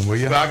song, will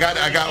you? Well,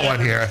 I got one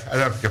here. I don't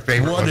know if your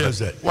favorite one. What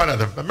is it? One of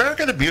them.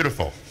 America the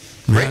Beautiful.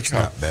 That's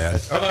not bad.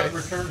 How about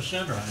Return to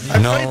Sender?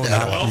 No,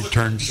 not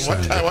Return to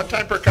Sender. One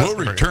time per customer.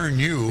 We'll return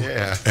you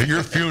at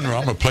your funeral.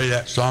 I'm going to play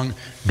that song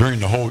during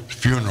the whole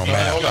funeral.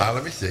 Hold on,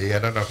 let me see. I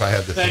don't know if I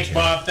have this. Thanks,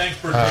 Bob. Thanks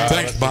for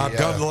thanks, Bob.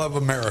 God love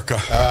America.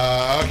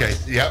 Okay,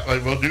 yep,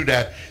 we'll do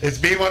that. It's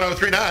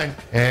B1039,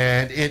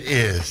 and it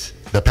is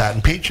the Pat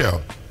and Pete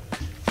Show.